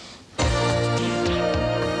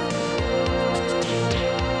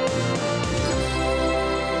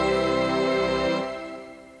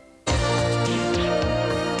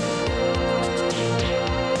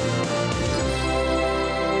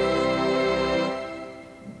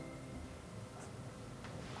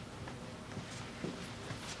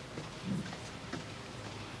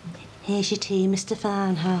 Here's your tea, Mr.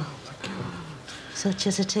 Farnham. Such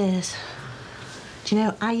as it is. Do you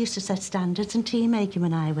know, I used to set standards in tea making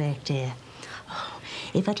when I worked here. Oh,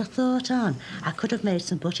 if I'd have thought on, I could have made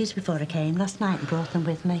some butties before I came last night and brought them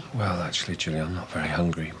with me. Well, actually, Julie, I'm not very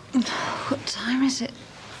hungry. What time is it?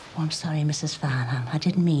 Oh, I'm sorry, Mrs. Farnham. I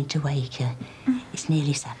didn't mean to wake you. It's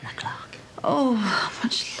nearly 7 o'clock. Oh, how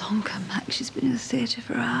much longer, Max? She's been in the theatre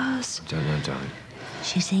for hours. Don't know, darling.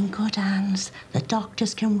 She's in good hands. The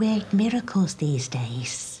doctors can work miracles these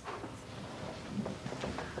days.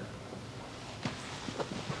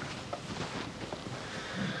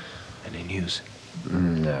 Any news?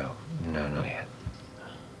 No, not yet.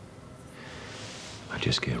 I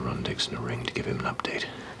just gave Ron Dixon a ring to give him an update.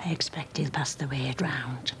 I expect he'll pass the word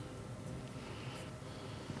round.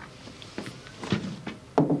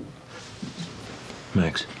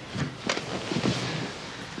 Max,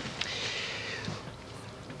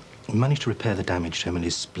 We managed to repair the damage to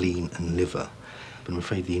Emily's spleen and liver, but I'm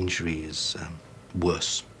afraid the injury is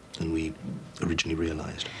worse than we originally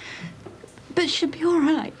realised. But she'll be all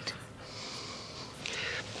right.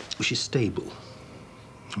 Well, she's stable.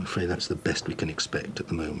 I'm afraid that's the best we can expect at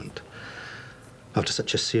the moment. After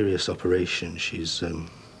such a serious operation, she's going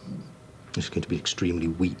to be extremely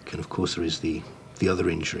weak, and of course there is the other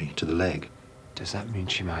injury to the leg. Does that mean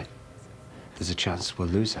she might... There's a chance we'll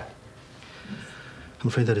lose her? I'm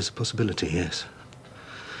afraid that is a possibility, yes.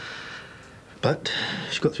 But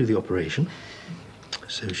she got through the operation,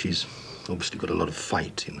 so she's obviously got a lot of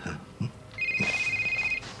fight in her.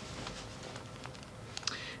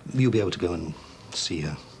 You'll be able to go and see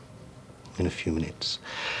her in a few minutes.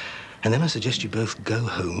 And then I suggest you both go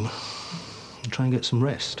home and try and get some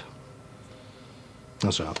rest. Oh,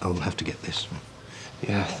 sorry, I'll have to get this.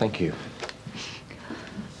 Yeah, thank you.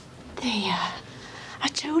 There. I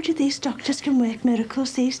told you these doctors can work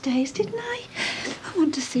miracles these days, didn't I? I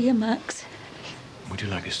want to see you, Max. Would you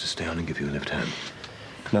like us to stay on and give you a lift home?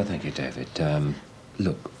 No, thank you, David.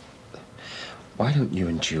 Look, why don't you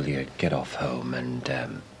and Julia get off home and,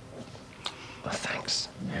 well, thanks.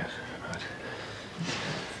 Yes, right.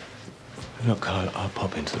 Look, I'll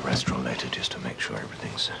pop into the restaurant later just to make sure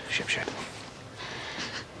everything's ship-shape.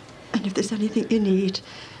 And if there's anything you need...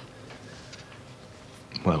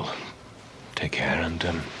 Well, take care and,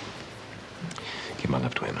 give my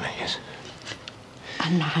love to Emily, yes?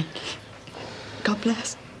 And mine. God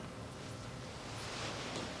bless.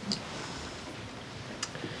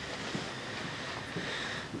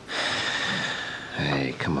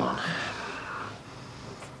 Hey, come on.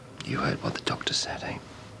 You heard what the doctor said, eh?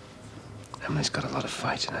 Emily's got a lot of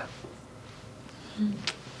fight in her.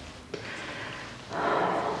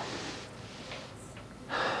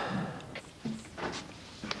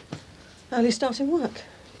 Early starting work?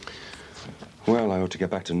 Well, I ought to get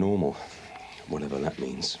back to normal, whatever that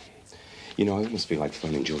means. You know, I almost feel like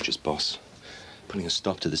phoning George's boss, putting a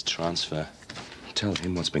stop to this transfer. Tell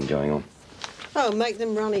him what's been going on. Oh, make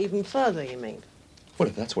them run even further, you mean? Well,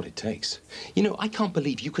 if that's what it takes. You know, I can't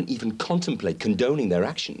believe you can even contemplate condoning their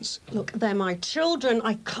actions. Look, they're my children.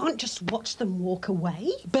 I can't just watch them walk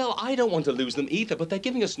away. Belle, I don't want to lose them either, but they're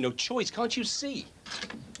giving us no choice, can't you see?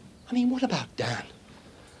 I mean, what about Dan?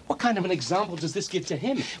 What kind of an example does this give to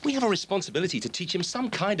him? We have a responsibility to teach him some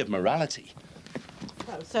kind of morality.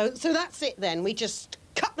 Oh, so that's it then. We just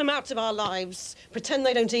cut them out of our lives, pretend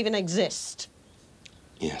they don't even exist.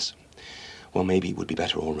 Yes. Well, maybe it would be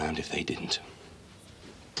better all round if they didn't.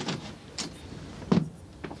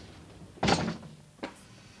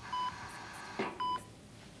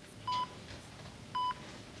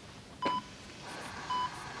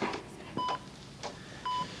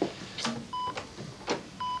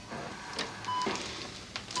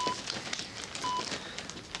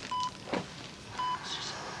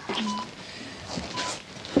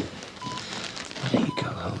 Why don't you go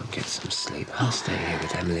home and get some sleep? I'll stay here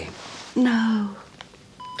with Emily. No.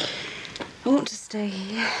 I want to stay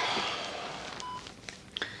here.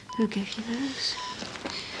 Who gave you those?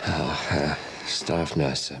 Oh, staff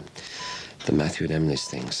nurse. The Matthew and Emily's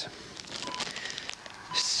things.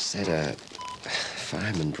 Said a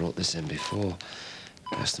fireman brought this in before.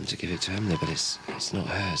 Asked them to give it to Emily, but it's not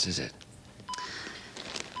hers, is it?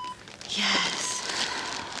 Yes.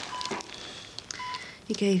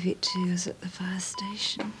 He gave it to us at the fire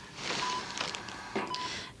station.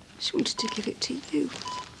 She wanted to give it to you.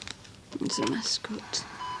 As a mascot.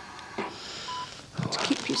 To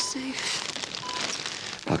keep you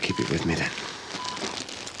safe. I'll keep it with me then.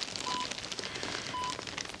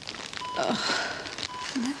 Oh,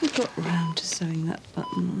 I never got round to sewing that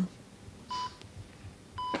button on.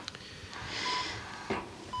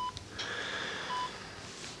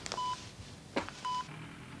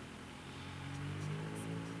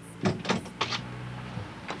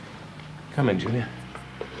 Come in, Julia.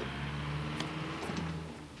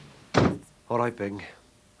 All right, Bing.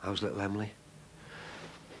 How's little Emily?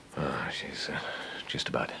 Oh, she's just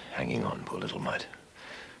about hanging on, poor little mite.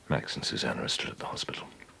 Max and Susanna are still at the hospital.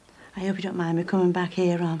 I hope you don't mind me coming back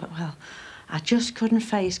here, Ron, but, well, I just couldn't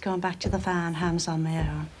face going back to the farmhands on my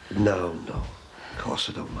own. No. Of course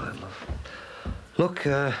I don't mind, love. Look,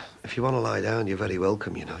 if you want to lie down, you're very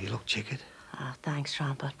welcome, you know. You look jiggered. Oh, thanks,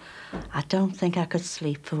 Ron, but I don't think I could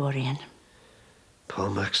sleep for worrying. Poor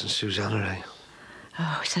Max and Susanna, eh?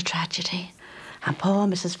 Oh, it's a tragedy. And poor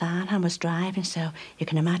Mrs. Farnham was driving, so you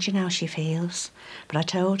can imagine how she feels. But I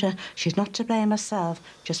told her she's not to blame herself.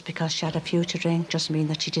 Just because she had a few to drink doesn't mean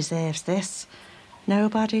that she deserves this.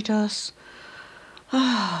 Nobody does.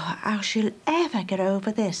 Oh, how she'll ever get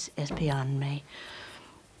over this is beyond me.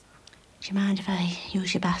 Do you mind if I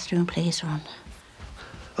use your bathroom, please, Ron?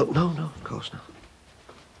 Oh, no, of course not.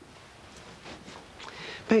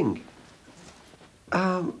 Bing,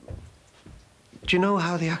 do you know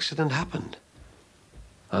how the accident happened?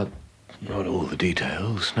 Not all the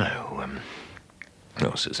details, no.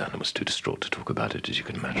 No, Susanna was too distraught to talk about it, as you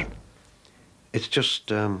can imagine. It's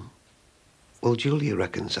just, well, Julia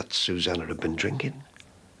reckons that Susanna had been drinking.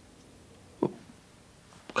 A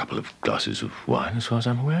couple of glasses of wine, as far as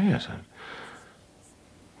I'm aware, yes.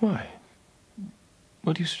 Why?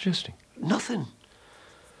 What are you suggesting? Nothing.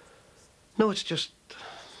 No, it's just...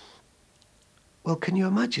 Well, can you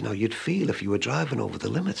imagine how you'd feel if you were driving over the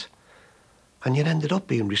limit and you'd ended up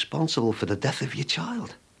being responsible for the death of your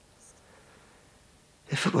child?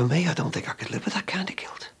 If it were me, I don't think I could live with that kind of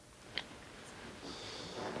guilt.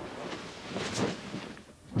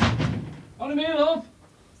 On me, love.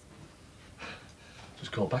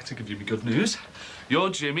 Just called back to give you my good news. Your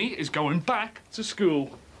Jimmy is going back to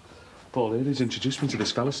school. Paul here has introduced me to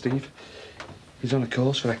this fella, Steve. He's on a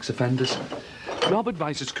course for ex-offenders. Job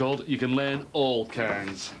advice it's called. You can learn all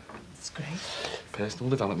kinds. That's great. Personal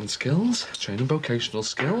development skills, training vocational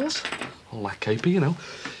skills, all that capey, you know.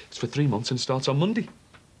 It's for 3 months and starts on Monday.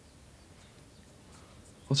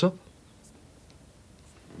 What's up?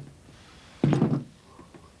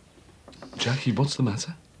 Jackie, what's the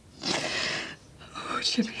matter? Oh,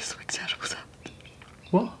 Jimmy, something terrible's happened.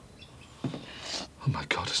 What? Oh, my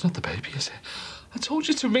God, it's not the baby, is it? I told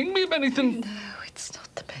you to ring me if anything. No, it's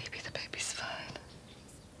not the baby. The baby's fine.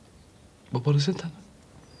 But what is it, then?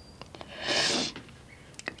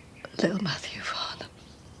 Little Matthew Varnum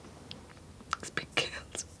has been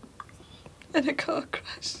killed in a car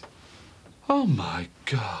crash. Oh, my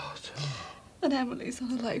God. And Emily's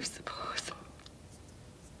on a life support.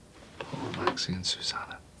 Poor Maxie and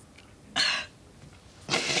Susanna.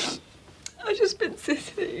 I've just been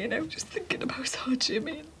sitting here, you know, just thinking about our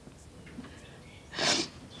Jimmy and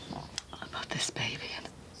about this baby. And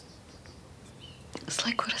it's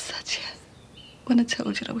like what I said to you when I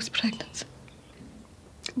told you I was pregnant.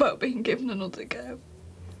 About being given another go.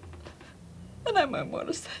 And I meant what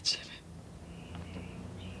I said, Jimmy.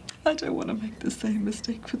 I don't want to make the same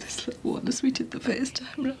mistake for this little one as we did the first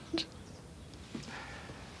time round.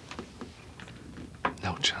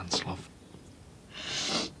 No chance, love.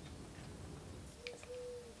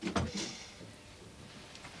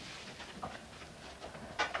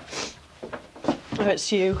 Oh,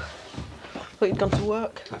 it's you. Thought you'd gone to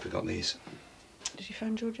work. I forgot these. Did you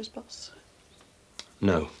phone George's boss?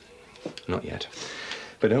 No, not yet.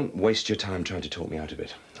 But don't waste your time trying to talk me out of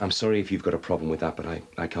it. I'm sorry if you've got a problem with that, but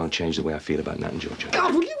I can't change the way I feel about Nat and Georgia.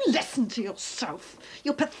 God, will you listen to yourself?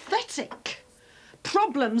 You're pathetic.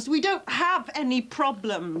 Problems? We don't have any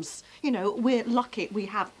problems. You know, we're lucky. We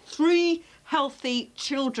have 3 healthy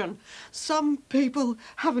children. Some people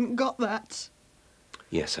haven't got that.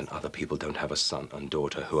 Yes, and other people don't have a son and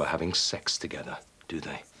daughter who are having sex together, do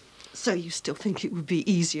they? So you still think it would be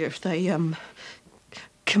easier if they,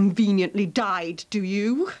 conveniently died, do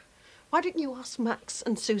you? Why didn't you ask Max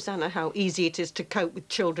and Susanna how easy it is to cope with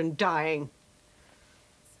children dying?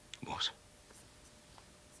 What?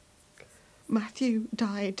 Matthew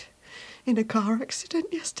died in a car accident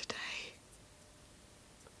yesterday.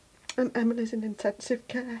 And Emily's in intensive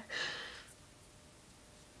care.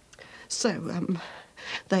 So,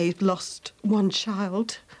 they've lost one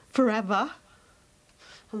child forever.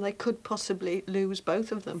 And they could possibly lose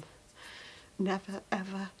both of them. Never,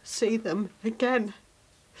 ever see them again.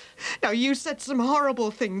 Now, you said some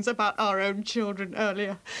horrible things about our own children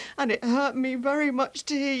earlier, and it hurt me very much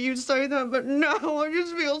to hear you say that, but now I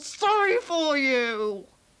just feel sorry for you.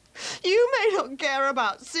 You may not care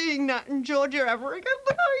about seeing Nat and Georgia ever again,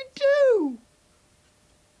 but I do.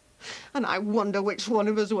 And I wonder which one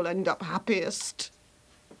of us will end up happiest.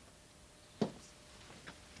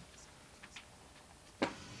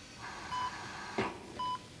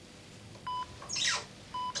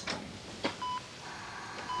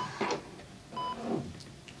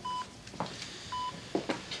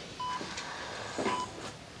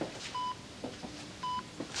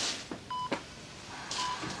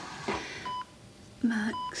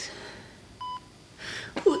 Max,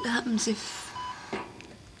 what happens if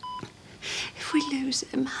we lose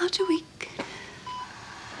him? How do we...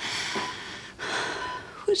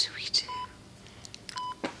 What do we do?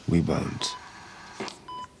 We won't.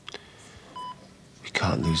 We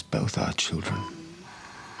can't lose both our children.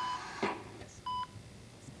 We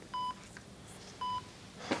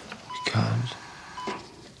can't.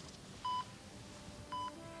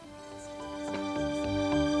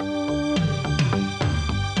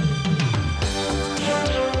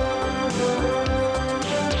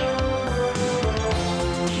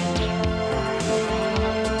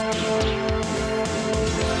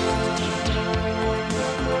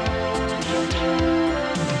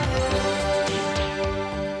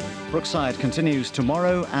 Brookside continues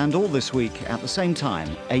tomorrow and all this week at the same time,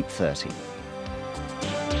 8:30.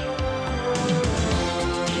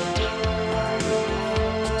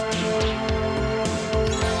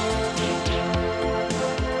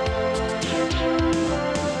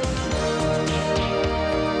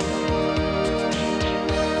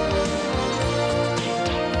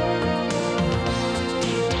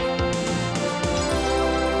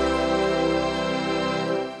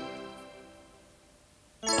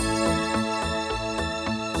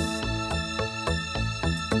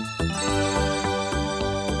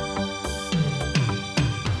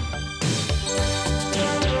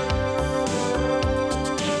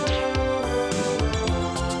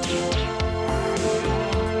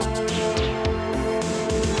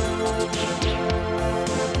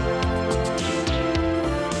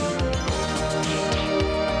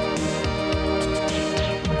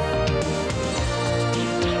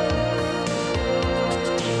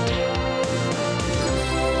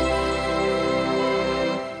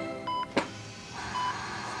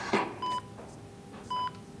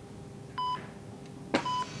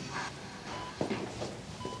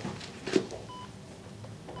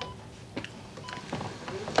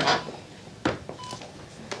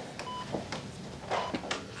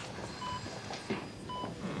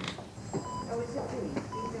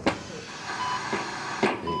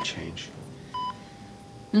 Change.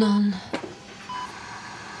 None.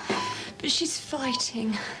 But she's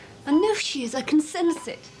fighting. I know she is. I can sense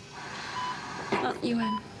it. Aren't you,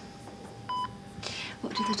 Em?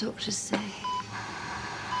 What do the doctors say?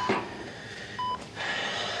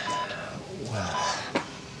 Well,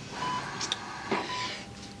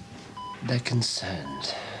 they're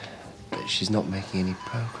concerned that she's not making any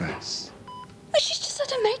progress. Well, she's just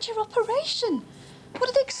had a major operation. What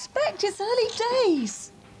do they expect? It's early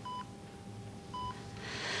days.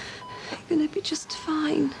 You're gonna be just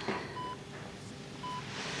fine.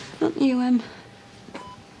 Aren't you, Em?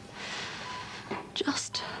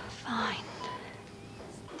 Just fine.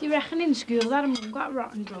 Do you reckon in school that Mum got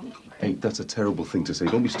rotten drunk? Hey, that's a terrible thing to say.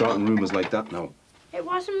 Don't be starting rumours like that now. It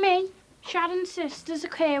wasn't me. Sharon's sister's a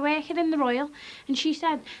care worker in the Royal, and she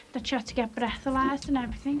said that she had to get breathalyzed and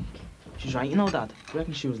everything. She's right, you know, Dad. I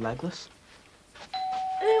reckon she was legless.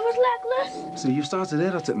 Who was legless? So you've started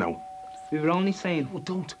there at it now. We were only saying... Oh,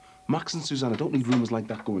 don't. Max and Susanna don't need rumours like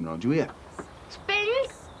that going around, you hear?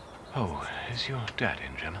 Spoons? Oh, is your dad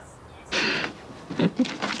in, Gemma?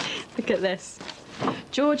 Look at this.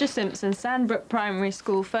 Georgia Simpson, Sandbrook Primary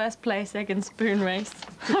School, first place egg and spoon race.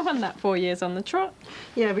 I won that 4 years on the trot.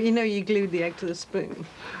 Yeah, but you know you glued the egg to the spoon.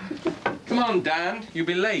 Come on, Dan. You'll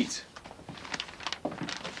be late.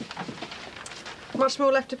 Much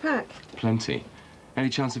more left to pack? Plenty. Any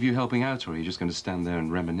chance of you helping out, or are you just going to stand there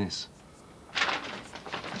and reminisce?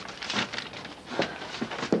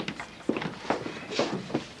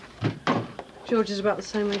 George is about the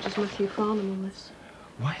same age as Matthew Farnham on this.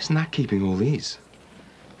 Why isn't that keeping all these?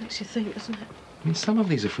 Makes you think, doesn't it? I mean, some of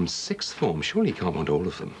these are from sixth form. Surely you can't want all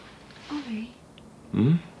of them. Ollie.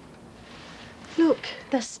 Hmm? Look,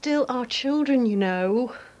 they're still our children, you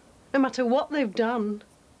know. No matter what they've done.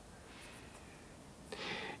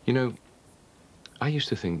 You know, I used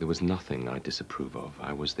to think there was nothing I disapprove of.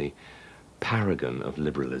 I was the paragon of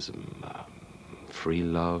liberalism. Free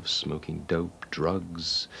love, smoking dope,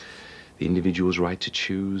 drugs, the individual's right to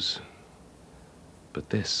choose. But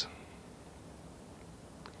this,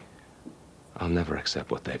 I'll never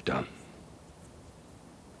accept what they've done.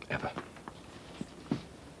 Ever.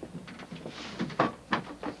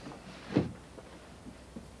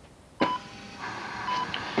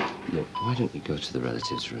 Look, why don't you go to the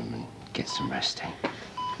relatives' room and get some resting?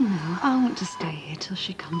 No, I want to stay here till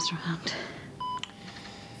she comes round.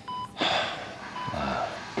 Well,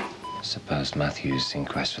 I suppose Matthew's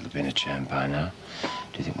inquest will have been adjourned by now.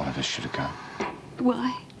 Do you think one of us should have gone?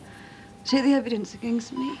 Why? Take the evidence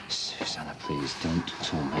against me. Susanna, please, don't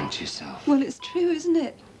torment yourself. Well, it's true, isn't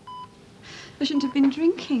it? I shouldn't have been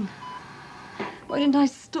drinking. Why didn't I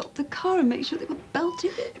stop the car and make sure they were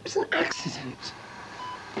belted? It was an accident.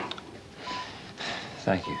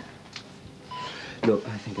 Thank you. Look,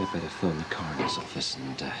 I think I'd better phone the coroner's office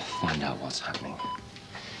and find out what's happening.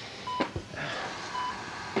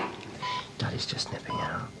 Daddy's just nipping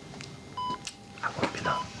out. I won't be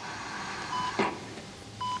long.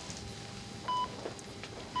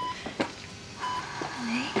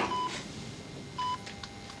 Honey,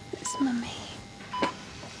 it's Mummy.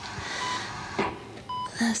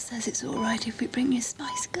 Mother says it's all right if we bring your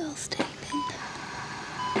Spice Girls tape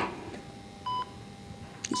in.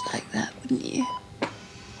 You'd like that, wouldn't you?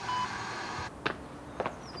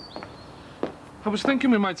 I was thinking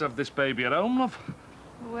we might have this baby at home, love.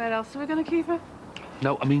 Where else are we going to keep her?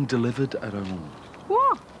 No, I mean delivered at home.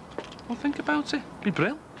 What? Well, think about it. Be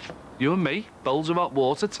brilliant. You and me, bowls of hot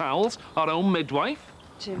water, towels, our own midwife.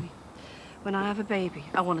 Jimmy, when I have a baby,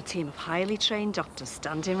 I want a team of highly trained doctors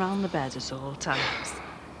standing around the bed at all times.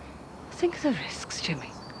 Think of the risks, Jimmy.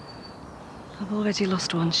 I've already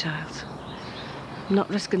lost one child. I'm not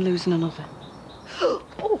risking losing another.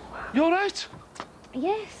 Oh, you all right?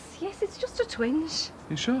 Yes, it's just a twinge.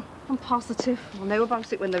 You sure? I'm positive. I'll know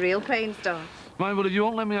about it when the real pain starts. Right, well, if you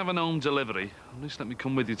won't let me have an home delivery, at least let me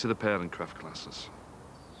come with you to the parent craft classes.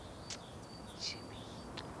 Jimmy.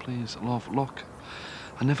 Please, love, look.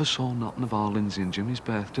 I never saw nothing of our Lindsay and Jimmy's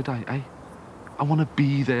birth, did I, eh? I want to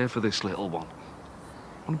be there for this little one.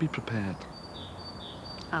 I want to be prepared.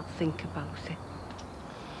 I'll think about it.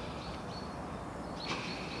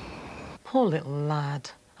 Poor little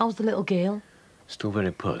lad. How's the little girl? Still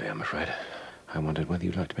very poorly, I'm afraid. I wondered whether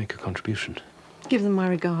you'd like to make a contribution. Give them my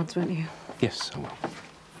regards, won't you? Yes, I will.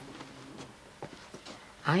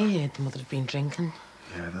 I heard the mother had been drinking.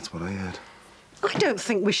 Yeah, that's what I heard. I don't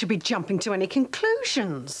think we should be jumping to any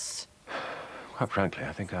conclusions. Quite frankly,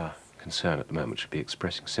 I think our concern at the moment should be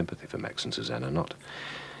expressing sympathy for Max and Susanna, not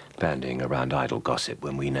bandying around idle gossip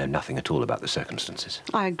when we know nothing at all about the circumstances.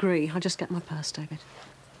 I agree. I'll just get my purse, David.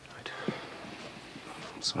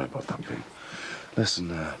 Sorry about that, Pete.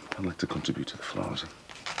 Listen, I'd like to contribute to the flowers.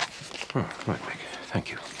 Oh, right, Mick.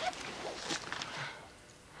 Thank you.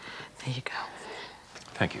 There you go.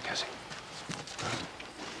 Thank you, Cassie.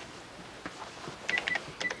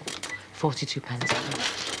 42 pence.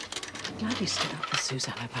 Glad you stood up for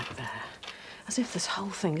Susanna back there. As if this whole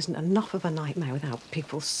thing isn't enough of a nightmare without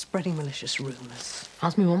people spreading malicious rumours.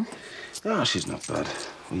 How's me mum? Ah, she's not bad.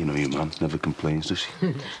 Well, you know your mum never complains, does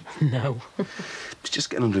she? No. It's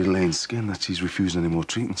just getting under Elaine's skin that she's refusing any more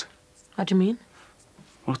treatment. How do you mean?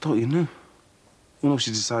 Well, I thought you knew. Well, if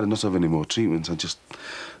she decided not to have any more treatment, I'd just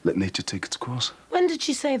let nature take its course. When did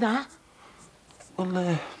she say that?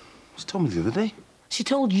 Well, she told me the other day. She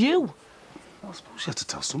told you? Well, I suppose she had to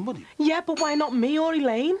tell somebody. Yeah, but why not me or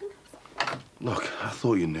Elaine? Look, I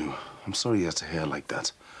thought you knew. I'm sorry you had to hear like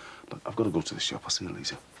that. Look, I've got to go to the shop. I'll see you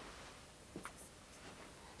later.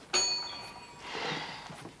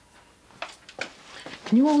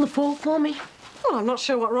 Can you hold the fort for me? Well, I'm not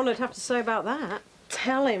sure what Ron would have to say about that.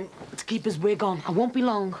 Tell him to keep his wig on. I won't be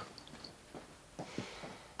long.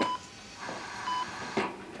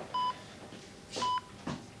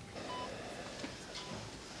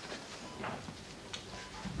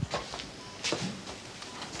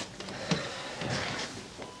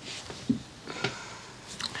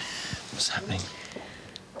 What's happening?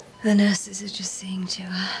 The nurses are just seeing to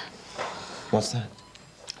her. What's that?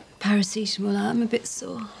 Paracetamol. I'm a bit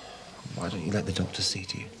sore. Why don't you let the doctor see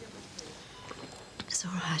to you? It's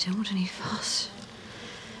all right. I don't want any fuss.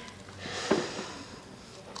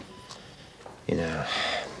 You know,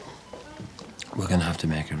 we're going to have to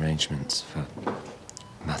make arrangements for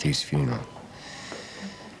Matthew's funeral.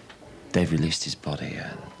 They've released his body,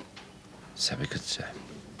 and so we could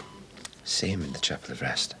see him in the Chapel of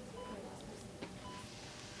Rest.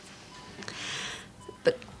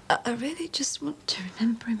 But I really just want to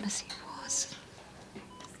remember him as he was.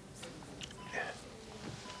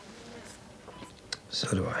 So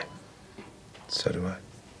do I. So do I.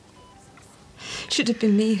 Should have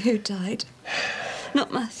been me who died,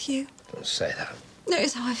 not Matthew. Don't say that. No,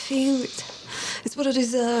 it's how I feel. It's what I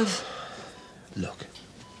deserve. Look,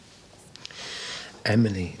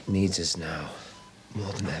 Emily needs us now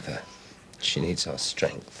more than ever. She needs our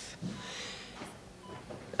strength.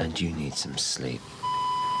 And you need some sleep.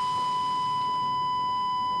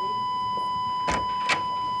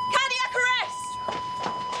 Cardiac arrest!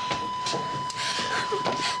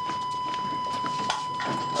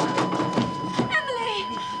 Emily!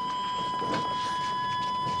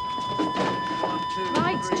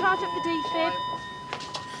 Right, charge up the defib.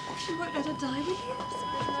 She won't let her die with you.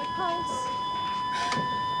 There's no pulse.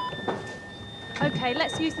 OK,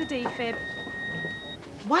 let's use the defib.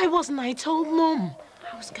 Why wasn't I told, Mum?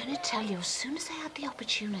 I was going to tell you as soon as I had the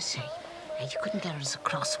opportunity. Hey, you couldn't get us a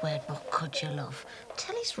crossword book, could you, love?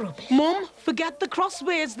 Tell he's rubbish. Mum, forget the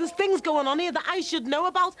crosswords. There's things going on here that I should know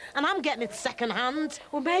about, and I'm getting it second-hand.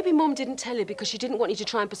 Well, maybe Mum didn't tell you because she didn't want you to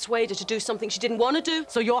try and persuade her to do something she didn't want to do.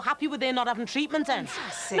 So you're happy with her not having treatment, then?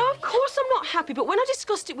 No, of course I'm not happy, but when I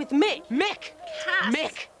discussed it with Mick... Mick?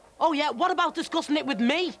 Mick? Oh, yeah, what about discussing it with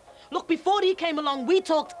me? Look, before he came along, we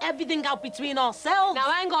talked everything out between ourselves. Now,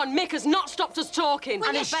 hang on, Mick has not stopped us talking. Will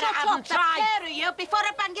And you he's better shut have him up, the try. pair of you, before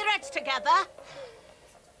I bang your heads together?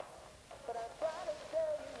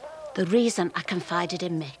 The reason I confided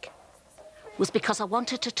in Mick was because I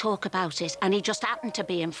wanted to talk about it and he just happened to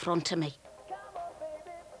be in front of me.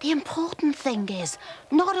 The important thing is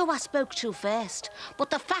not who I spoke to first,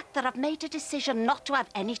 but the fact that I've made a decision not to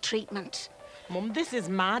have any treatment. Mum, this is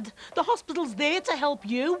mad. The hospital's there to help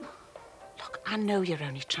you. Look, I know you're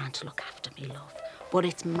only trying to look after me, love, but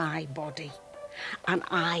it's my body. And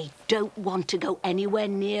I don't want to go anywhere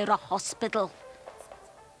near a hospital.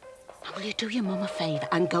 Now, will you do your mum a favour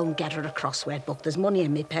and go and get her a crossword book? There's money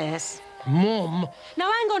in my purse. Mum!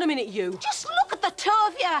 Now, hang on a minute, you. Just look at the two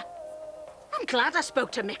of you. I'm glad I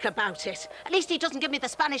spoke to Mick about it. At least he doesn't give me the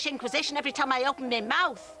Spanish Inquisition every time I open my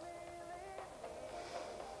mouth.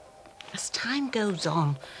 As time goes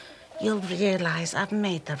on, you'll realise I've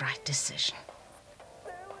made the right decision.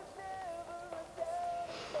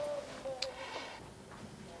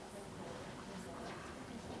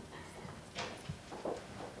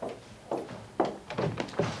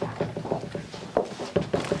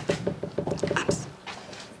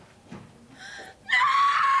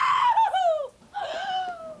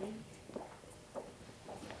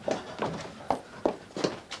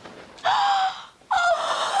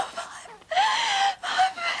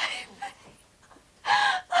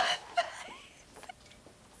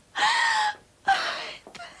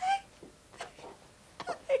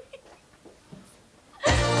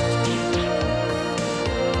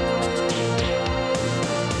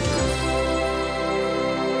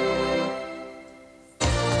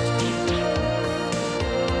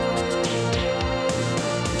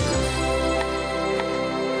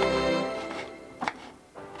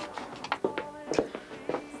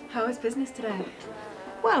 How was business today?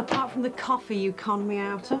 Well, apart from the coffee you conned me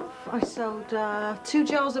out of, I sold 2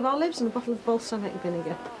 jars of olives and a bottle of balsamic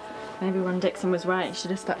vinegar. Maybe Ron Dixon was right. You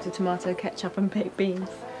should have stuck to tomato ketchup and baked beans.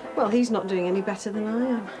 Well, he's not doing any better than I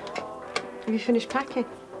am. Have you finished packing?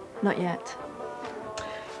 Not yet.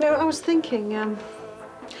 No, I was thinking,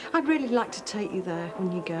 I'd really like to take you there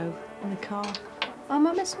when you go, in the car. Oh,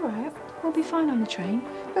 Mum, it's all right. We'll be fine on the train.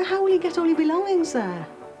 But how will you get all your belongings there?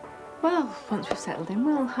 Well, once we've settled in,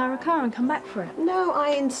 we'll hire a car and come back for it. No,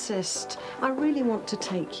 I insist. I really want to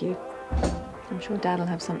take you. I'm sure Dad will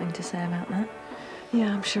have something to say about that.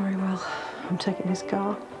 Yeah, I'm sure he will. I'm taking his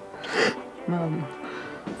car. Mum.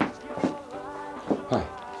 Hi.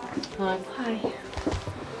 Hi. Hi.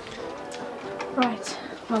 Right.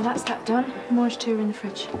 Well, that's that done. More's 2 in the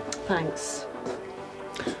fridge. Thanks.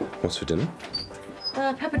 What's for dinner?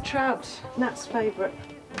 Peppered trout, Nat's favourite.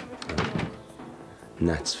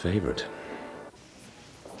 Nat's favourite.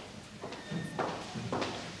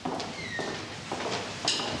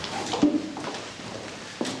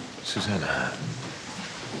 Susanna,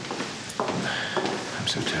 I'm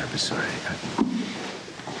so terribly sorry.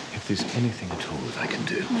 If there's anything at all that I can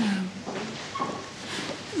do... No.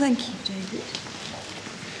 Thank you, David.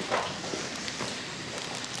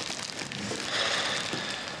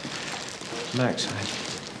 Max,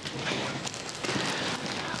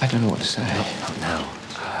 I don't know what to say. Not now.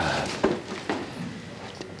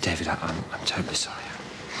 David, I'm terribly sorry.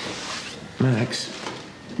 Max?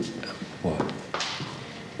 What?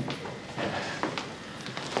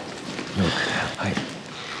 Look,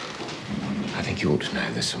 I think you ought to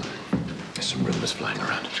know there's some rumours flying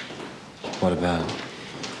around. What about?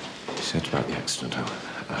 You said about the accident. I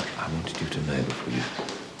wanted you to know before you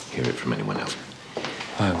hear it from anyone else.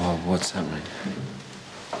 Why, well, what's happening?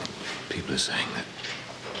 People are saying that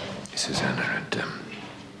Susanna had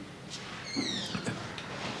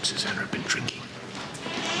been drinking.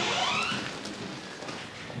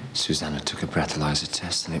 Susanna took a breathalyzer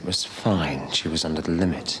test and it was fine. She was under the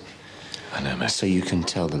limit. I know, Max. So you can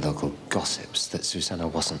tell the local gossips that Susanna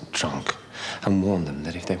wasn't drunk and warn them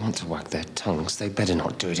that if they want to wag their tongues, they better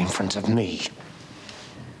not do it in front of me.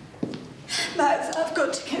 Max, I've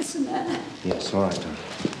got to get some air. Yes, all right, darling.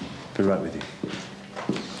 Be right with you.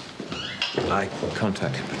 I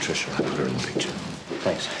contacted Patricia. I put her in the picture.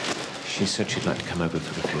 Thanks. She said she'd like to come over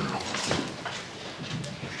for the funeral.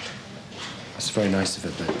 That's very nice of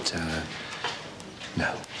her, but,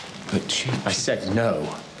 no. But she... I said no.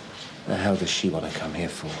 The hell does she want to come here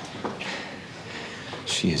for?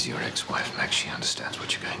 She is your ex-wife, Max. She understands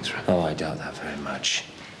what you're going through. Oh, I doubt that very much.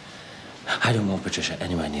 I don't want Patricia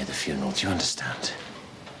anywhere near the funeral. Do you understand?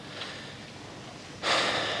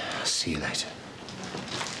 I'll see you later.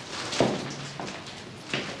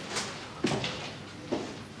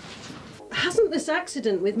 Hasn't this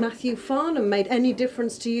accident with Matthew Farnham made any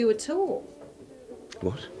difference to you at all?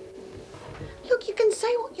 What? Look, you can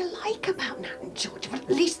say what you like about Nat and George, but at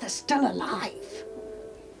least they're still alive.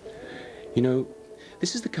 You know,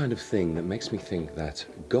 this is the kind of thing that makes me think that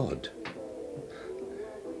God,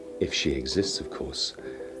 if she exists, of course,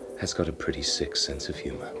 has got a pretty sick sense of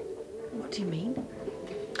humour. What do you mean?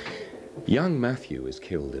 Young Matthew is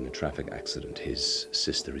killed in a traffic accident. His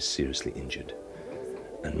sister is seriously injured.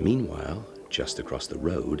 And meanwhile, just across the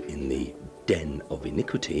road, in the den of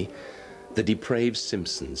iniquity, the depraved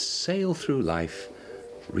Simpsons sail through life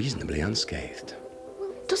reasonably unscathed.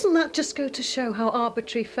 Doesn't that just go to show how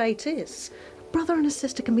arbitrary fate is? A brother and a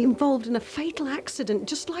sister can be involved in a fatal accident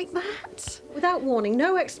just like that. Without warning,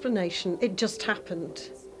 no explanation, it just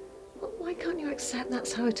happened. Well, why can't you accept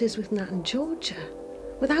that's how it is with Nat and Georgia?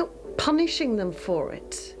 Without punishing them for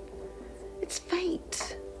it. It's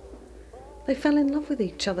fate. They fell in love with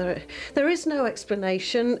each other. There is no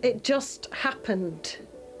explanation, it just happened.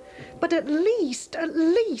 But at least,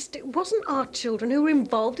 it wasn't our children who were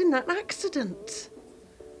involved in that accident.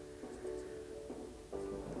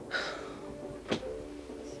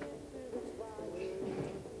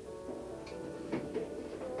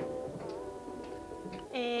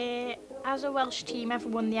 Has a Welsh team ever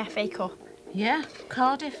won the FA Cup? Yeah,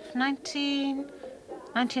 Cardiff,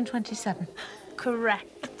 1927.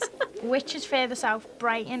 Correct. Which is further south,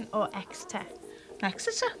 Brighton or Exeter?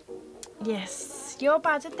 Exeter? Yes. You're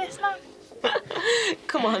bad at this now.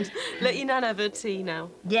 Come on, let your nan have her tea now.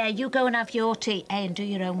 Yeah, you go and have your tea, and do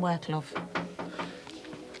your own work, love.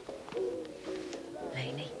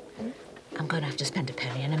 Lainey, I'm going to have to spend a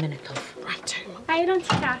penny in a minute, love. Right. How you on,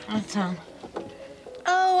 Kat? Right on.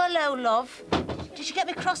 Oh, hello, love. Did you get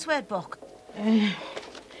me crossword book?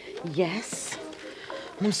 Yes.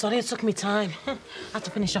 I'm sorry it took me time. I had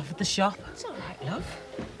to finish off at the shop. It's all right, love.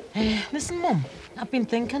 Listen, Mum, I've been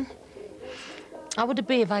thinking. How would it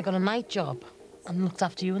be if I got a night job and looked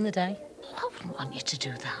after you in the day? I wouldn't want you to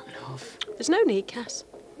do that, love. There's no need, Cass.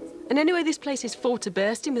 And anyway, this place is full to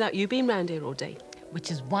bursting without you being round here all day. Which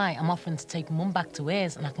is why I'm offering to take Mum back to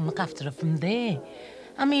hers and I can look after her from there.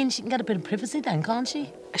 I mean, she can get a bit of privacy then, can't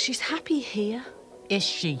she? She's happy here. Is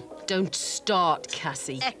she? Don't start,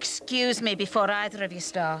 Cassie. Excuse me before either of you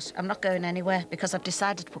start. I'm not going anywhere because I've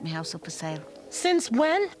decided to put my house up for sale. Since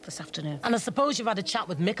when? This afternoon. And I suppose you've had a chat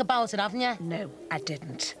with Mick about it, haven't you? No, I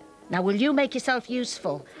didn't. Now, will you make yourself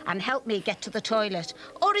useful and help me get to the toilet?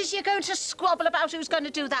 Or is you going to squabble about who's going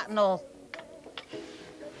to do that and all?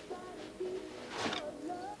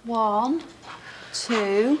 1,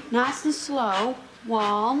 2, nice and slow.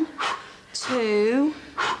 1, 2,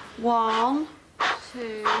 1,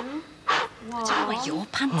 2, 1. I don't wear your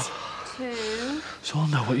pants. 2. So I'll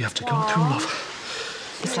know what you have to go through, love.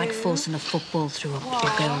 It's like forcing a football through a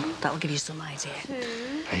girl. That'll give you some idea.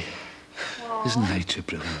 Hey, isn't nature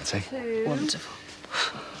brilliant, eh? Wonderful.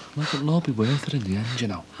 Like it'll all be worth it in the end, you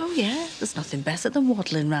know. Oh, yeah. There's nothing better than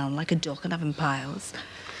waddling round like a duck and having piles.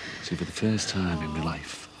 See, for the first time in my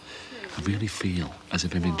life, I really feel as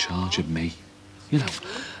if I'm in charge of me. You know,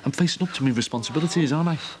 I'm facing up to my responsibilities, aren't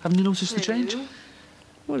I? Haven't you noticed the change?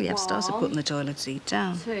 Well, you have started putting the toilet seat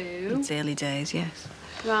down. 2. It's early days, yes.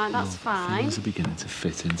 Right, that's fine. Things are beginning to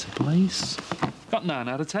fit into place. Got 9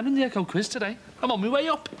 out of 10 in the Echo quiz today. I'm on my way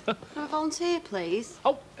up. Can I volunteer, please?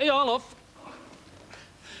 Oh, here you are, love.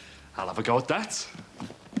 I'll have a go at that.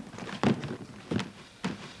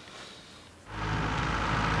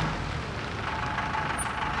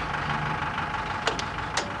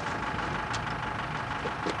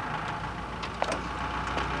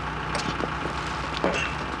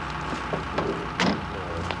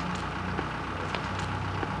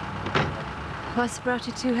 Have I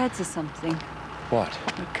sprouted 2 heads or something? What?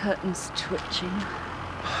 The curtain's twitching.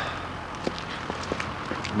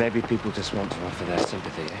 Maybe people just want to offer their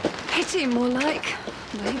sympathy, eh? Pity, more like.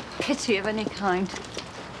 No pity of any kind.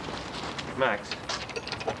 Max.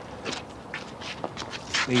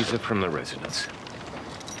 These are from the residents.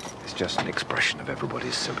 It's just an expression of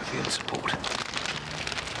everybody's sympathy and support.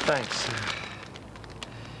 Thanks.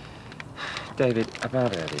 David,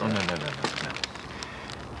 about earlier. Oh, no.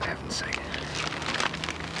 For heaven's sake.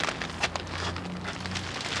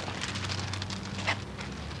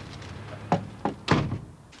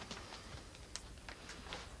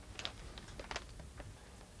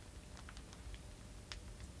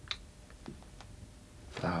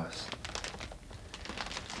 Flowers.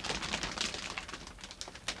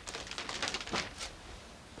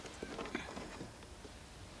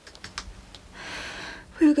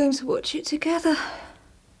 We were going to watch it together.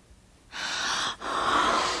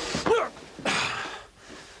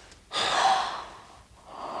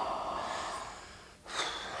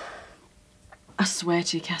 I swear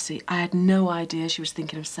to you, Cassie, I had no idea she was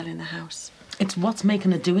thinking of selling the house. It's what's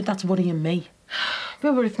making her do it that's worrying me.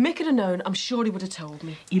 Remember, if Mick had known, I'm sure he would have told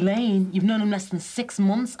me. Elaine, you've known him less than 6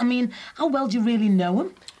 months. I mean, how well do you really know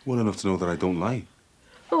him? Well enough to know that I don't lie.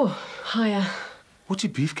 Oh, hiya. What's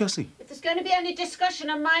your beef, Cassie? If there's going to be any discussion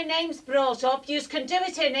and my name's brought up, you can do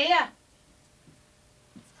it in here.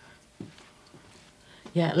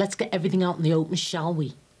 Yeah, let's get everything out in the open, shall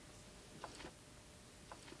we?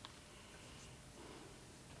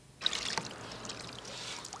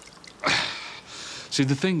 See,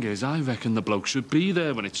 the thing is, I reckon the bloke should be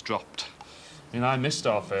there when it's dropped. I mean, I missed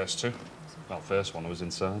our first two. Well, first one I was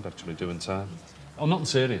inside, actually doing time. Oh, nothing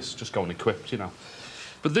serious, just going equipped, you know.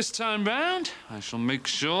 But this time round, I shall make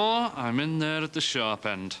sure I'm in there at the sharp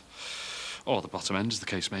end. Or the bottom end, as the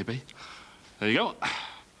case may be. There you go.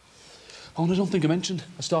 Oh, and I don't think I mentioned,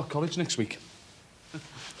 I start college next week.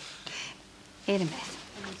 Here a minute.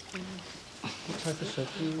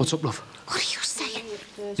 What's up, love? What are you saying?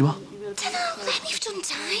 You what? Dunno, you've done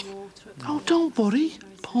time. Oh, don't worry.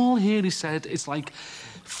 Paul here, he said, it's like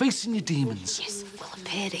facing your demons. Yes, well, up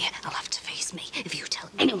here, I'll have to face me if you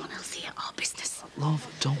tell anyone else here our business. Love,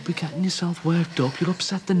 don't be getting yourself worked up. You'll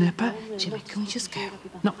upset the nipper. Jimmy, can we just go?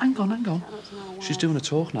 No, hang on. She's doing a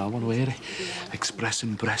talk now, I want to hear it.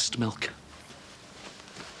 Expressing breast milk.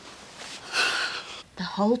 The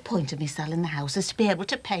whole point of me selling the house is to be able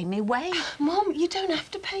to pay me way. Mum, you don't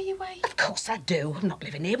have to pay your way. Of course I do. I'm not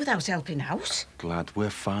living here without helping out. Glad we're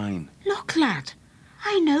fine. Look, lad,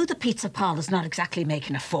 I know the pizza parlour's not exactly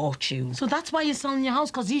making a fortune. So that's why you're selling your house,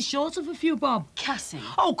 because he's short of a few bob. Cassie.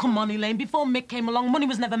 Oh, come on, Elaine. Before Mick came along, money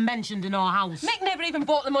was never mentioned in our house. Mick never even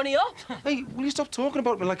brought the money up. Hey, will you stop talking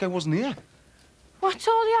about me like I wasn't here? What's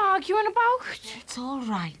all the arguing about? It's all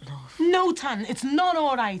right, love. No, Tan, it's not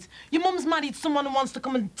all right. Your mum's married someone who wants to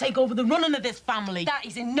come and take over the running of this family. That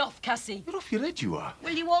is enough, Cassie. You're off your head, you are.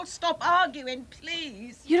 Will you all stop arguing,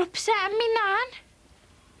 please? You're upsetting me, Nan.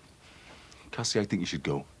 Cassie, I think you should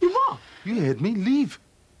go. You what? You heard me. Leave.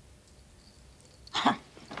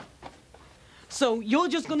 So you're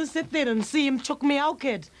just going to sit there and see him chuck me out,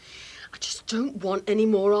 kid? I just don't want any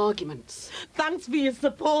more arguments. Thanks for your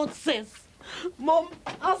support, sis. Mum,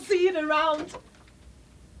 I'll see you around.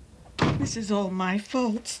 This is all my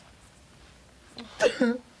fault.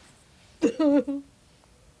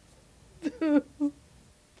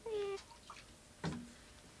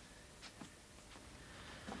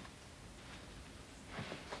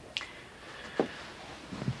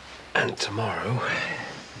 And tomorrow,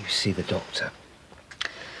 you see the doctor.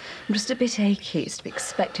 I'm just a bit achy. It's to be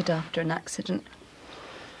expected after an accident.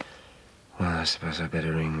 Well, I suppose I'd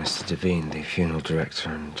better ring Mr. Devine, the funeral director,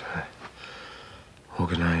 and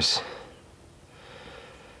organise.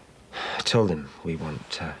 I told him we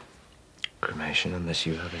want cremation unless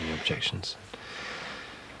you have any objections.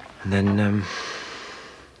 And then,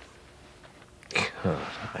 God,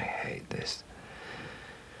 I hate this.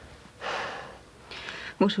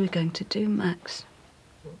 What are we going to do, Max?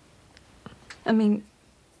 I mean,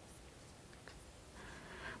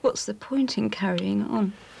 what's the point in carrying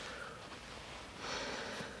on?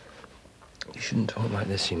 You shouldn't talk like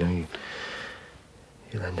this, you know.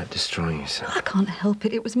 You'll end up destroying yourself. I can't help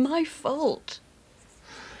it. It was my fault.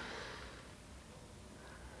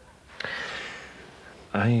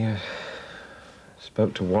 I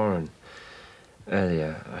spoke to Warren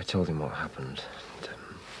earlier. I told him what happened.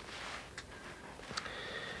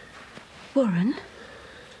 Warren?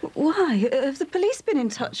 Why? Have the police been in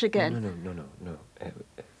touch again? No.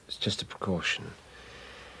 It's just a precaution.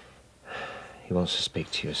 He wants to speak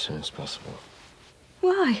to you as soon as possible.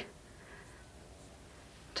 Why?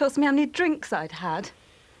 Tells me how many drinks I'd had.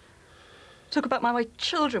 Talk about my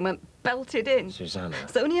children went belted in. Susanna.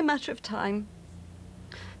 It's only a matter of time.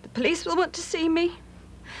 The police will want to see me,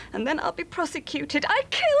 and then I'll be prosecuted. I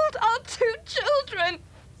killed our 2 children.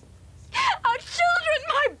 Our children,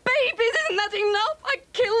 my babies. Isn't that enough? I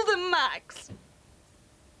killed them, Max.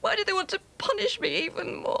 Why do they want to punish me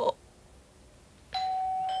even more?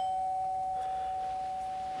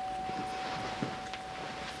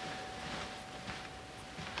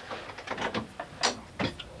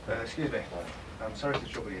 Excuse me. I'm sorry to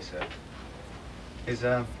trouble you, sir. Is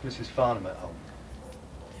Mrs. Farnham at home?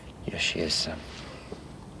 Yes, she is, Sam.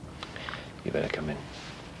 You better come in.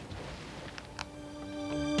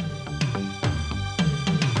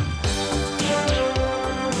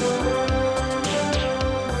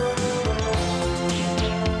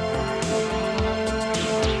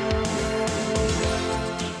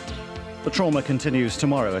 The Trauma continues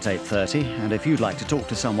tomorrow at 8:30, and if you'd like to talk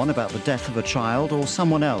to someone about the death of a child or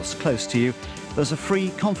someone else close to you, there's a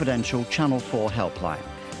free confidential Channel 4 helpline.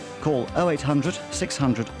 Call 0800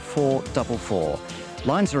 600 444.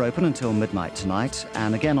 Lines are open until midnight tonight,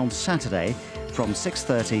 and again on Saturday from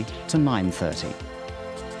 6:30 to 9:30.